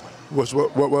 what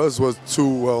was 2,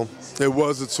 well, it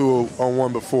was a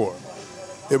 2-on-1 before.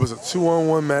 It was a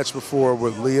 2-on-1 match before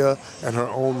with Leah and her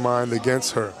own mind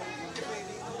against her,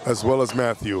 as well as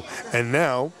Mathew. And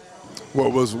now,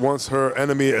 what was once her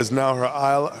enemy is now her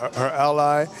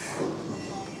ally.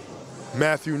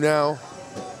 Mathew now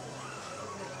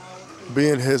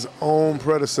being his own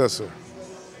predecessor.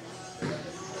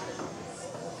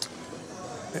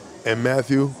 And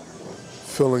Mathew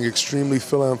feeling extremely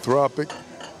philanthropic,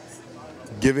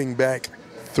 giving back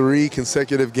 3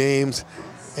 consecutive games,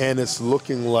 and it's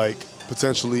looking like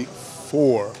potentially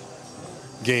 4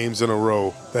 games in a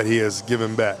row that he has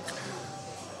given back.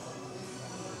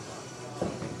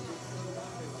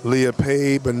 Leah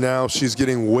paid, but now she's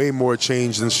getting way more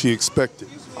change than she expected.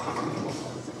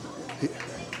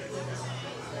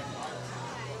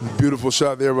 Beautiful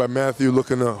shot there by Mathew,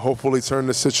 looking to hopefully turn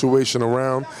the situation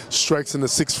around. Strikes in the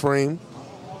 6th frame,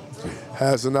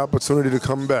 has an opportunity to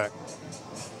come back.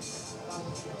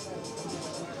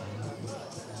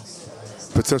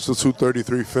 Potential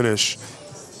 233 finish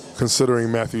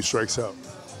considering Mathew strikes out.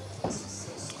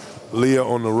 Leah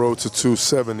on the road to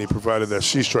 270, provided that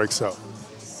she strikes out.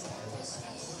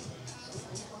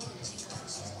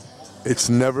 It's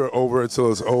never over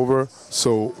until it's over,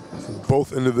 so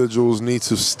both individuals need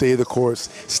to stay the course,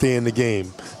 stay in the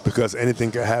game, because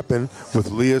anything can happen with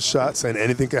Leah's shots and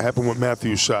anything can happen with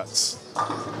Mathew's shots.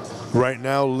 Right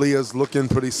now, Leah's looking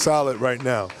pretty solid right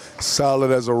now.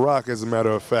 Solid as a rock, as a matter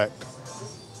of fact.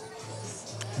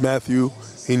 Mathew,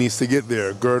 he needs to get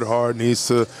there. Gebgardt needs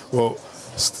to, well,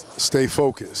 stay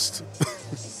focused.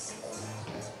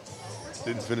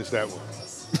 Didn't finish that one.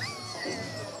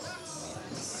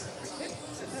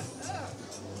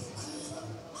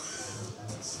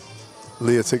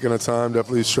 Leah taking her time,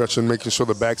 definitely stretching, making sure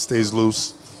the back stays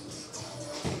loose.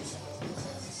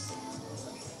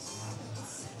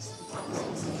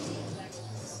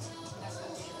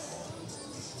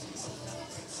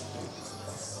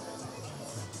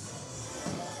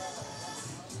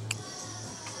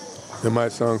 It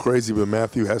might sound crazy, but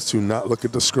Mathew has to not look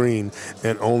at the screen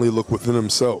and only look within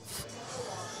himself.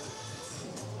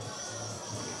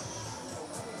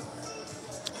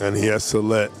 And he has to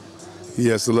let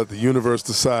the universe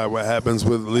decide what happens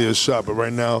with Leah's shot. But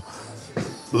right now,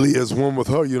 Leah's one with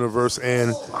her universe,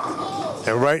 and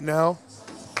right now,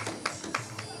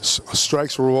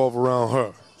 strikes revolve around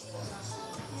her.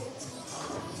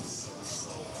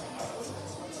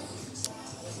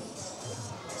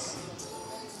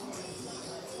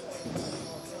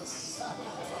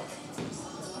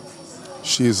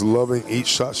 She is loving each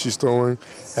shot she's throwing,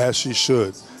 as she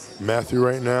should. Mathew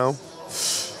right now,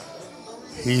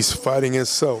 he's fighting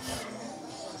himself.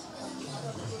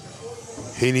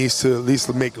 He needs to at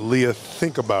least make Leah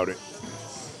think about it.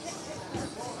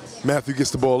 Mathew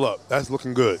gets the ball up. That's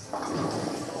looking good.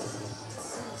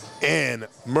 And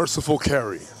merciful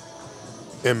carry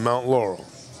in Mount Laurel.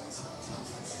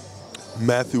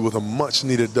 Mathew with a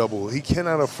much-needed double. He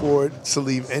cannot afford to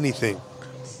leave anything.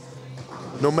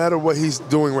 No matter what he's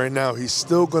doing right now, he's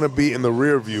still going to be in the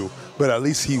rear view, but at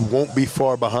least he won't be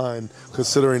far behind,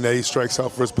 considering that he strikes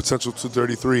out for his potential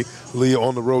 233. Leah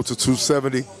on the road to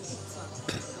 270.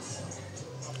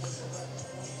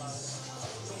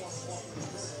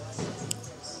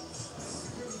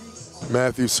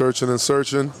 Mathew searching and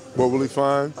searching. What will he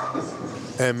find?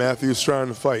 And Mathew's trying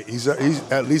to fight. He's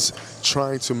at least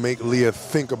trying to make Leah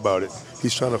think about it.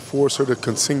 He's trying to force her to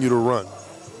continue to run.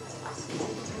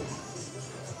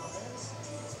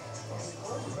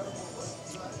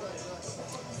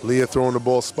 Leah throwing the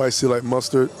ball spicy like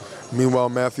mustard. Meanwhile,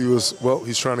 Mathew is, well,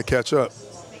 he's trying to catch up.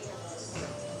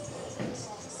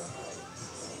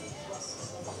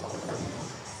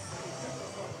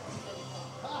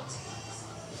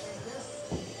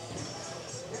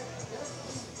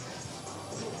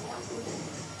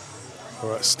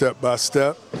 All right, step by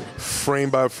step,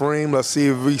 frame by frame. Let's see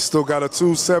if we still got a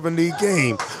 270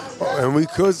 game. And we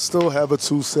could still have a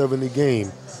 270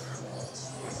 game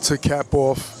to cap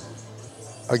off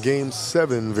a Game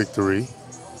 7 victory,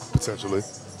 potentially,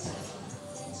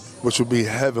 which would be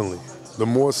heavenly. The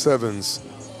more sevens,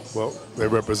 well, they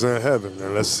represent heaven.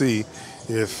 And let's see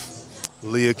if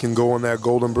Leah can go on that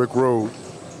golden brick road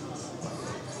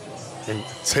and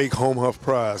take home her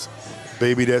prize,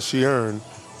 baby that she earned.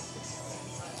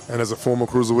 And as a former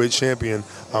Cruiserweight champion,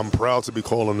 I'm proud to be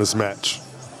calling this match.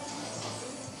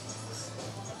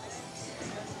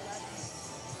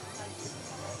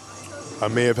 I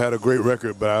may have had a great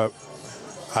record, but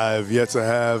I have yet to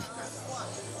have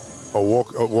a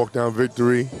walk down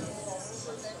victory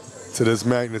to this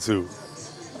magnitude.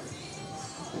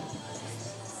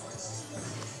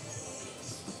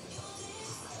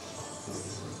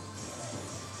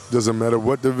 Doesn't matter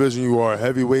what division you are,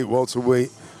 heavyweight,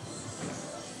 welterweight,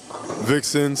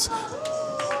 Vixens,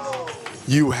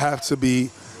 you have to be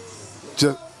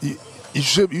just, you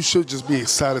should just be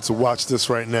excited to watch this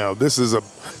right now. This is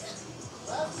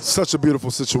such a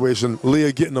beautiful situation.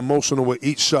 Leah getting emotional with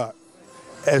each shot,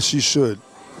 as she should.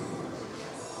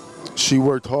 She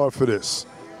worked hard for this.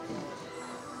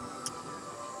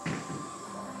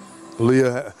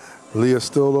 Leah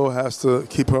still, though, has to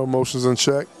keep her emotions in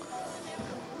check.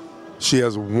 She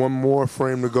has one more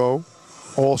frame to go.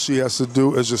 All she has to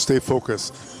do is just stay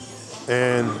focused.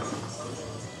 And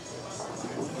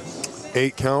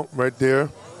 8 count right there.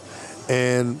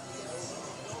 And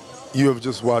you have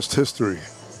just watched history.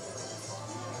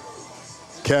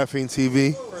 Caffeine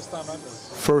TV.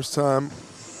 First time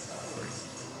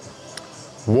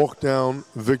walk down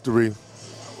victory.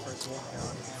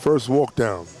 First walk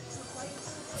down.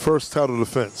 First title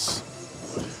defense.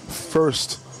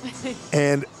 First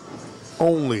and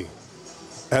only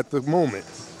at the moment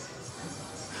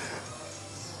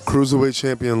Cruiserweight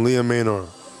champion Leah Maynor.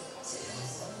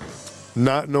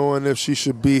 Not knowing if she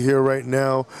should be here right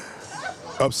now,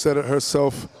 upset at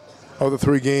herself of the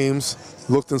 3 games,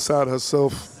 looked inside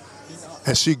herself,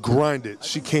 and she grinded.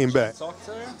 She came back.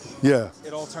 Yeah.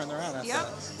 It all turned around after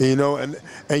that. You know, and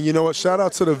you know what? Shout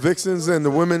out to the Vixens and the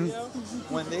women.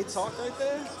 When they talk right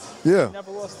there, yeah. they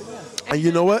never lost again. And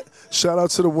you know what? Shout out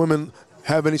to the women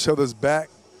having each other's back,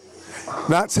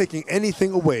 not taking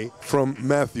anything away from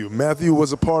Mathew. Mathew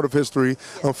was a part of history.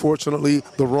 Unfortunately,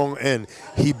 the wrong end.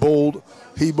 He bowled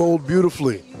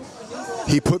beautifully.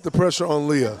 He put the pressure on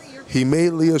Leah. He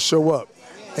made Leah show up.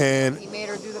 And he made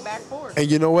her do the back four. And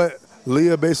you know what?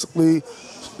 Leah basically,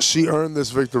 she earned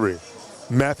this victory.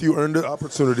 Mathew earned the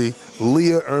opportunity.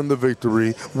 Leah earned the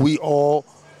victory. We all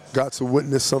got to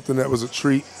witness something that was a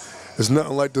treat. There's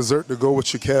nothing like dessert to go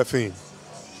with your caffeine.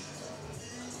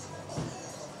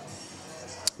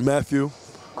 Mathew,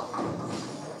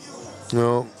 you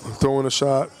know, throwing a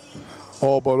shot,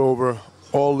 all but over.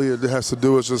 All Leah has to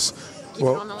do is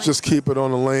just keep it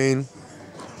on the lane.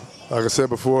 Like I said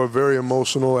before, very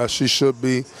emotional, as she should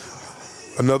be.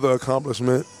 Another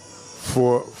accomplishment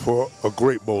for a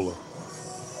great bowler.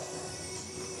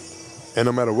 And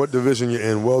no matter what division you're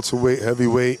in, welterweight,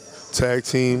 heavyweight, tag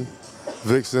team,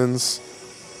 Vixens,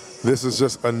 this is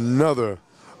just another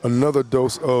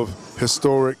dose of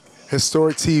historic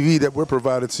TV that we're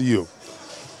provided to you.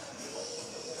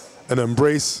 An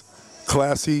embrace,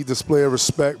 classy display of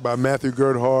respect by Mathew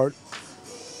Gebgardt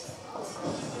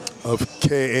of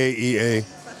KAEA,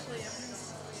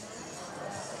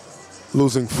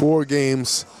 losing 4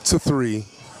 games to 3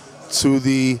 to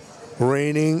the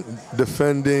reigning,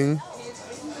 defending,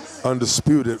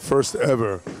 undisputed, first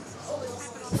ever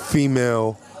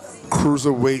female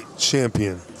cruiserweight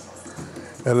champion.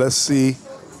 And let's see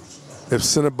if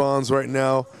Cinnabons right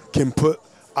now can put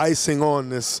icing on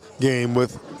this game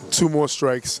with 2 more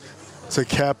strikes to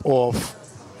cap off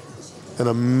an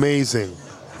amazing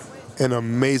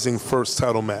first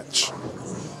title match.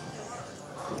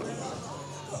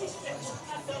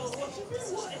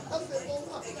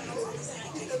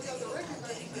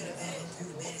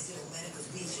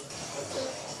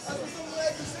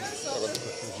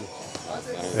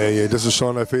 Hey, yeah, this is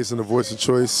Sean I Face in the Voice of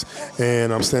Choice,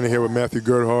 and I'm standing here with Mathew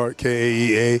Gebgardt,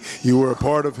 KAEA. You were a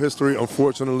part of history.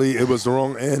 Unfortunately, it was the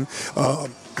wrong end.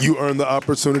 You earned the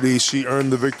opportunity. She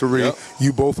earned the victory. Yep.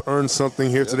 You both earned something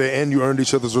here today, and you earned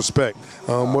each other's respect.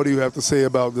 What do you have to say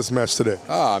about this match today?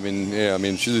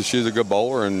 She's a good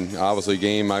bowler, and obviously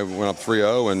game I went up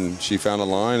 3-0, and she found a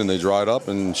line, and they dried up,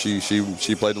 and she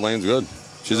played the lanes good.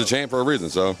 She's a champ for a reason,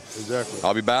 so exactly.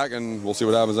 I'll be back, and we'll see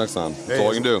what happens next time. That's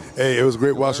all I can do. Hey, it was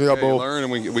great watching y'all both. Learn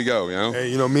and we go, you know. Hey,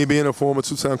 you know, me being a former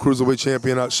 2-time cruiserweight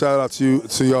champion, shout out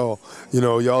to y'all. You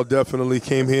know, y'all definitely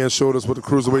came here and showed us what the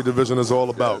cruiserweight division is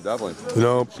all about. Yeah, definitely. You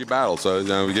know, she battled, so you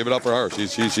know, we give it up for her. She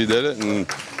did it, and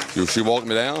she walked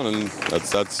me down, and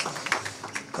that's.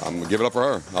 I'm gonna give it up for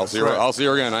her. I'll see her. I'll see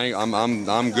her again.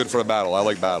 I'm good for the battle. I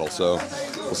like battle, so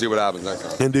we'll see what happens next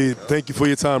time. Indeed. Thank you for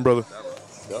your time, brother.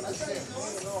 Yep.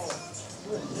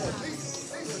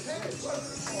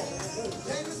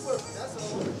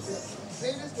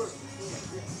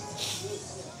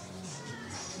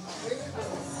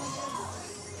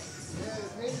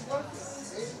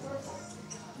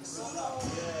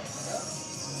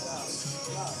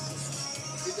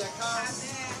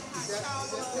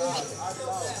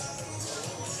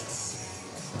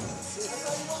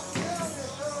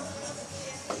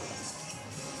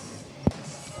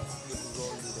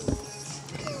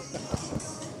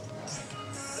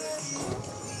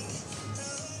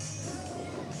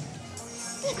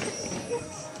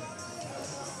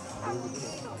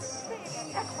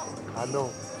 I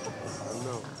know.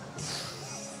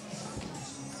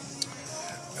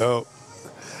 Oh,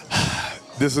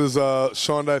 this is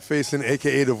Sean I Facing,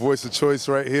 a.k.a. the Voice of Choice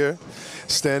right here,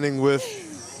 standing with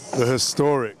the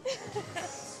historic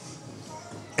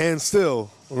and still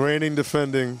reigning,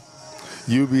 defending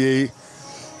UBA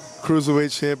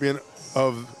Cruiserweight Champion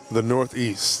of the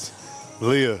Northeast,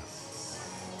 Leah,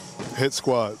 Hit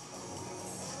Squad.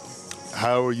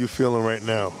 How are you feeling right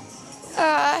now?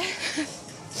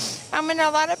 I'm in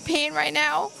a lot of pain right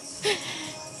now.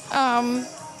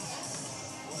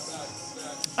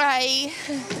 I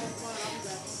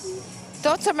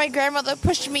thought that my grandmother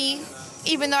pushed me,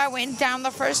 even though I went down the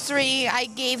first 3. I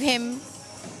gave him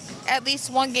at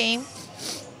least 1 game.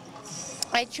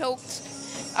 I choked.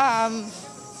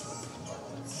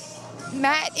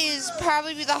 Matt is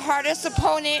probably the hardest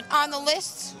opponent on the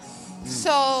list,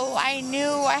 so I knew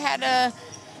I had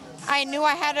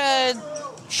to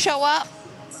show up.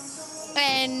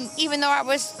 And even though I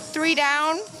was 3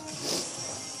 down,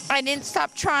 I didn't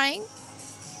stop trying.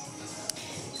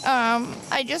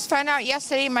 I just found out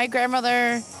yesterday my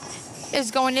grandmother is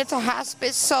going into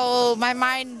hospice, so my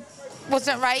mind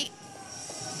wasn't right.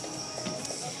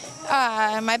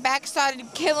 My back started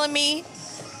killing me.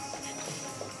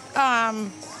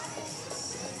 I'm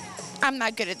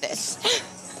not good at this.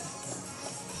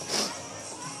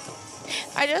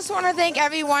 I just want to thank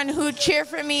everyone who cheered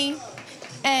for me.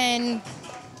 And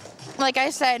like I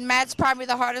said, Matt's probably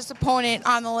the hardest opponent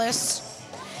on the list.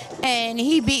 And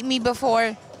he beat me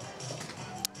before.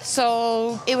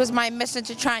 So it was my mission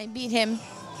to try and beat him.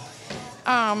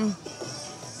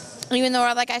 Even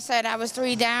though, like I said, I was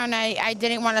 3 down, I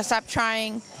didn't want to stop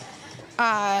trying.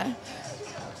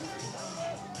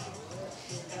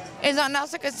 There's nothing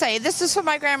else I could say. This is for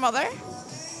my grandmother.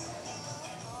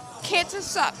 Cancer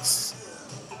sucks.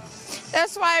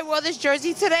 That's why I wore this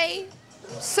jersey today.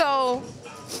 So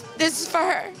this is for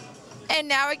her. And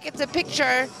now I get the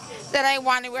picture that I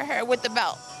wanted with her with the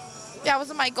belt. That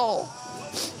was my goal.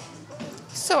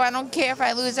 So I don't care if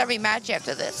I lose every match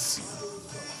after this.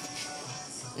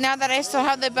 Now that I still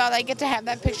have the belt, I get to have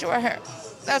that picture with her.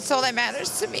 That's all that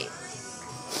matters to me.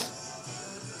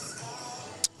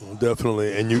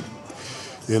 Definitely, and you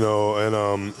know,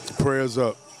 and prayers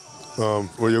up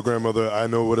for your grandmother. I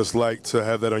know what it's like to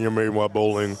have that on your Maynor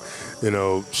bowling. You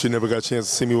know, she never got a chance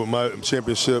to see me with my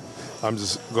championship. I'm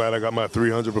just glad I got my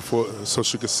 300 before, so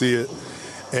she could see it.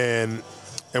 And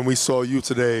we saw you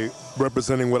today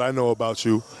representing what I know about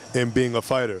you and being a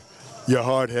fighter. You're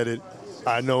hard-headed.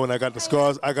 I know, and I got the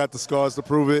scars. I got the scars to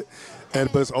prove it.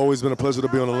 But it's always been a pleasure to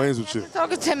be on the lanes with you.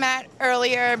 Talking to Matt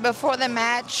earlier before the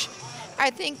match, I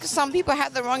think some people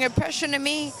had the wrong impression of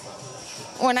me.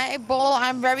 When I bowl,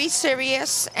 I'm very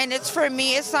serious, and it's for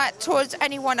me. It's not towards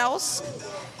anyone else.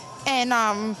 And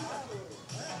I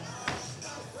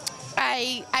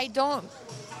don't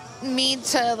mean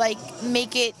to like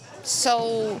make it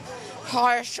so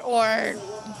harsh or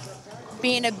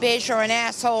being a bitch or an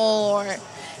asshole or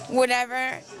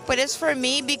whatever. But it's for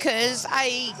me because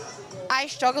I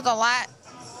struggled a lot.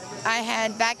 I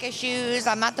had back issues.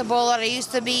 I'm not the bowler I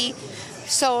used to be.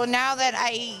 So now that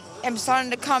I am starting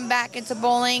to come back into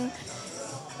bowling,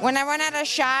 when I run out of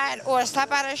shot or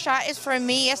slap out of shot, it's for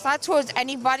me. It's not towards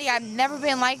anybody. I've never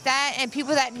been like that. And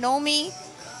people that know me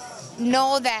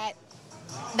know that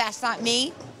that's not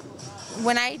me.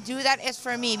 When I do that, it's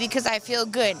for me because I feel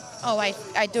good. Oh, I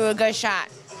threw a good shot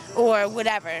or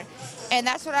whatever. And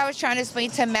that's what I was trying to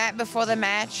explain to Matt before the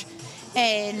match.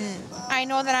 And I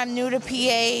know that I'm new to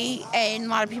PA and a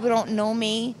lot of people don't know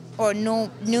me or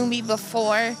knew me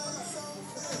before.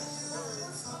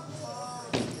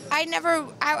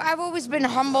 I've always been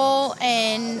humble,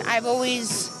 and I've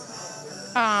always,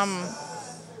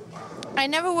 I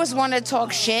never was one to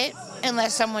talk shit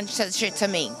unless someone said shit to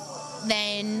me.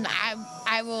 Then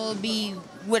I will be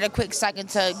with a quick second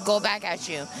to go back at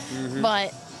you. Mm-hmm.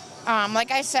 But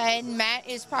like I said, Matt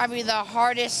is probably the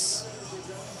hardest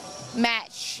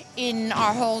match in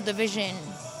our whole division.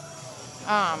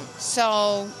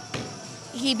 So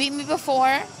he beat me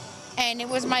before, and it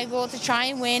was my goal to try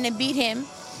and win and beat him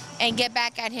and get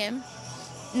back at him.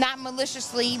 Not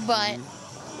maliciously, but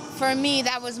for me,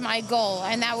 that was my goal,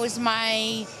 and that was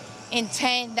my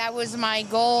intent, that was my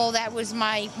goal, that was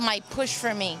my push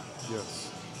for me.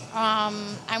 Yes.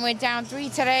 I went down 3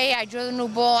 today. I drilled a new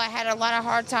ball. I had a lot of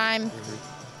hard time.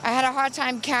 I had a hard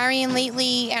time carrying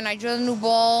lately, and I drilled a new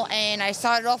ball, and I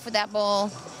started off with that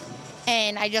ball,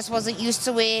 and I just wasn't used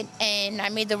to it, and I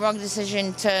made the wrong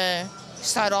decision to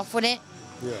start off with it.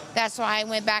 Yeah. That's why I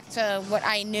went back to what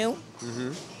I knew,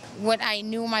 what I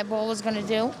knew my ball was going to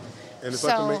do. And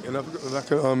if I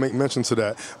could make mention to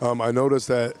that, I noticed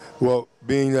that, well,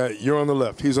 being that you're on the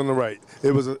left, he's on the right,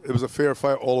 it was a fair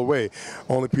fight all the way.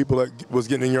 Only people that was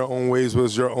getting in your own ways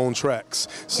was your own tracks.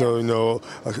 So, you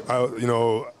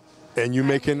know, and you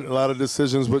making a lot of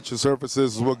decisions with your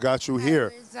surfaces is what got you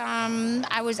here.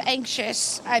 I was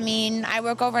anxious. I mean, I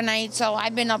work overnight, so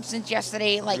I've been up since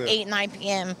yesterday, like 8, 9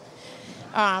 p.m.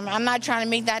 I'm not trying to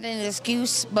make that an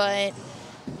excuse, but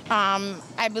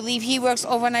I believe he works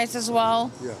overnights as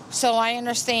well. Yeah. So I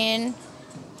understand.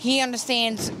 He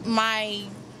understands my,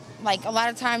 like, a lot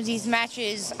of times these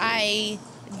matches,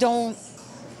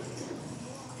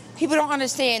 people don't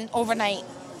understand overnight.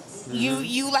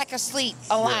 You lack of sleep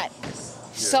a lot. Yeah.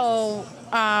 So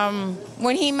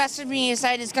when he messaged me and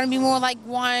said it's going to be more like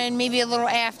 1, maybe a little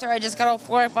after, I just got off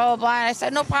work, blah, blah, blah. And I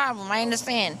said, no problem, I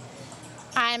understand.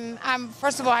 I'm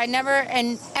first of all, I never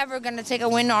and ever going to take a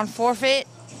win on forfeit.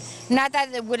 Not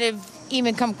that it would have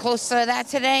even come close to that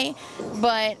today,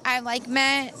 but I like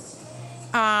Matt,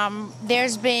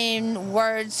 there's been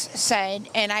words said,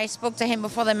 and I spoke to him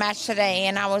before the match today,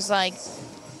 and I was like,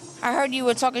 I heard you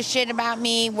were talking shit about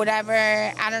me, whatever.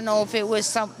 I don't know if it was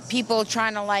some people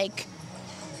trying to, like,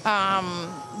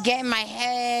 get in my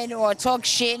head or talk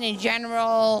shit in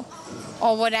general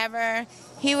or whatever.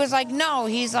 He was like, no.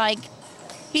 He's like,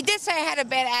 he did say I had a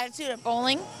bad attitude at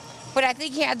bowling, but I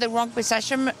think he had the wrong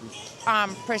perception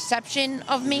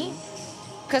of me,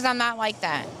 because I'm not like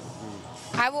that.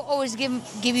 I will always give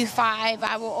you 5.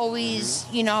 I will always,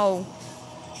 you know,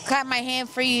 clap my hand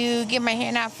for you, give my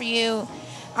hand out for you.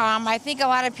 I think a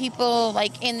lot of people,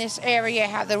 like, in this area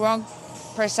have the wrong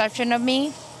perception of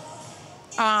me.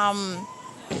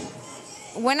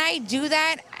 When I do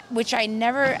that, which I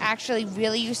never actually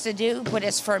really used to do, but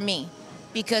it's for me,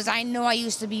 because I know I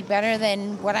used to be better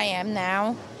than what I am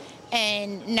now.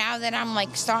 And now that I'm,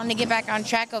 like, starting to get back on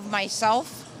track of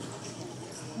myself,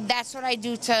 that's what I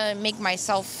do to make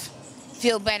myself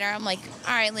feel better. I'm like,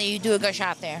 all right, Leah, you do a good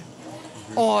shot there.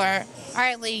 Or, all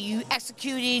right, Leah, you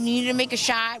executed, you need to make a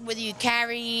shot, whether you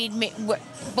carried,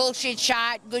 bullshit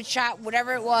shot, good shot,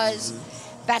 whatever it was.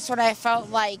 That's what I felt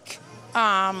like,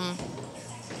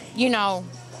 you know,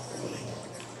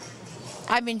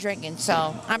 I've been drinking,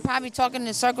 so I'm probably talking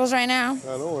in circles right now.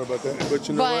 Don't worry about that. But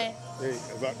you know what? Hey,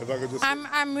 if I could just...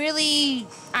 I'm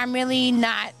really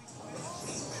not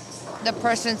the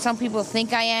person some people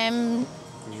think I am,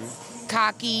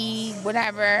 cocky,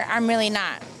 whatever. I'm really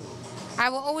not. I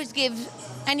will always give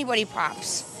anybody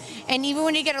props. And even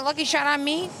when you get a lucky shot on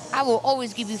me, I will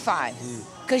always give you 5.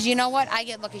 Because you know what? I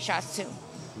get lucky shots too.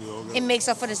 Okay. It makes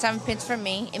up for the 7 pins for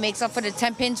me. It makes up for the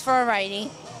 10 pins for a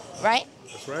righty, right?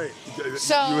 That's right.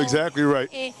 So you're exactly right.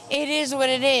 It is what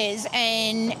it is.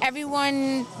 And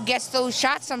everyone gets those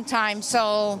shots sometimes,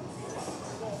 so...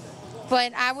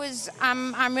 But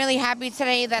I'm really happy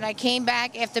today that I came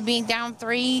back after being down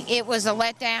 3. It was a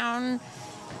letdown.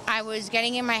 I was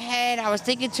getting in my head. I was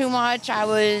thinking too much. I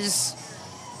was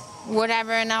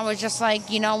whatever, and I was just like,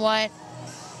 you know what?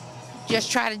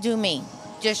 Just try to do me.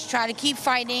 Just try to keep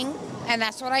fighting, and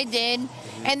that's what I did.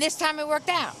 And this time it worked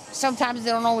out. Sometimes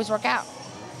they don't always work out.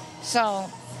 So.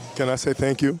 Can I say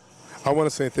thank you? I want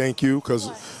to say thank you because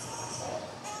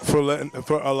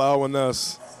for allowing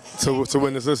us to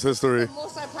witness this history. The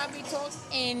most I probably talked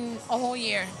in a whole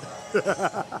year.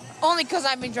 Only because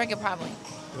I've been drinking, probably.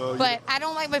 But I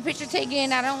don't like my picture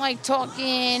taken. I don't like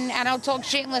talking. I don't talk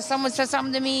shit unless someone says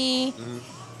something to me.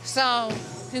 So,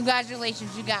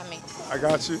 congratulations, you got me. I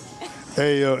got you.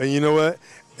 Hey, and you know what?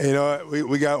 You know,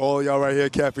 we got all of y'all right here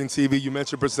at Caffeine TV. You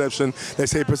mentioned perception. They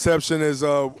say perception is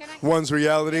one's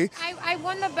reality. I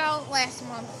won the belt last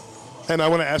month. And I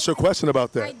want to ask you a question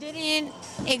about that. I didn't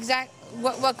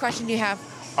What question do you have?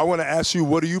 I want to ask you,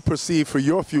 what do you perceive for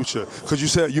your future? Because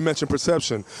you mentioned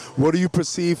perception. What do you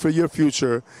perceive for your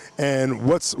future, and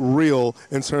what's real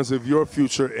in terms of your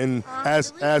future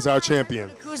as our champion?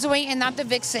 Cruiserweight and not the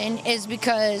Vixen is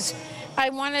because I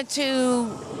wanted to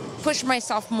push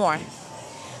myself more.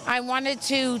 I wanted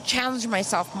to challenge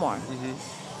myself more.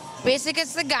 Basically,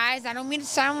 it's the guys. I don't mean to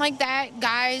sound like that.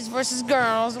 Guys versus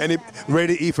girls. And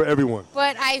rated E for everyone.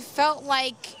 But I felt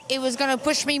like it was going to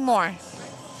push me more.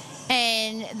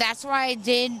 And that's why I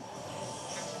did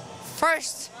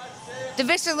first. The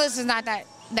Vixen list is not that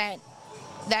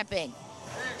big.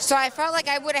 So I felt like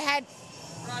I would have had...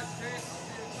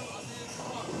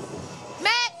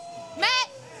 Matt!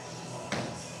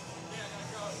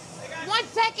 1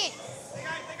 second. They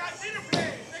got dinner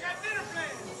plans.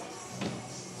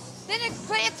 Dinner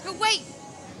plans can wait.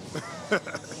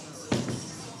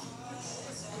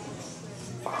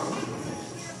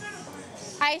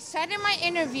 I said in my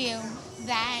interview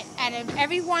that out of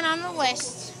everyone on the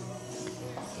list,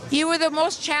 you were the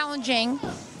most challenging.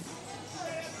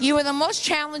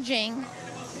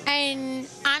 And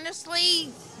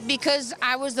honestly, because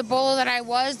I was the bowler that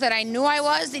I knew I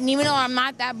was, and even though I'm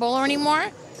not that bowler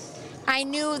anymore, I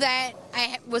knew that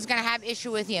I was going to have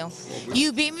issue with you.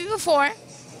 You beat me before,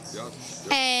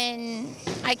 and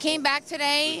I came back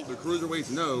today. The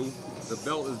cruiserweights know the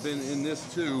belt has been in this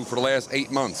too for the last 8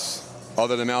 months,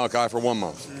 other than Malachi for 1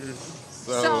 month.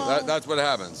 So that's what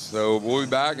happens. So we'll be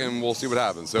back and we'll see what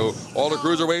happens. So all the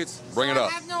cruiserweights, bring it up.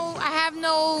 I have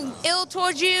no ill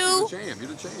towards you. You're the champ.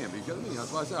 You're the champ. You kidding me?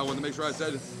 That's why I said I wanted to make sure I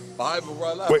said 5 before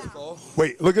I left.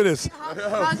 Wait, look at this.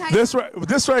 This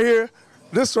right here.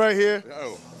 This trio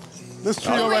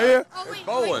right here.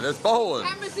 It's bowling.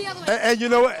 And you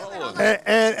know what?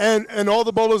 And all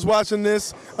the bowlers watching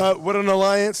this with an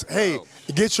alliance, hey,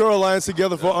 get your alliance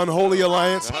together for Unholy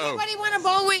Alliance. Anybody want to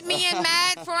bowl with me and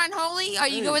Matt for Unholy? Are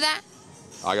you good with that?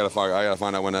 I gotta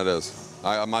find out when that is.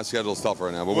 My schedule's tough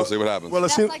right now, but we'll see what happens. Well,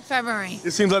 That's like February.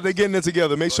 it seems like they're getting it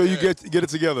together. Make sure you get it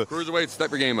together. Cruiserweight, step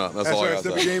your game up. That's all I right, got to say.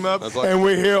 step your game up. That's all And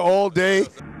we're here all day.